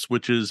Kingdoms,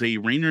 which is a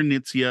Rainer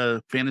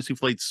Knizia Fantasy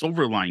Flight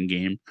Silverline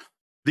game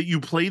that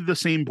you played the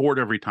same board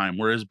every time,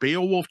 whereas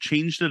Beowulf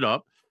changed it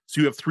up. So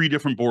you have 3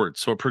 different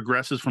boards. So it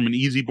progresses from an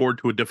easy board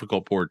to a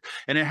difficult board.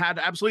 And it had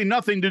absolutely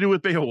nothing to do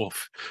with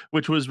Beowulf,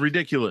 which was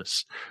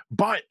ridiculous.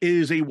 But it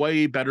is a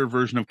way better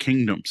version of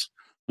Kingdoms.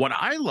 What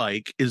I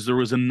like is there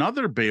was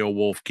another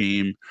Beowulf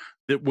game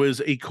that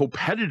was a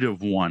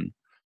competitive one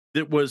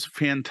that was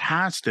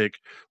fantastic,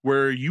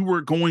 where you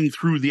were going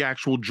through the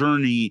actual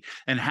journey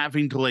and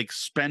having to like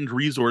spend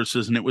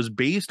resources. And it was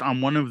based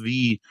on one of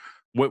the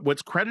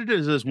what's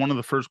credited as one of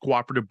the first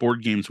cooperative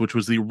board games, which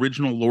was the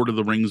original Lord of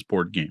the Rings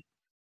board game.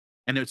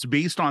 And it's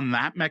based on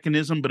that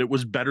mechanism, but it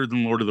was better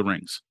than Lord of the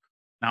Rings.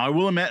 Now, I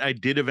will admit, I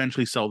did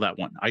eventually sell that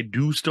one. I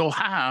do still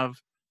have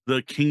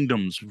the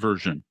Kingdoms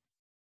version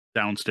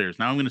downstairs.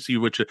 Now I'm going to see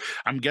which.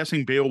 I'm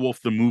guessing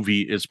Beowulf the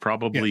movie is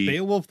probably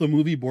Beowulf the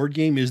movie board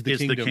game is the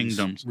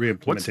Kingdoms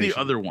reimplementation. What's the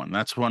other one?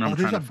 That's what I'm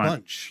trying to find. There's a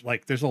bunch.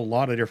 Like there's a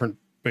lot of different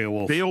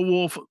Beowulf.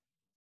 Beowulf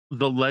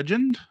the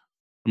Legend.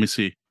 Let me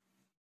see.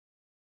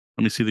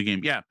 Let me see the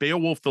game. Yeah,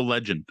 Beowulf the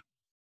Legend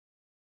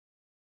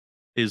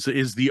is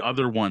the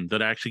other one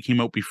that actually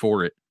came out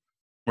before it,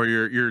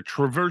 where you're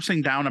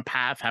traversing down a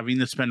path, having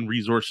to spend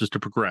resources to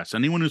progress.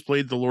 Anyone who's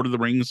played the Lord of the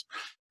Rings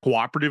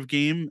cooperative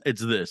game,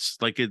 it's this.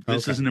 Like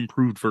this is an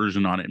improved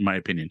version on it, in my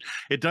opinion.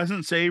 It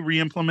doesn't say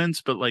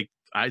re-implements, but like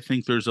I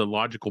think there's a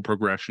logical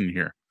progression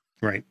here.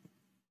 Right.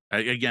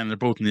 Again, they're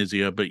both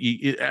Knizia, but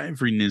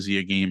every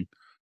Knizia game,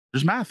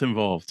 there's math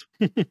involved.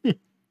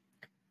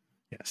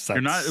 Yes,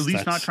 you're not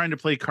not trying to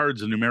play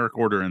cards in numeric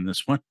order in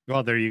this one.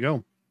 Well, there you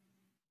go.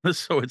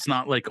 So it's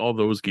not like all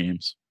those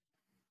games.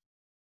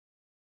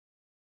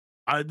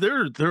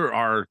 There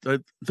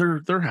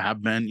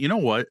have been, you know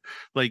what?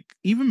 Like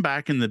even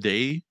back in the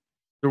day,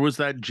 there was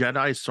that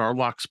Jedi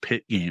Sarlacc's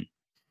Pit game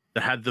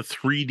that had the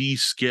 3D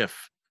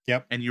skiff.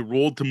 Yep. And you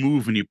rolled to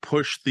move and you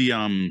pushed the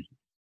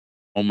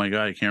oh my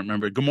God, I can't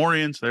remember.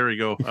 Gamorreans. There we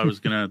go. I was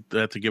gonna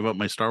have to give up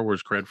my Star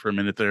Wars cred for a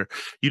minute there.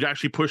 You'd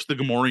actually push the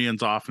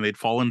Gamorreans off and they'd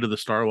fall into the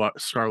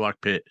Starlock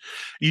pit.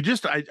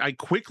 I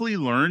quickly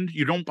learned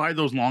you don't buy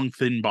those long,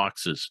 thin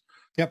boxes.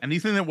 Yep.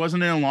 Anything that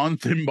wasn't in a long,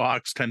 thin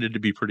box tended to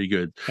be pretty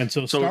good. And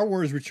so Star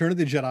Wars Return of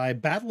the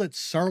Jedi, Battle at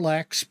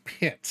Sarlacc's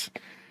Pit.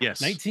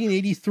 Yes.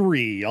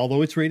 1983,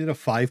 although it's rated a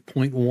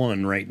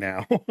 5.1 right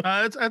now.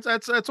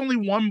 That's only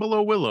one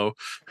below Willow.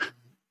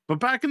 But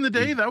back in the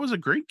day, that was a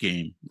great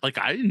game. Like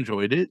I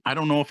enjoyed it. I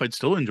don't know if I'd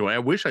still enjoy it. I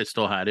wish I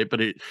still had it,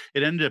 but it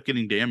ended up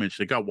getting damaged.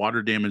 It got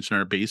water damaged in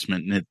our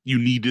basement, and you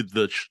needed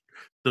the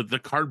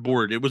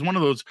cardboard. It was one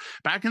of those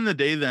back in the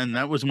day. Then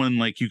that was when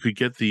like you could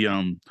get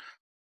the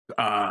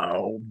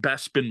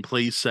Bespin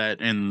play set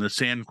and the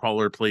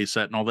Sandcrawler play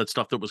set and all that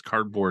stuff that was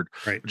cardboard,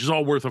 right? Which is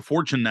all worth a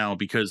fortune now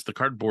because the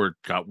cardboard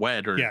got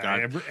wet or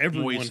got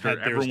everyone moist had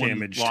or theirs everyone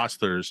damaged. lost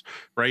theirs,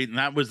 right? And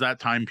that was that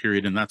time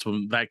period, and that's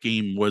when that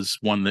game was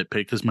one that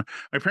picked because my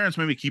parents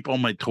made me keep all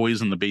my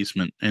toys in the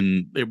basement,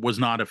 and it was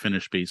not a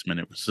finished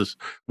basement. It was this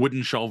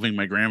wooden shelving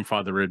my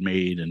grandfather had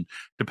made, and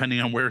depending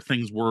on where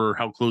things were,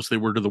 how close they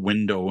were to the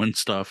window and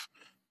stuff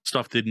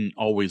didn't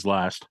always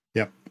last.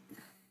 Yep.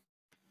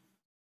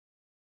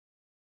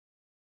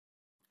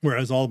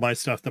 Whereas all my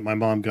stuff that my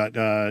mom got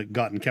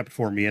and kept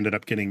for me ended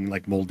up getting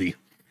like moldy.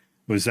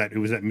 It was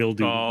that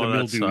mildew? Oh,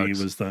 the mildew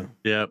was the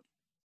Yep.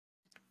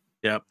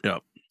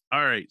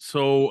 All right.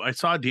 So I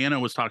saw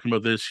Deanna was talking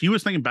about this. She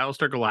was thinking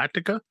Battlestar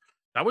Galactica.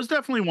 That was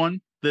definitely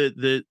one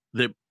that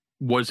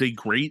was a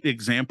great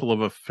example of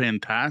a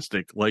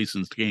fantastic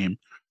licensed game.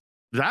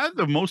 That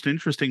the most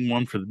interesting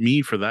one for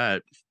me for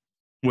that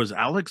was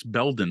Alex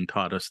Belden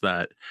taught us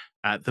that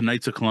at the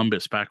Knights of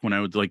Columbus back when I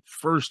was like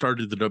first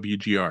started the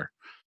WGR.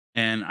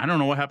 And I don't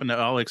know what happened to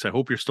Alex. I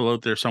hope you're still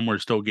out there somewhere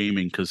still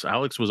gaming because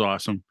Alex was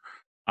awesome.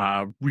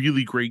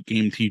 Really great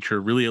game teacher.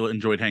 Really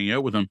enjoyed hanging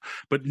out with him.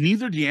 But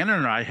neither Deanna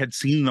and I had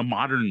seen the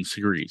modern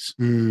series.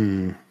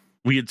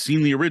 We had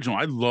seen the original.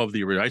 I love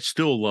the original. I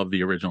still love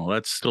the original.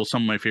 That's still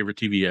some of my favorite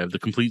TV. I have the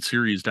complete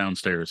series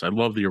downstairs. I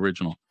love the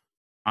original.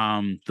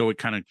 Though it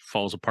kind of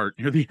falls apart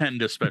near the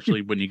end,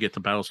 especially when you get to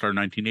Battlestar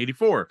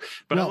 1984.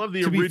 But I love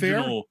the original. Be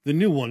fair, the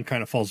new one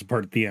kind of falls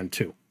apart at the end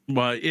too.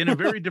 But in a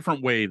very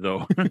different way,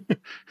 though.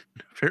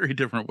 Very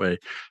different way.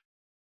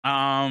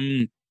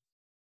 And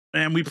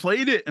we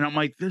played it, and I'm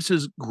like, this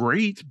is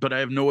great, but I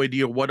have no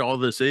idea what all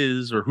this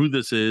is or who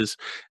this is.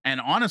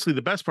 And honestly,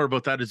 the best part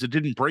about that is it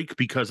didn't break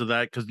because of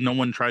that, because no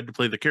one tried to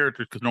play the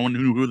characters because no one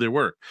knew who they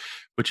were.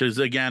 Which is,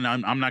 again,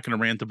 I'm not going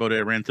to rant about it.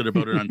 I ranted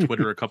about it on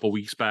Twitter a couple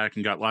weeks back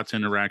and got lots of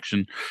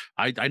interaction.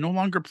 I no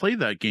longer play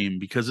that game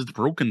because it's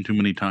broken too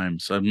many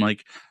times. I'm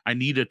like, I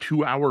need a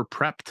 2-hour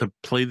prep to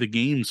play the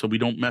game so we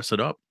don't mess it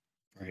up.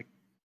 Right.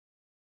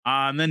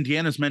 And then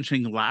Deanna's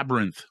mentioning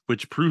Labyrinth,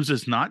 which proves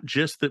it's not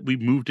just that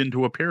we've moved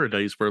into a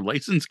paradise where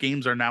licensed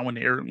games are now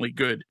inherently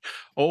good.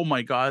 Oh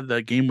my God,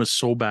 that game was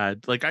so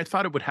bad. Like, I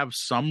thought it would have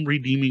some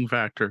redeeming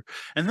factor.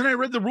 And then I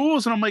read the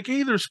rules and I'm like,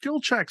 hey, there's skill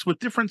checks with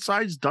different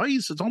sized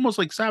dice. It's almost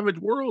like Savage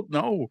World.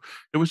 No,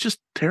 it was just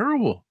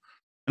terrible.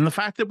 And the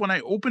fact that when I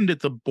opened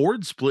it, the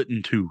board split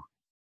in two.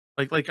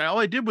 Like all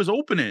I did was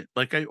open it.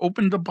 Like, I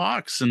opened the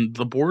box and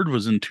the board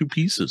was in two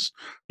pieces.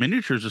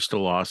 Miniatures are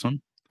still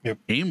awesome. Yep.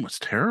 Game was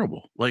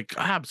terrible, like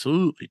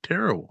absolutely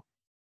terrible.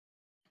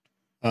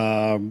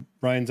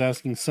 Ryan's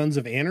asking, Sons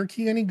of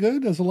Anarchy any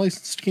good as a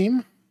licensed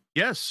game?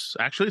 Yes,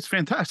 actually, it's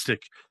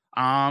fantastic.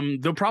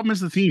 The problem is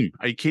the theme.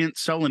 I can't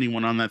sell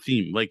anyone on that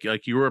theme. Like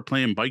you were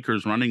playing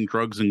bikers running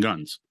drugs and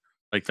guns.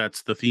 Like,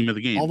 that's the theme of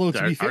the game. Although,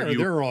 to be fair,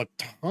 there are a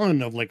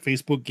ton of like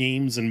Facebook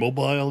games and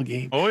mobile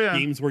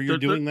games where you're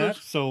doing that.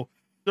 So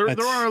there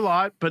are a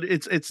lot, but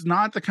it's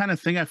not the kind of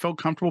thing I felt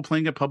comfortable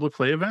playing at public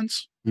play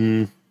events.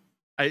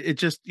 It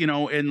just,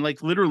 and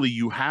like literally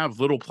you have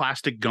little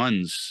plastic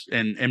guns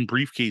and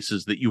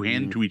briefcases that you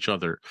hand to each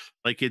other.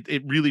 Like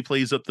it really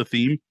plays up the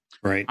theme.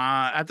 Right.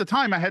 At the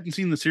time, I hadn't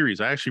seen the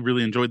series. I actually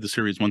really enjoyed the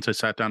series once I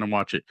sat down and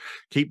watched it.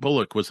 Kate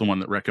Bullock was the one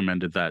that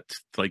recommended that,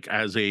 like,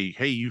 as a,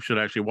 hey, you should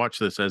actually watch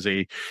this as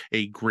a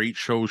great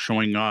show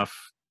showing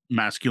off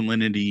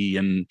masculinity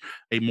and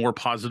a more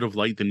positive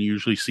light than you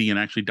usually see, and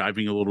actually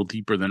diving a little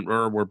deeper than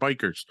we're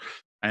bikers.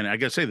 And I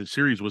gotta say, the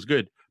series was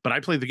good, but I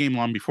played the game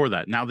long before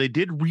that. Now, they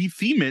did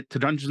re-theme it to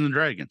Dungeons and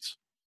Dragons.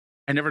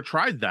 I never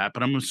tried that,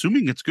 but I'm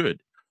assuming it's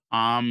good.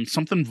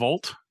 Something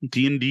Vault,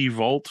 D&D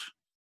Vault.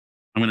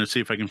 I'm going to see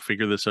if I can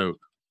figure this out.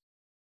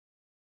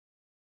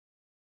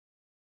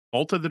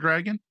 Vault of the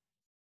Dragon?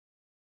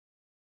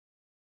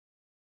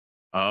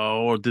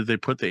 Oh, or did they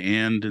put the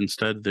and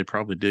instead? They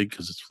probably did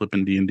because it's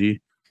flipping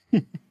D&D.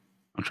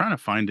 I'm trying to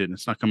find it and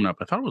it's not coming up.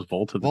 I thought it was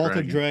Vault of the Dragon.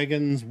 Vault of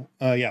Dragons.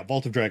 Yeah,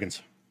 Vault of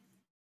Dragons.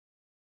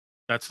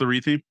 That's the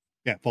re-theme?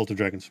 Yeah, Vault of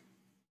Dragons.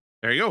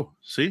 There you go.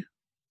 See?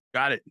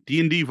 Got it.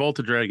 D&D Vault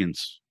of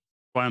Dragons.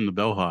 Why I'm the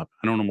bellhop.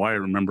 I don't know why I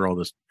remember all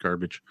this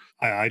garbage.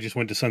 I just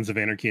went to Sons of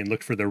Anarchy and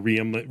looked for the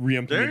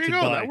re-implemented There you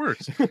go. That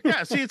works.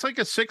 Yeah, see, it's like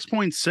a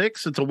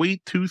 6.6. It's a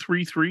weight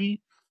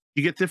 233.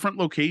 You get different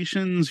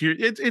locations.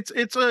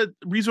 It's a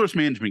resource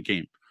management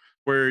game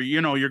where,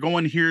 you're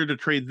going here to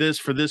trade this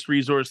for this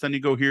resource, then you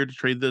go here to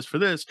trade this for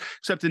this.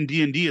 Except in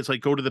D&D, it's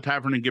like go to the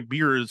tavern and get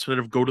beer instead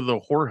of go to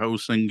the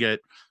whorehouse and get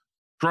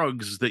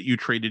drugs that you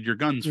traded your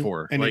guns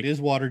for. And it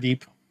is water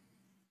deep.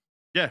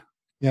 Yeah.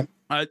 Yep.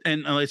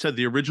 And like I said,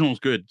 the original is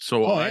good.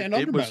 So and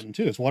Undermountain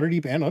too. It's water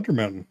deep and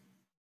Undermountain.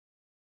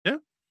 Yeah.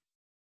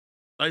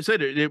 Like I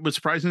said, it was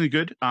surprisingly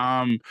good.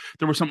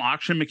 There were some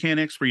auction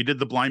mechanics where you did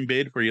the blind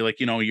bid, where you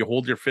you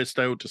hold your fist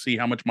out to see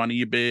how much money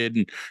you bid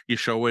and you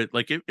show it.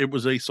 Like it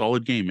was a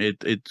solid game.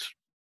 It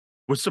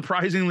was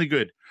surprisingly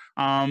good.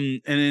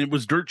 And it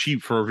was dirt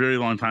cheap for a very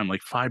long time,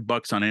 like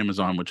 $5 on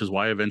Amazon, which is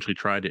why I eventually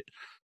tried it.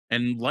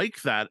 And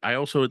like that, I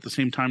also at the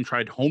same time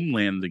tried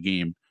Homeland, the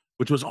game,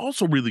 which was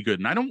also really good.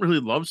 And I don't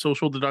really love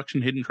social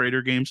deduction hidden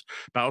trader games,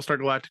 Battlestar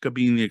Galactica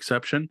being the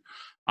exception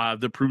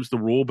that proves the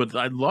rule. But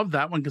I love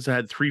that one because it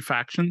had 3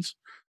 factions.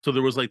 So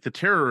there was like the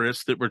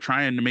terrorists that were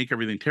trying to make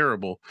everything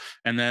terrible.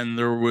 And then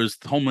there was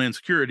Homeland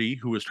Security,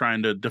 who was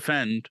trying to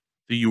defend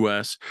the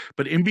US.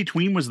 But in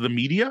between was the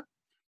media.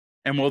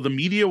 And while the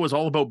media was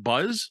all about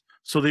buzz,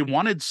 so they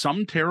wanted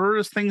some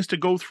terrorist things to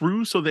go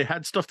through, so they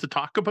had stuff to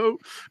talk about,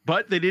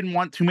 but they didn't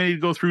want too many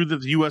to go through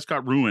that the US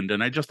got ruined.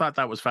 And I just thought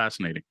that was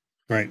fascinating.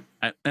 Right.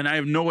 And I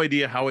have no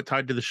idea how it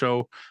tied to the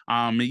show.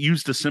 It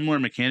used a similar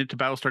mechanic to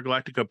Battlestar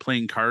Galactica,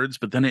 playing cards,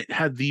 but then it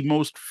had the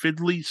most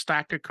fiddly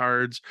stack of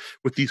cards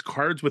with these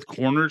cards with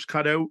corners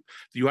cut out.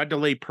 You had to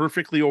lay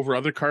perfectly over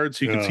other cards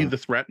so you could see the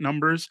threat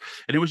numbers.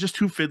 And it was just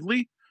too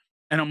fiddly.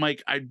 And I'm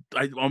like, I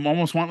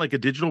almost want like a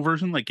digital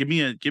version. Like, give me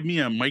a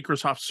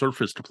Microsoft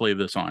Surface to play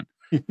this on,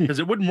 because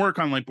it wouldn't work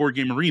on like Board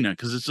Game Arena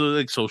because it's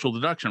like social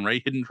deduction,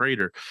 right? Hidden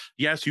trader.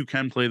 Yes, you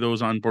can play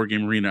those on Board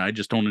Game Arena. I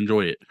just don't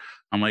enjoy it.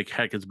 I'm like,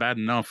 heck, it's bad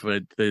enough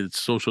that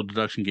it's social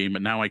deduction game,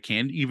 but now I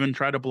can't even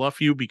try to bluff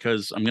you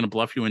because I'm going to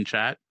bluff you in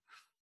chat.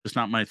 It's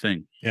not my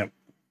thing. Yep.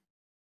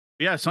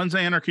 Yeah, Sons of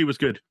Anarchy was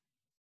good.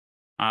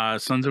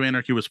 Sons of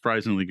Anarchy was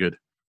surprisingly good.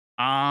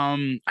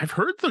 I've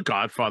heard The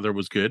Godfather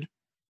was good.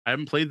 I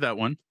haven't played that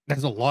one.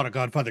 There's a lot of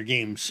Godfather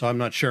games, so I'm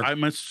not sure.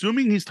 I'm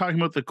assuming he's talking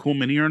about the Cool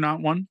Mini or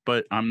not one,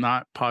 but I'm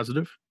not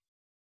positive.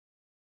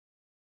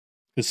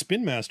 The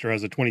Spin Master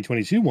has a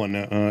 2022 one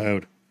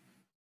out.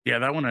 Yeah,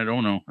 that one I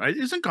don't know.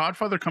 Isn't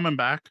Godfather coming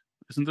back?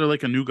 Isn't there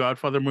like a new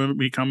Godfather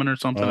movie coming or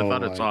something? I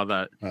thought I saw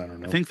that. I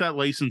don't know. I think that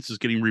license is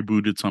getting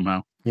rebooted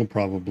somehow. Well,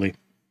 probably.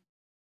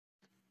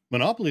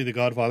 Monopoly, the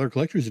Godfather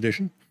Collector's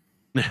Edition.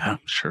 Yeah,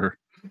 sure.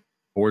 Of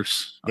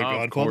course. The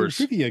Godfather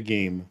trivia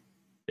game.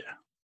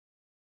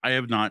 I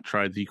have not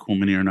tried the Cool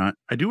Mini or not.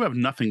 I do have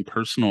Nothing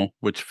Personal,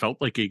 which felt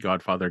like a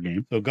Godfather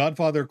game. So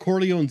Godfather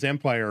Corleone's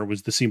Empire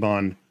was the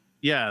Simon.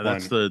 Yeah,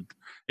 that's one.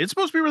 It's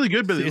supposed to be really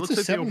good, but it looks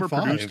like they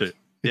overproduced it.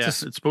 It's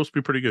supposed to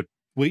be pretty good.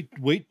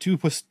 Weight 2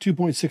 plus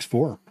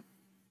 2.64.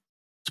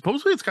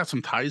 Supposedly it's got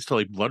some ties to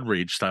like Blood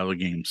Rage style of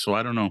games, so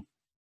I don't know.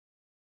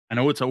 I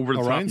know it's over the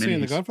top. Ryan's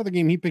saying the Godfather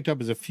game he picked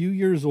up is a few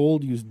years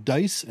old, used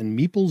dice and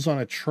meeples on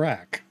a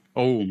track.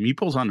 Oh,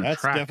 meeples on a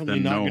That's track. That's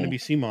definitely not going to be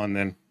CMON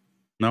then.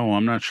 No,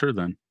 I'm not sure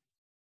then.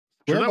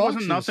 Sure that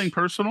wasn't nothing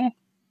personal?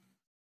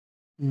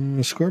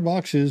 Square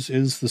Box is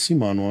the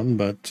CMON one,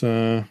 but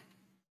I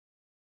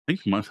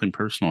think Nothing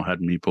Personal had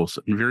meeples.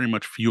 It very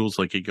much feels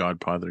like a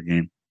Godfather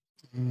game.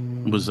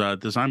 It was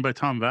designed by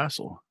Tom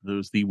Vassell. It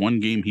was the one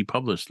game he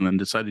published and then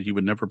decided he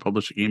would never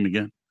publish a game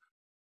again.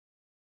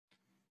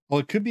 Well,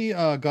 it could be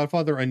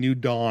Godfather A New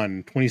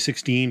Dawn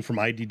 2016 from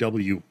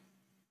IDW.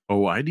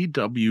 Oh,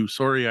 IDW.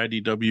 Sorry,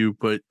 IDW,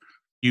 but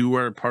you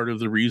are part of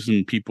the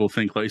reason people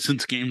think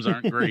licensed games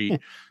aren't great.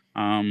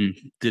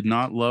 Did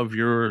not love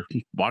your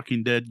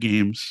Walking Dead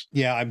games.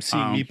 Yeah, I'm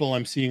seeing Meeple.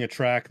 I'm seeing a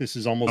track. This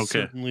is almost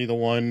certainly the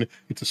one.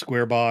 It's a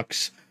square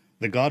box.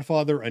 The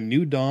Godfather, A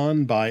New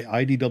Dawn by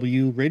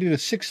IDW, rated a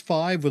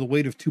 6.5 with a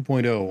weight of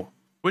 2.0.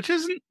 Which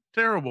isn't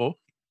terrible.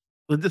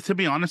 To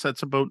be honest,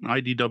 that's about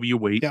IDW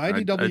weight. Yeah,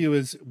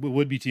 IDW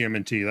would be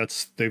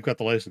TMNT. They've got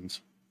the license.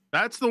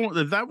 That's the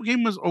one. That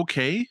game was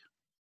okay,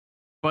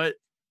 but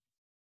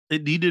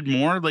it needed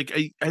more. Like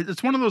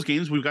it's one of those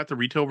games. We've got the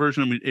retail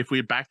version. I mean, if we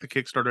had backed the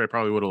Kickstarter, I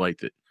probably would have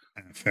liked it.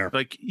 Fair.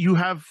 Like you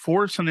have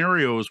 4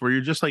 scenarios where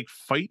you're just like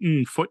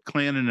fighting Foot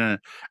Clan in an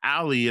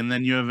alley, and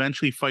then you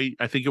eventually fight.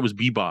 I think it was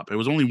Bebop. It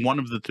was only one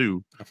of the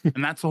 2,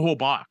 and that's the whole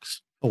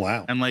box. Oh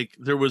wow! And like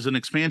there was an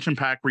expansion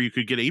pack where you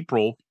could get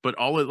April, but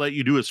all it let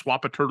you do is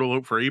swap a turtle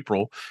out for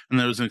April, and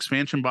there was an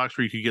expansion box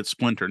where you could get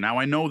Splinter. Now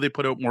I know they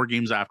put out more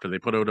games after. They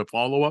put out a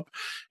follow-up.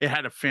 It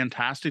had a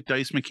fantastic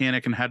dice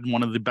mechanic and had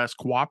one of the best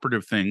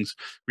cooperative things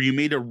where you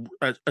made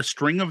a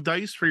string of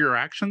dice for your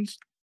actions.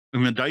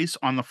 And the dice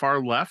on the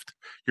far left,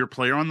 your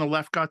player on the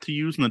left got to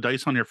use, and the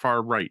dice on your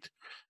far right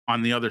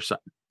on the other side,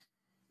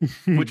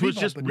 which was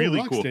just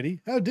really cool.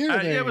 How dare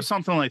they? It was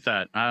something like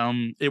that.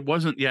 It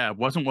wasn't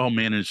well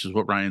managed, is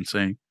what Ryan's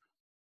saying.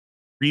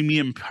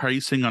 Premium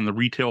pricing on the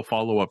retail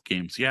follow-up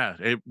games. Yeah,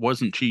 it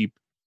wasn't cheap.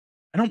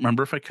 I don't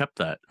remember if I kept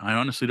that. I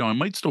honestly don't. It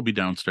might still be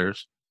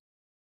downstairs.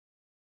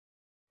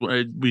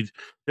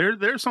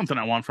 There's something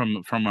I want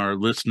from our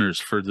listeners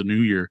for the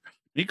new year.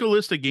 Make a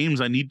list of games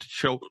I need to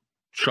show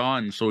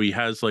Sean, so he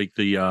has like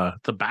the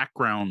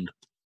background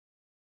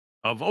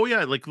of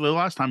like the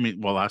last time he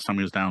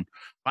was down,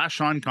 last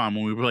SeanCon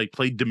when we were like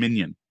played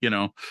Dominion,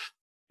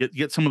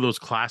 get some of those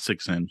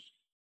classics in.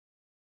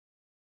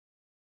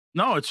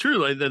 No, it's true.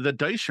 Like the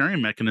dice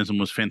sharing mechanism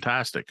was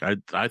fantastic.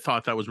 I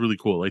thought that was really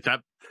cool. Like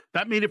that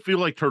made it feel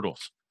like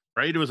Turtles,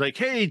 right? It was like,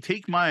 hey,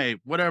 take my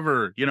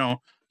whatever,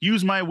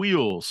 use my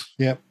wheels.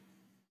 Yep.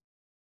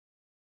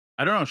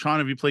 I don't know, Sean,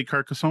 have you played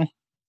Carcassonne?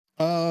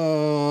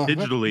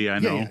 Digitally, I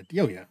know.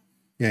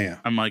 Yeah.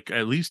 I'm like,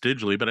 at least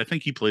digitally, but I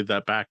think he played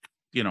that back,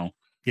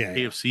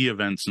 AFC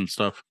events and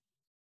stuff.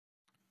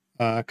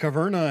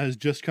 Caverna has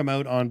just come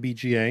out on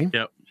BGA.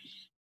 Yep.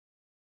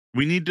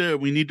 We need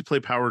to play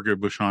Power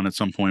Grid with Sean at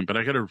some point, but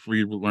I got to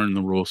relearn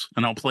the rules,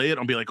 and I'll play it.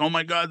 I'll be like, oh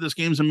my God, this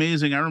game's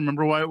amazing. I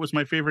remember why it was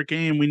my favorite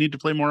game. We need to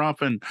play more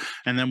often.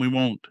 And then we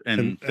won't.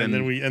 And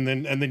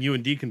then you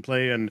and D can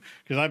play. And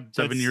because I'm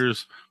 7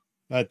 years.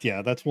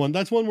 That's one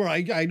where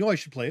I know I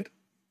should play it,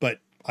 but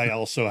I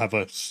also have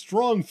a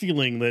strong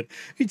feeling that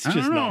it's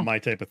just not my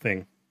type of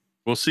thing.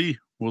 We'll see.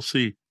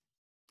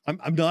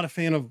 I'm not a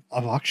fan of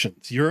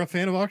auctions. You're a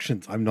fan of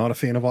auctions. I'm not a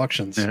fan of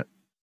auctions. Yeah.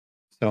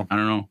 So I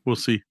don't know. We'll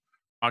see.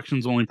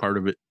 Auction's only part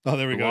of it. Oh,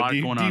 there we go.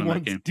 D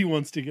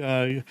wants to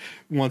play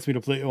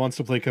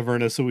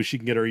Caverna so she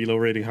can get our ELO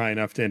rating high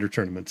enough to enter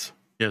tournaments.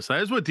 Yes,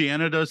 that is what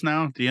Deanna does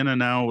now. Deanna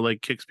now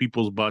like kicks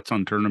people's butts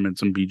on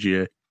tournaments and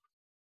BGA.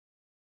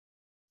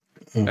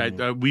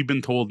 We've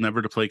been told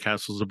never to play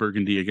Castles of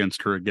Burgundy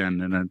against her again,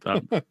 and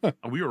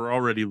we were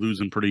already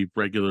losing pretty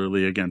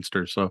regularly against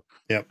her. So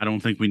I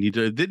don't think we need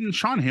to. Didn't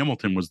Sean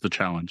Hamilton was the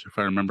challenge, if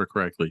I remember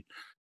correctly?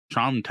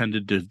 Sean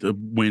tended to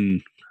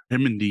win.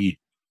 Him and D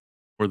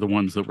were the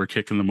ones that were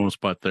kicking the most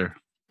butt there.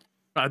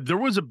 There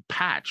was a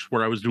patch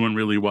where I was doing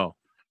really well,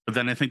 but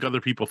then I think other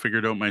people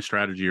figured out my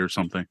strategy or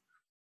something.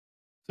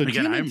 So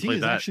again, I haven't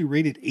played that. Actually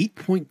rated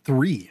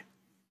 8.3.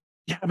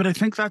 Yeah, but I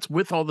think that's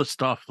with all the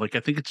stuff. Like, I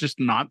think it's just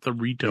not the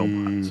retail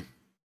box.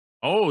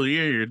 Oh,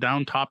 yeah, you're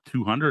down top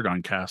 200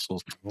 on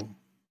Castles.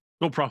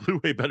 Still probably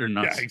way better than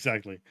us. Yeah,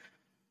 exactly.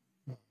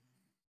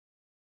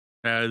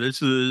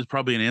 This is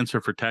probably an answer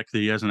for Tech that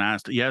he hasn't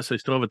asked. Yes, I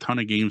still have a ton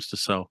of games to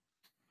sell.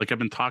 Like, I've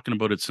been talking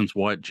about it since,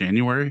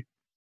 January?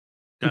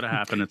 Got to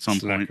happen at some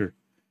point.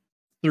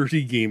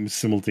 30 games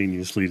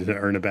simultaneously to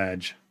earn a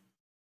badge.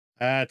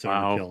 That's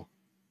overkill.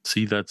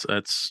 See, that's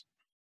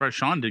right.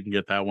 Sean didn't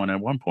get that one at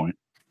one point.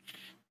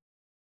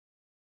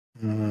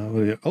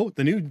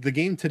 The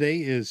game today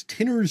is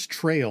Tinner's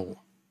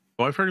Trail.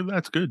 Oh, I've heard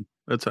that's good.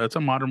 That's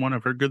a modern one.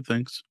 I've heard good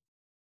things.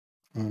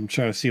 I'm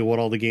trying to see what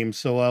all the games.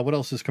 So what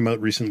else has come out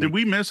recently? Did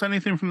we miss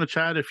anything from the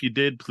chat? If you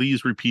did,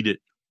 please repeat it.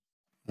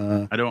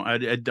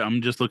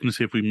 I'm just looking to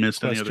see if we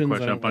missed any other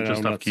question. A bunch of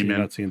stuff came in.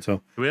 Not seeing,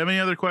 so. Do we have any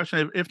other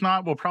question? If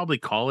not, we'll probably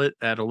call it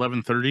at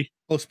 11:30.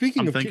 Oh,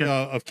 speaking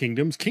of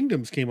Kingdoms,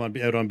 Kingdoms came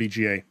out on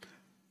BGA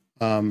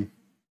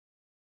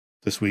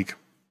this week.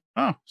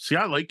 Oh, see,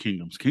 I like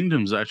Kingdoms.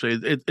 Kingdoms actually,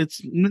 it's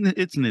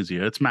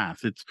Nizia. It's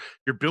math.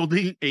 You're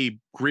building a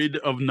grid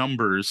of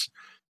numbers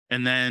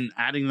and then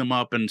adding them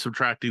up and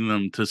subtracting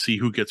them to see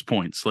who gets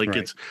points. Like,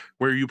 it's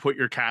where you put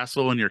your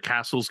castle, and your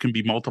castles can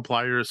be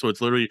multipliers. So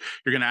it's literally,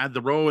 you're going to add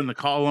the row and the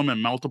column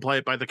and multiply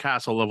it by the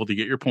castle level to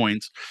get your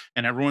points.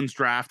 And everyone's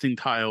drafting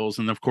tiles.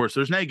 And of course,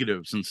 there's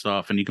negatives and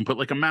stuff. And you can put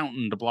like a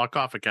mountain to block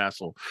off a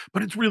castle.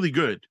 But it's really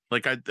good.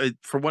 Like, I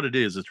for what it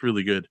is, it's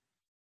really good.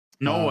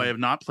 No, I have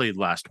not played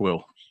Last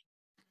Will.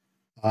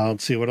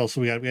 Let's see what else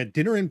we got. We had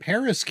Dinner in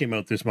Paris came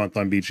out this month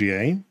on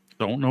BGA.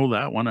 Don't know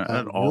that one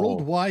at all.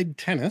 Worldwide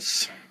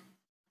Tennis.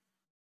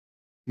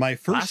 My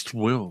first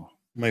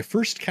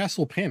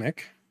Castle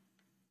Panic.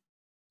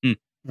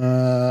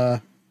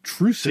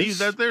 Truces.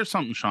 See, there's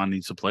something Sean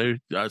needs to play.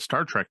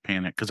 Star Trek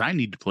Panic, because I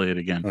need to play it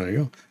again. There you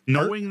go.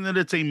 Knowing that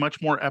it's a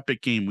much more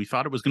epic game, we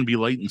thought it was going to be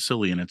light and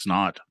silly, and it's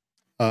not.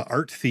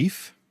 Art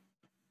Thief.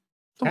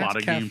 It's a lot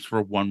of games for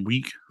 1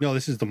 week. No,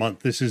 this is the month.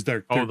 This is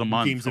their the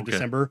month. Games of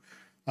December.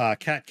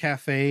 Cat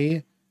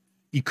Cafe,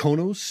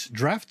 Ikonos,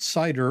 Draft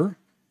Cider,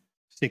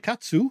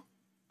 Seikatsu,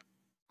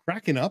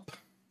 Kraken Up,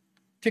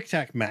 Tic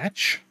Tac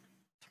Match,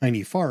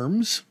 Tiny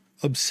Farms,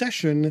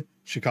 Obsession,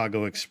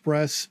 Chicago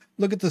Express,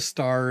 Look at the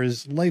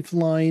Stars,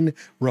 Lifeline,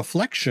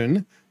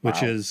 Reflection,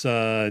 which is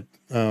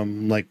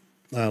like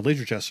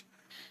laser chess,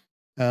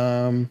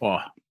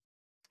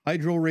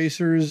 Hydro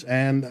Racers,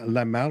 and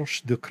La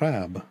Marche du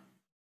Crabe.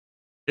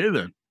 Hey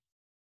then.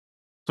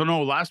 So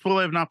no, Last Will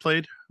I have not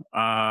played.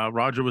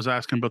 Roger was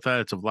asking about that.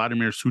 It's a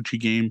Vladimir Suchi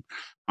game.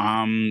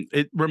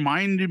 It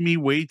reminded me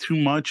way too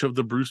much of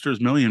the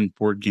Brewster's Million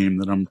board game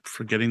that I'm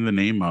forgetting the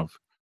name of.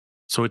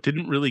 So it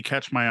didn't really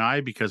catch my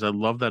eye because I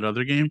love that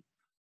other game.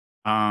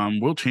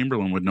 Will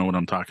Chamberlain would know what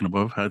I'm talking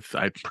about. I'm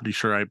pretty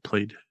sure I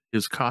played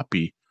his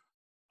copy.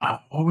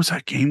 What was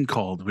that game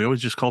called? We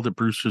always just called it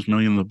Brewster's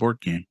Million, the board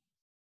game.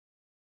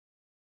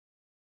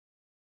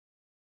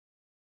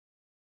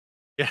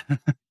 Yeah.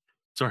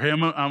 Sorry,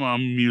 I'm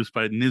amused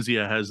by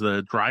Nizia has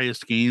the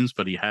driest games,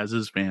 but he has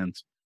his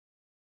fans.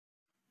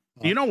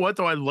 You know what,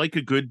 though? I like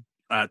a good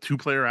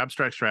two-player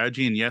abstract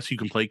strategy, and yes, you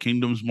can play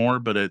Kingdoms more,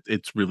 but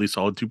it's really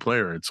solid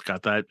two-player. It's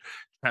got that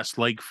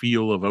chess-like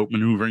feel of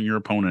outmaneuvering your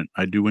opponent.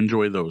 I do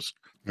enjoy those.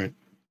 Right.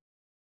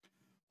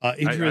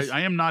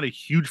 I am not a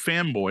huge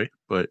fanboy,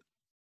 but...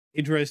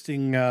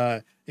 Interesting,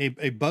 a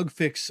bug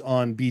fix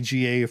on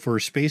BGA for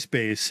Space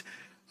Base.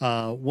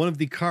 One of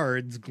the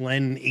cards,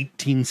 Glen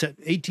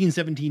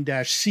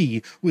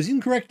 1817-C, was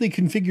incorrectly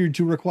configured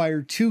to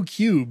require 2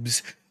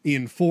 cubes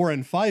in 4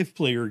 and 5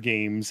 player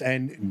games,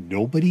 and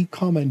nobody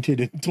commented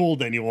and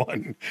told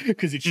anyone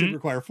because it should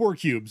require 4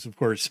 cubes, of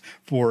course,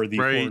 for the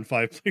 4 and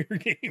 5 player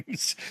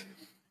games.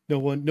 No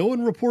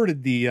one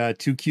reported the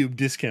 2 cube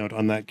discount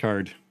on that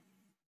card.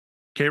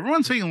 Okay,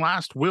 everyone's saying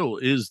Last Will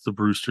is the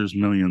Brewster's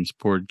Millions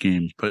board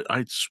game, but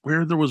I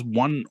swear there was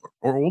one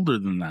or older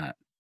than that.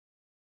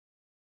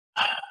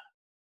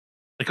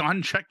 Like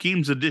on Czech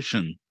Games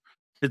Edition,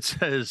 it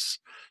says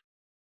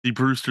the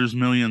Brewster's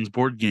Millions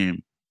board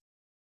game.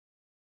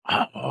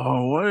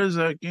 Oh, what is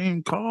that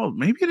game called?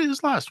 Maybe it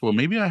is Last Will.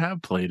 Maybe I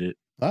have played it.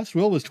 Last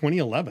Will was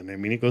 2011. I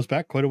mean, it goes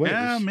back quite a ways.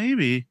 Yeah,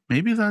 maybe.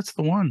 Maybe that's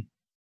the one.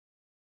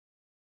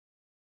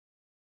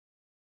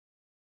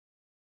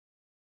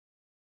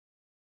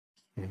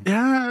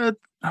 Yeah.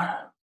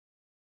 I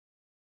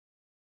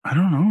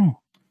don't know.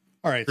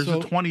 All right. There's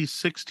a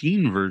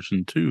 2016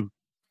 version too.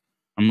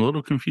 I'm a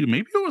little confused.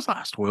 Maybe it was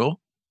Last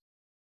Will.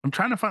 I'm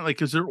trying to find, like,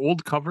 is there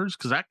old covers?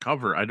 Because that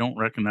cover I don't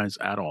recognize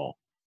at all.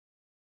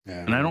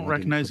 Yeah, and I don't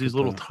recognize these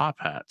little top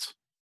hats.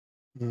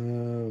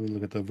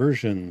 Look at the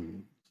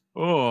version.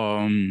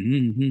 Oh,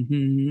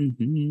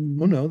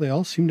 oh no, they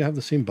all seem to have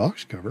the same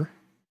box cover.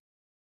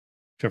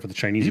 Except for the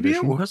Chinese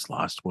edition. Maybe it was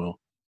Last Will.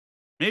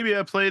 Maybe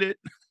I played it.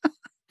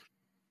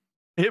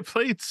 It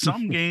played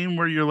some game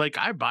where you're like,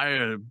 I buy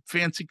a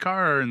fancy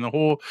car, and the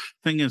whole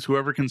thing is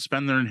whoever can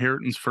spend their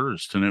inheritance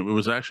first. And it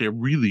was actually a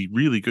really,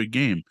 really good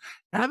game.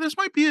 Yeah, this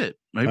might be it.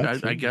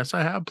 I guess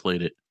I have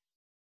played it.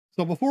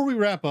 So before we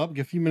wrap up,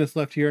 get a few minutes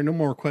left here. No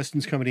more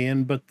questions coming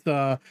in, but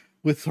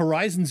with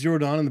Horizon Zero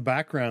Dawn in the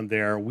background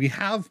there, we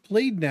have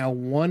played now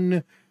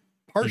one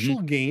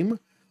partial game.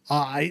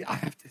 I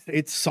have to say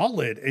it's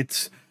solid.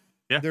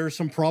 There are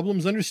some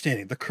problems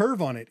understanding. The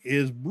curve on it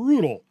is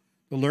brutal.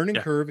 The learning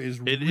curve is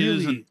it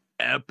is an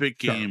epic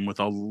game with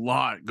a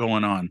lot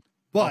going on.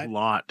 But a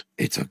lot.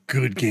 It's a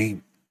good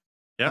game.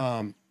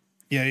 Yeah.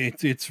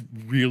 It's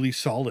really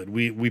solid.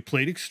 We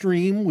played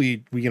extreme.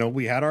 We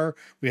had our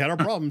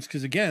problems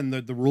because again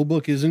the rule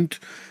book isn't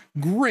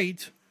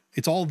great.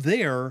 It's all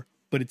there,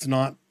 but it's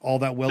not all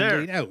that well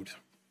laid out.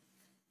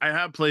 I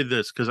have played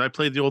this because I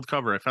played the old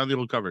cover. I found the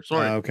old cover.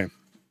 Sorry. Okay.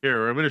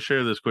 Here, I'm going to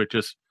share this quick.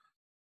 Just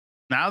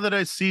now that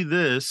I see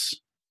this,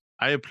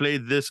 I have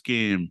played this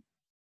game.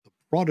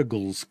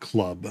 Prodigals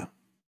Club.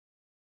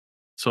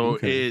 So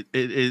Okay.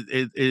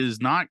 it is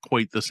not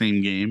quite the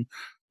same game,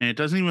 and it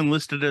doesn't even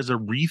list it as a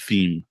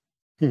retheme.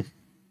 Hmm.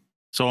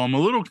 So I'm a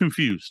little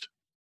confused.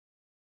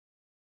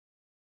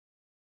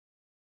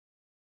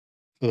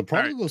 So the All right,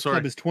 Prodigals sorry.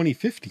 Club is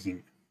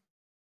 2015.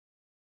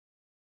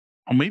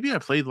 Oh, maybe I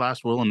played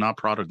Last Will and not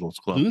Prodigals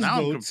Club. Lose Now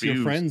I'm votes, your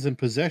confused. friends, and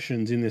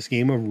possessions in this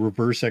game of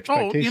reverse Oh,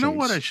 expectations. you know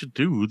what I should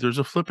do? There's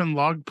a flippin'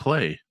 log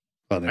play.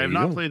 Oh, there I have you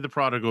not go. played the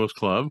Prodigals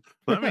Club.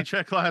 Let me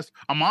check last.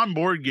 I'm on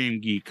Board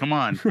Game Geek. Come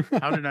on.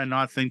 How did I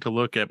not think to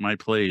look at my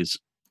plays?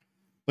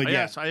 But yeah,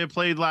 Yes, I have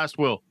played Last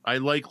Will. I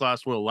like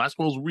Last Will. Last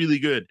Will's really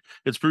good.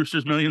 It's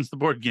Brewster's Millions, the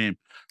board game.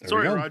 there we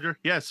Sorry, go. Roger.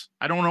 Yes,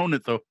 I don't own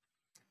it though.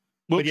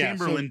 Will But yeah,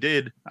 Chamberlain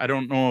did. I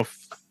don't know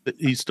if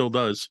he still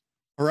does.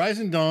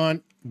 Horizon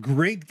Dawn,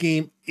 great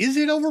game. Is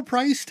it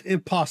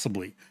overpriced?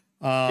 Possibly.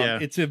 Yeah.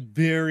 It's a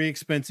very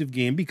expensive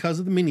game because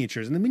of the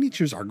miniatures, and the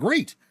miniatures are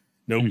great.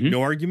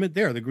 No argument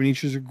there. The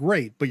miniatures are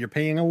great, but you're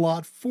paying a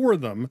lot for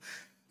them,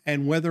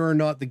 and whether or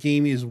not the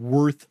game is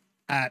worth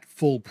at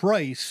full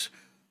price,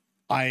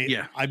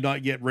 I'm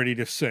not yet ready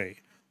to say.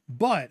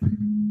 But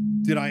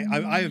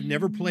I have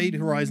never played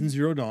Horizon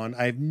Zero Dawn.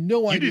 I have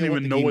no idea. You didn't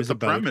even know what the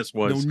premise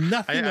was. Know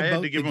nothing I about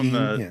had to give the him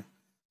game. the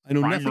I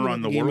know nothing primer about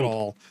on the the game at world.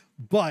 all.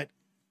 But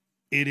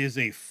it is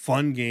a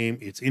fun game.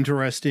 It's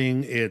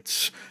interesting.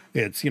 It's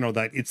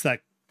that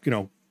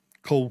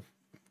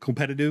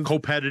competitive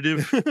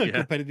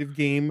competitive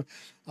game.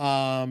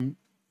 And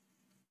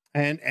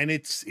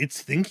it's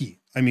thinky.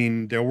 I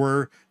mean, there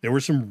were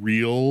some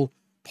real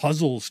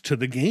puzzles to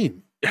the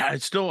game. Yeah,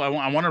 it's still I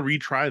want to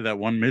retry that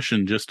one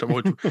mission just to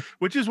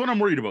which is what I'm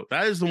worried about.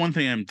 That is the one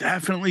thing I'm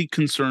definitely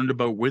concerned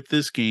about with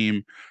this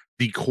game.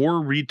 The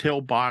core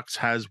retail box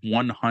has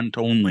one hunt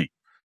only.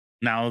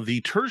 Now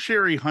the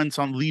tertiary hunts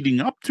on leading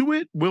up to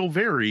it will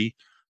vary,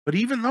 but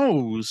even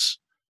those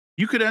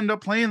you could end up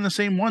playing the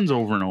same ones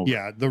over and over.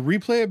 Yeah, the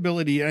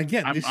replayability, and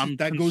again,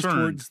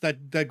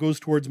 that goes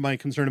towards my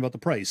concern about the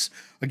price.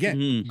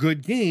 Again,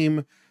 good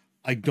game.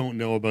 I don't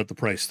know about the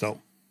price though.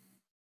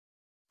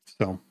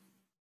 So,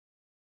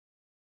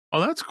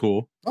 oh, that's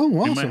cool. Oh,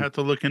 awesome. You might have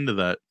to look into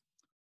that.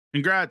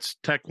 Congrats,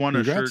 Tech won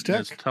a shirt and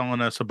is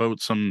telling us about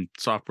some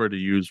software to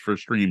use for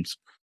streams.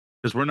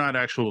 Because we're not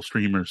actual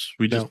streamers.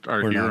 We just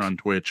are here on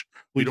Twitch.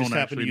 We don't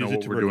actually know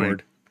what we're doing.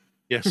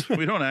 Yes,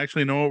 we don't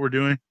actually know what we're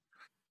doing.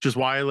 Which is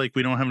why, like,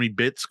 we don't have any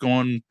bits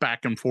going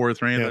back and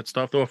forth or any of that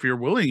stuff. Though, if you're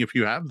willing, if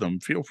you have them,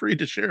 feel free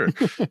to share.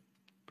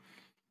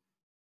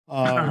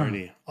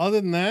 Alrighty.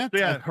 Other than that,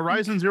 yeah,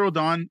 Horizon Zero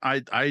Dawn,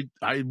 I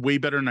way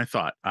better than I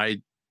thought.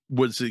 I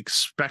was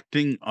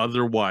expecting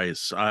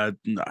otherwise. I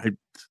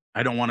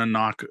don't want to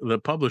knock the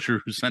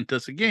publisher who sent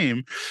us a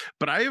game,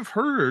 but I have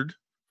heard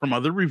from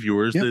other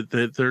reviewers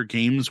that their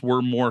games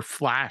were more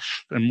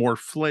flash and more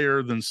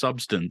flair than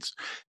substance.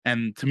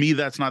 And to me,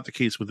 that's not the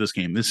case with this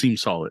game. This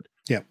seems solid.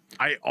 Yeah.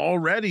 I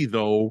already,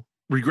 though,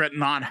 regret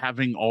not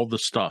having all the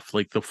stuff,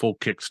 like the full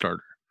Kickstarter.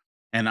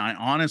 And I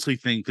honestly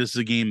think this is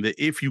a game that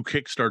if you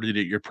Kickstarted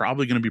it, you're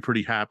probably going to be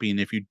pretty happy. And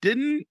if you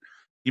didn't,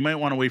 you might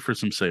want to wait for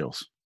some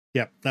sales.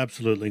 Yeah,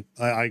 absolutely.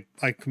 I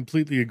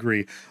completely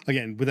agree.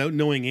 Again, without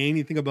knowing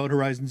anything about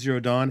Horizon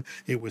Zero Dawn,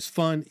 it was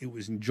fun. It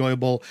was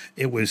enjoyable.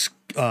 It was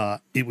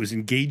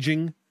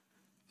engaging,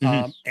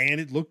 and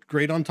it looked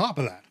great on top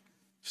of that.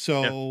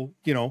 So,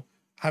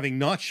 having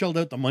not shelled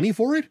out the money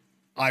for it,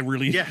 I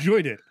really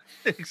enjoyed it.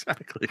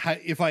 Exactly.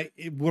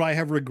 Would I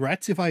have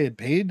regrets if I had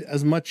paid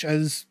as much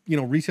as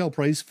retail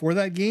price for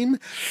that game?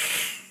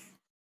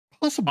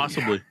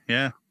 Possibly.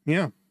 Yeah.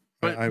 Yeah.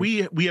 But we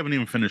haven't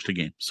even finished a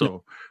game,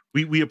 so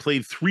we have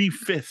played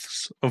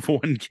 3/5 of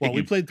one game. Well,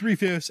 we played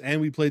 3/5,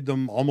 and we played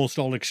them almost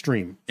all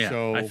extreme. Yeah,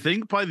 so I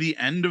think by the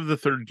end of the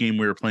third game,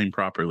 we were playing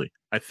properly.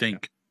 I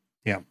think.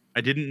 Yeah. I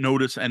didn't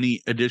notice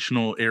any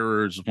additional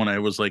errors when I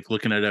was like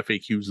looking at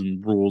FAQs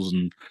and rules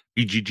and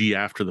BGG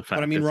after the fact.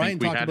 But I mean, Ryan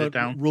talked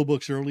about rule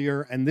books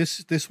earlier, and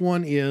this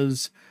one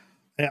is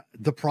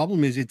the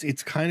problem is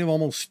it's kind of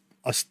almost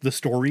the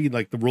story,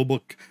 like the rule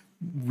book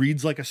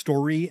reads like a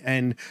story,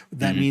 and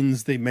that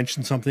means they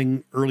mention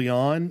something early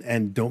on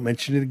and don't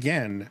mention it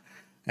again,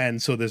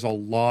 and so there's a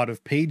lot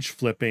of page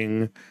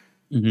flipping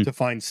to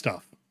find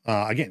stuff.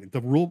 Again,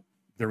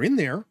 they're in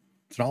there.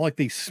 It's not like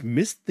they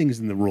missed things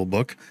in the rule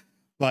book,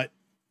 but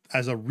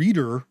as a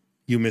reader,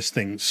 you miss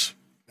things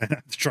and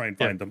have to try and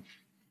find them.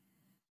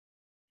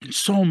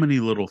 So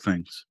many little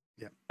things.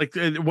 Yeah. Like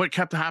what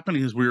kept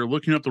happening is we were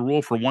looking up the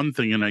rule for one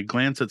thing, and I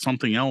glance at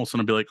something else,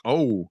 and I'd be like,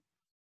 "Oh,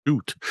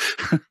 shoot."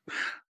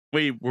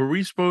 Wait, were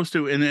we supposed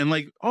to? And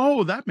like,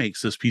 oh, that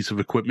makes this piece of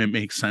equipment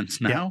make sense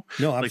now. Yeah. No,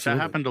 absolutely. Like that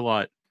happened a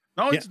lot.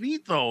 No, it's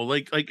neat though.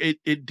 Like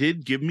it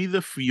did give me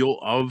the feel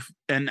of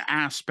an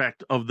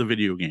aspect of the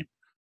video game.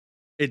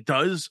 It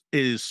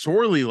is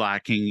sorely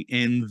lacking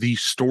in the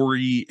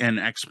story and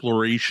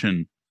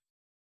exploration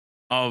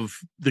of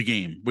the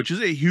game, which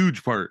is a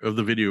huge part of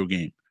the video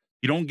game.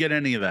 You don't get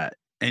any of that.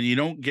 And you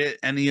don't get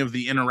any of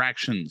the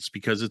interactions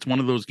because it's one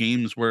of those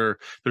games where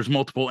there's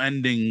multiple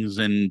endings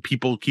and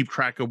people keep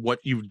track of what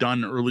you've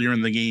done earlier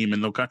in the game,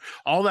 and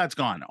all that's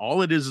gone.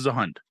 All it is a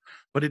hunt,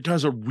 but it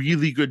does a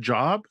really good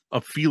job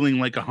of feeling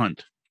like a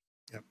hunt.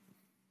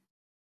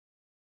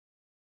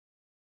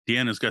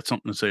 Deanna's got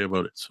something to say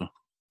about it. So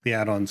The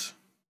add-ons.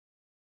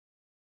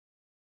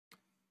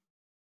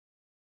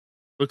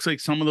 looks like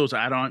some of those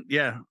add-on,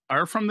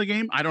 are from the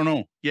game. I don't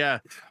know. Yeah.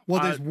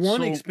 Well, there's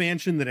one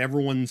expansion that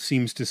everyone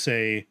seems to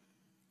say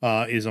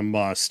is a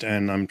must,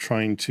 and I'm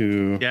trying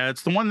to. Yeah,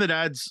 it's the one that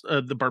adds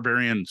the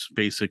barbarians.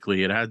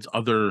 Basically, it adds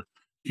other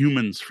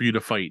humans for you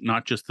to fight,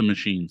 not just the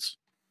machines.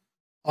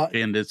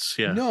 And it's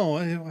No,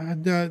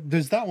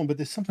 there's that one, but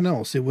there's something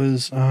else. It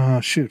was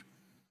shoot.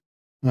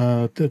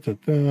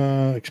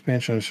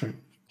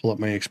 Expansion. Pull up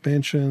my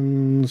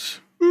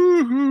expansions.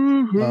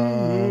 Not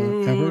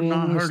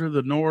Heart of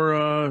the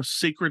Nora,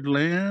 Sacred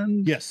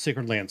Land. Yes,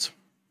 Sacred Lands.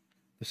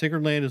 The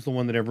Sacred Land is the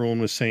one that everyone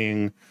was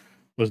saying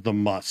was the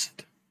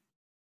must.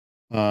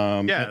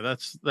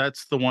 That's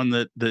the one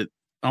that.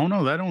 Oh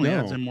no, that only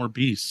adds in more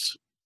beasts.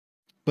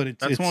 But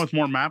that's the one with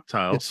more map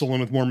tiles. It's the one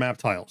with more map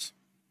tiles.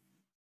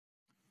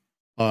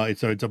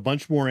 It's a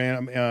bunch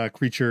more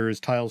creatures,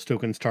 tiles,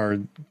 tokens,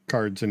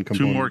 cards, and components.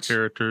 2 more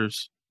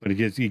characters. But it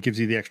gives you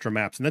the extra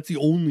maps, and that's the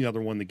only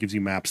other one that gives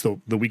you maps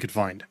that we could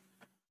find.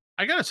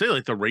 I gotta say,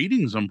 like, the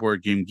ratings on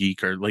Board Game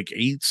Geek are like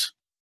 8s,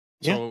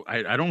 so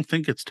I don't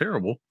think it's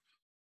terrible.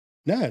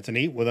 No, it's an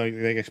 8 with like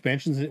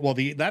expansions. Well,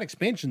 that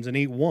expansion's an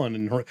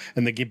 8.1,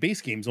 and the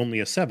base game's only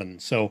a 7.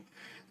 So,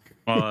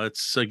 well,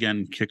 it's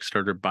again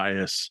Kickstarter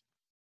bias.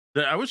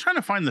 I was trying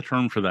to find the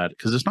term for that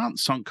because it's not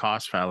sunk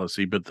cost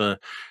fallacy, but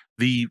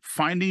the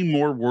finding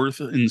more worth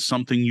in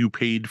something you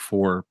paid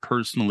for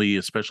personally,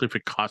 especially if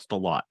it cost a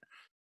lot,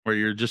 where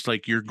you're just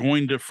like, you're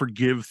going to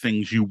forgive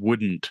things you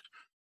wouldn't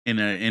in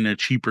a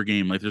cheaper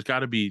game. Like, there's got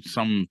to be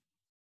some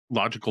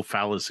logical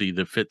fallacy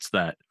that fits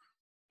that.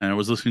 And I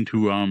was listening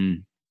to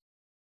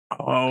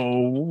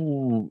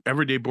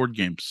Everyday Board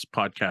Games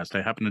podcast.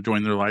 I happened to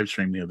join their live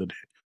stream the other day,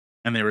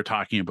 and they were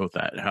talking about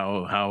that,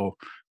 how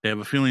they have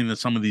a feeling that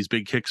some of these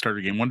big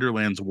Kickstarter game,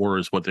 Wonderland's War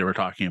is what they were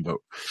talking about.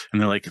 And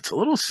they're like, it's a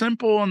little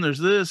simple, and there's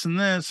this and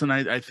this. And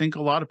I think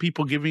a lot of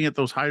people giving it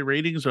those high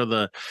ratings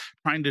are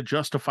trying to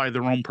justify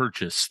their own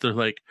purchase. They're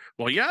like,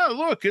 well, yeah,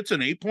 look, it's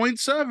an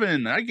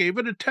 8.7. I gave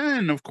it a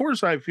 10. Of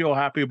course I feel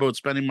happy about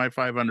spending my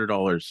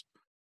 $500.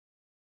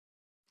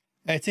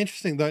 It's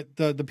interesting that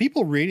the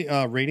people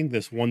rating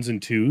this 1s and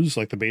 2s,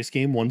 like the base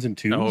game 1s and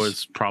 2s. Oh,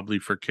 it's probably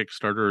for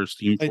Kickstarter or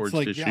Steamforged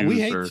like, issues. Yeah,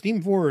 we hate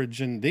Steamforged,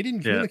 and they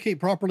didn't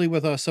communicate properly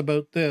with us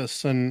about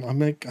this. And I'm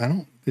like,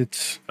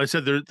 I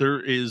said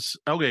there is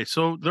okay.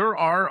 So there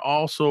are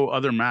also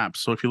other maps.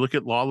 So if you look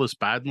at Lawless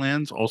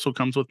Badlands, also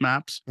comes with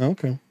maps.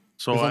 Okay.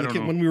 So I don't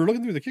know. When we were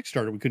looking through the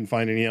Kickstarter, we couldn't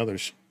find any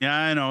others. Yeah,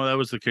 I know, that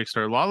was the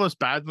Kickstarter. Lawless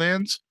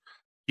Badlands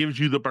gives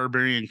you the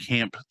barbarian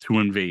camp to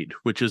invade,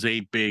 which is a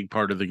big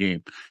part of the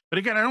game. But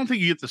again, I don't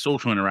think you get the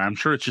social interaction. I'm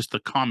sure it's just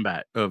the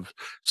combat of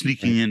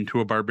sneaking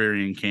into a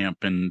barbarian camp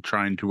and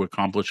trying to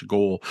accomplish a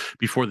goal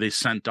before they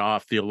sent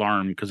off the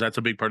alarm, because that's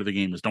a big part of the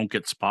game, is don't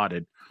get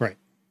spotted. Right.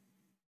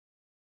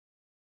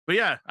 But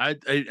yeah,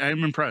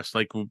 I'm impressed.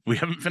 Like, we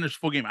haven't finished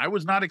full game. I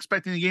was not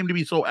expecting the game to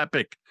be so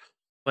epic.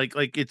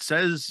 Like it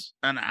says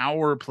an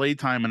hour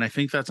playtime, and I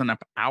think that's an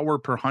hour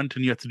per hunt,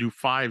 and you have to do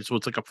 5, so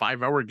it's like a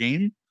 5-hour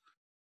game.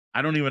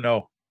 I don't even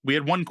know. We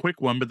had one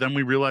quick one, but then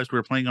we realized we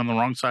were playing on the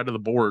wrong side of the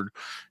board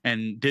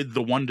and did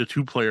the 1 to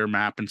 2 player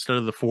map instead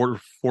of the 4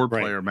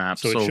 player map.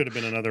 So it should have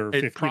been another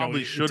 15. It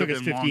probably should have been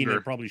 15. Longer.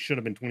 It probably should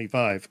have been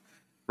 25.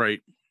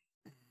 Right.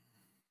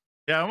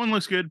 Yeah, that one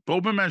looks good.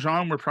 Boba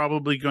Majan, we're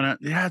probably gonna.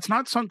 Yeah, it's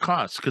not sunk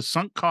cost, because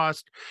sunk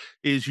cost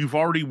is you've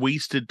already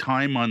wasted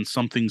time on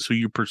something, so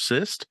you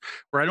persist.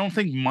 Where I don't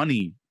think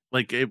money,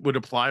 like, it would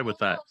apply with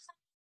that.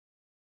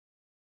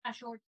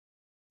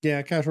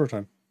 Yeah, cash or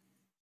time.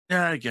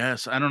 Yeah, I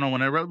guess. I don't know.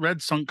 When I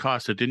read sunk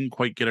cost, it didn't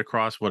quite get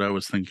across what I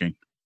was thinking.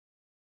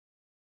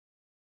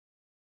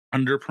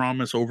 Under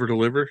promise, over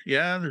deliver.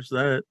 Yeah, there's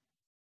that.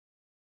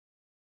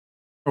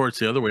 Or it's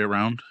the other way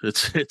around.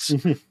 It's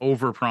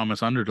over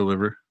promise, under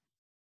deliver.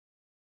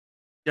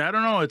 Yeah, I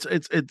don't know. It's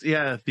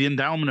the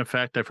endowment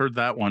effect. I've heard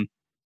that one.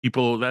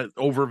 People that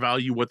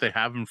overvalue what they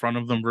have in front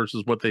of them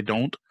versus what they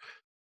don't.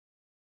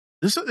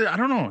 This, I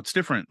don't know. It's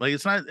different. Like,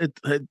 it's not.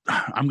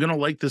 I'm gonna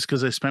like this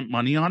because I spent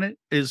money on it.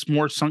 Is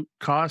more sunk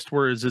cost,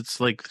 whereas it's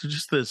like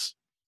just this.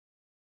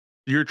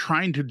 You're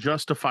trying to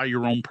justify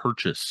your own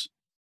purchase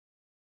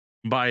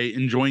by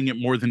enjoying it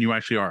more than you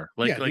actually are.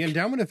 The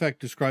endowment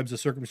effect describes a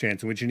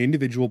circumstance in which an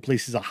individual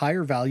places a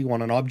higher value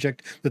on an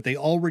object that they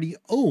already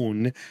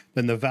own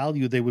than the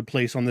value they would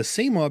place on the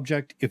same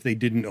object if they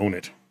didn't own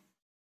it.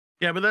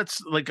 Yeah, but that's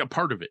like a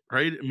part of it,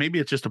 right? Maybe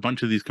it's just a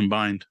bunch of these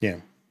combined. Yeah.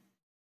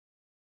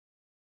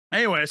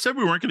 Anyway, I said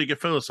we weren't going to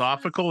get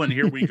philosophical, and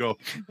here we go.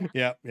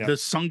 Yeah. The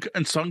sunk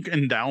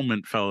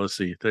endowment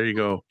fallacy. There you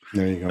go.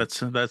 There you go.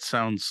 That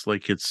sounds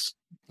like it's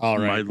all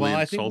right. Well,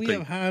 I insulting. think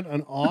we have had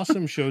an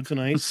awesome show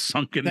tonight.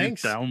 Sunken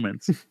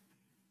endowments.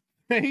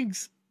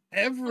 Thanks,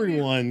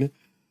 everyone,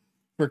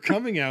 for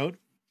coming out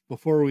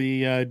before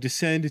we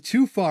descend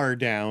too far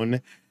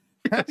down.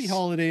 Yes. Happy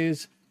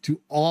holidays to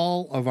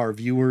all of our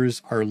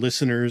viewers, our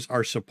listeners,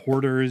 our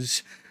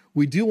supporters.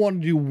 We do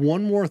want to do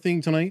one more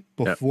thing tonight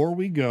before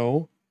we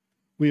go.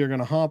 We are going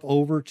to hop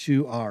over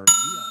to our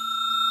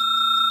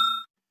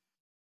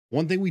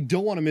One thing we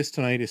don't want to miss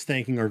tonight is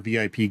thanking our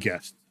VIP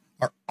guests,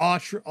 our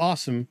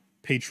awesome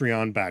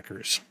Patreon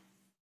backers.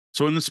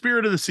 So in the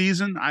spirit of the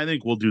season, I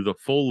think we'll do the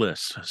full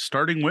list,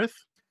 starting with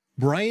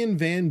Brian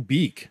Van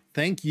Beek.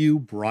 Thank you,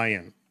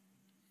 Brian.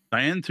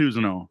 Diane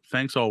Tuzano.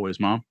 Thanks always,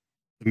 Mom.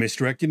 The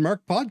Misdirected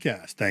Mark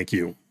podcast. Thank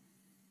you.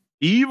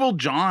 Evil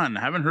John.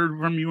 Haven't heard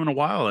from you in a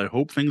while. I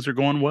hope things are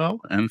going well,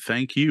 and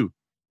thank you.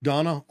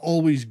 Donna,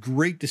 always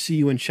great to see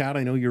you in chat.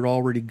 I know you're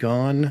already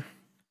gone.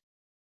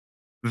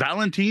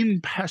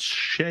 Valentine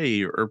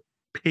Pache or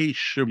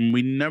Pache.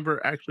 We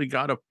never actually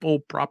got a full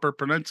proper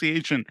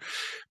pronunciation.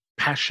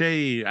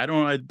 Pache.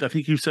 I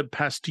think you said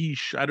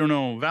pastiche. I don't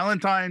know.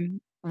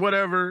 Valentine,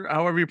 whatever,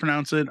 however you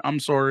pronounce it. I'm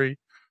sorry.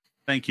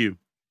 Thank you.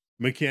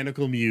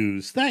 Mechanical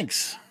Muse.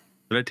 Thanks.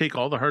 Did I take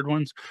all the hard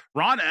ones?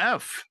 Ron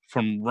F.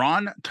 from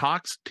Ron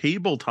Talks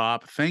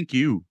Tabletop. Thank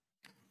you.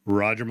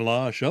 Roger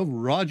Malash of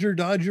Roger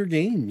Dodger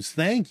Games.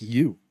 Thank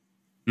you.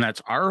 And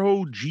that's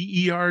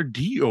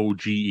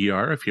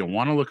ROGERDOGER if you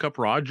want to look up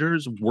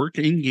Roger's work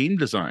in game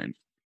design.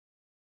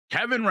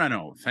 Kevin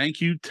Reno.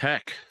 Thank you,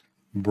 Tech.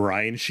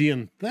 Brian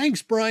Sheehan.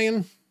 Thanks,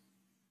 Brian.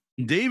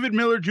 David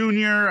Miller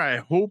Jr., I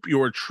hope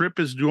your trip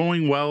is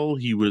going well.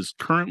 He was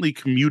currently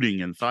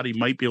commuting and thought he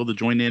might be able to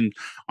join in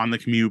on the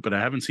commute, but I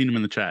haven't seen him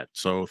in the chat.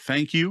 So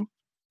thank you.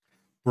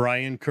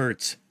 Brian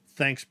Kurtz.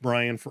 Thanks,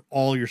 Brian, for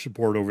all your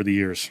support over the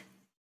years.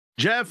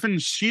 Jeff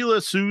and Sheila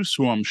Seuss,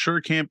 who I'm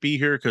sure can't be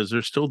here because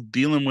they're still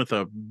dealing with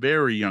a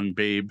very young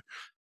babe.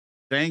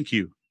 Thank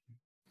you.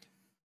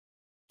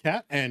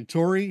 Kat and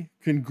Tori,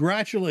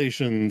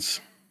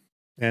 congratulations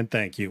and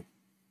thank you.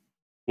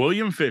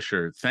 William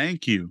Fisher,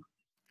 thank you.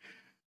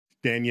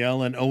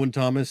 Danielle and Owen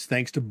Thomas,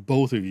 thanks to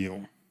both of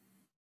you.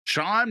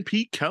 Sean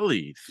P.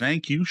 Kelly,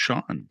 thank you,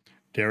 Sean.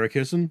 Derek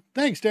Hisson,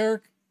 thanks,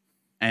 Derek.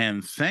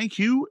 And thank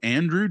you,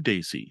 Andrew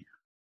Dacey.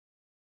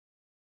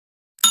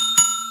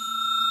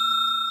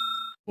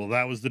 Well,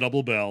 that was the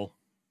double bell.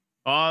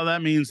 Oh,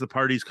 that means the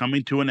party's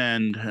coming to an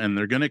end, and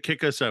they're going to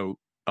kick us out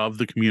of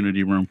the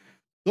community room.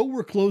 Though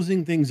we're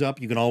closing things up,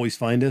 you can always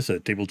find us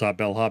at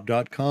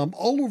tabletopbellhop.com,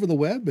 all over the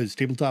web as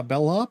Tabletop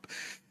Bellhop,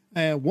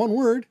 one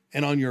word,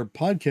 and on your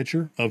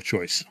podcatcher of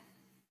choice.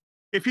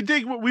 If you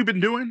dig what we've been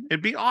doing,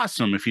 it'd be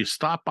awesome if you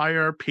stopped by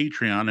our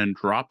Patreon and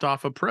dropped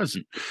off a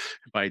present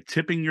by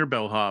tipping your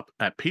bellhop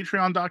at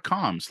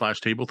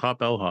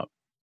patreon.com/tabletopbellhop.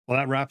 Well,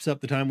 that wraps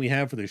up the time we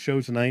have for the show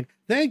tonight.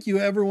 Thank you,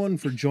 everyone,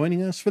 for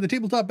joining us for the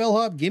Tabletop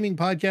Bellhop Gaming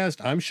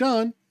Podcast. I'm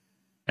Sean.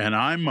 And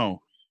I'm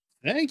Mo.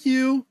 Thank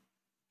you.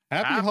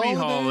 Happy Happy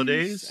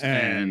holidays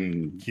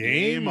and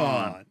game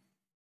on.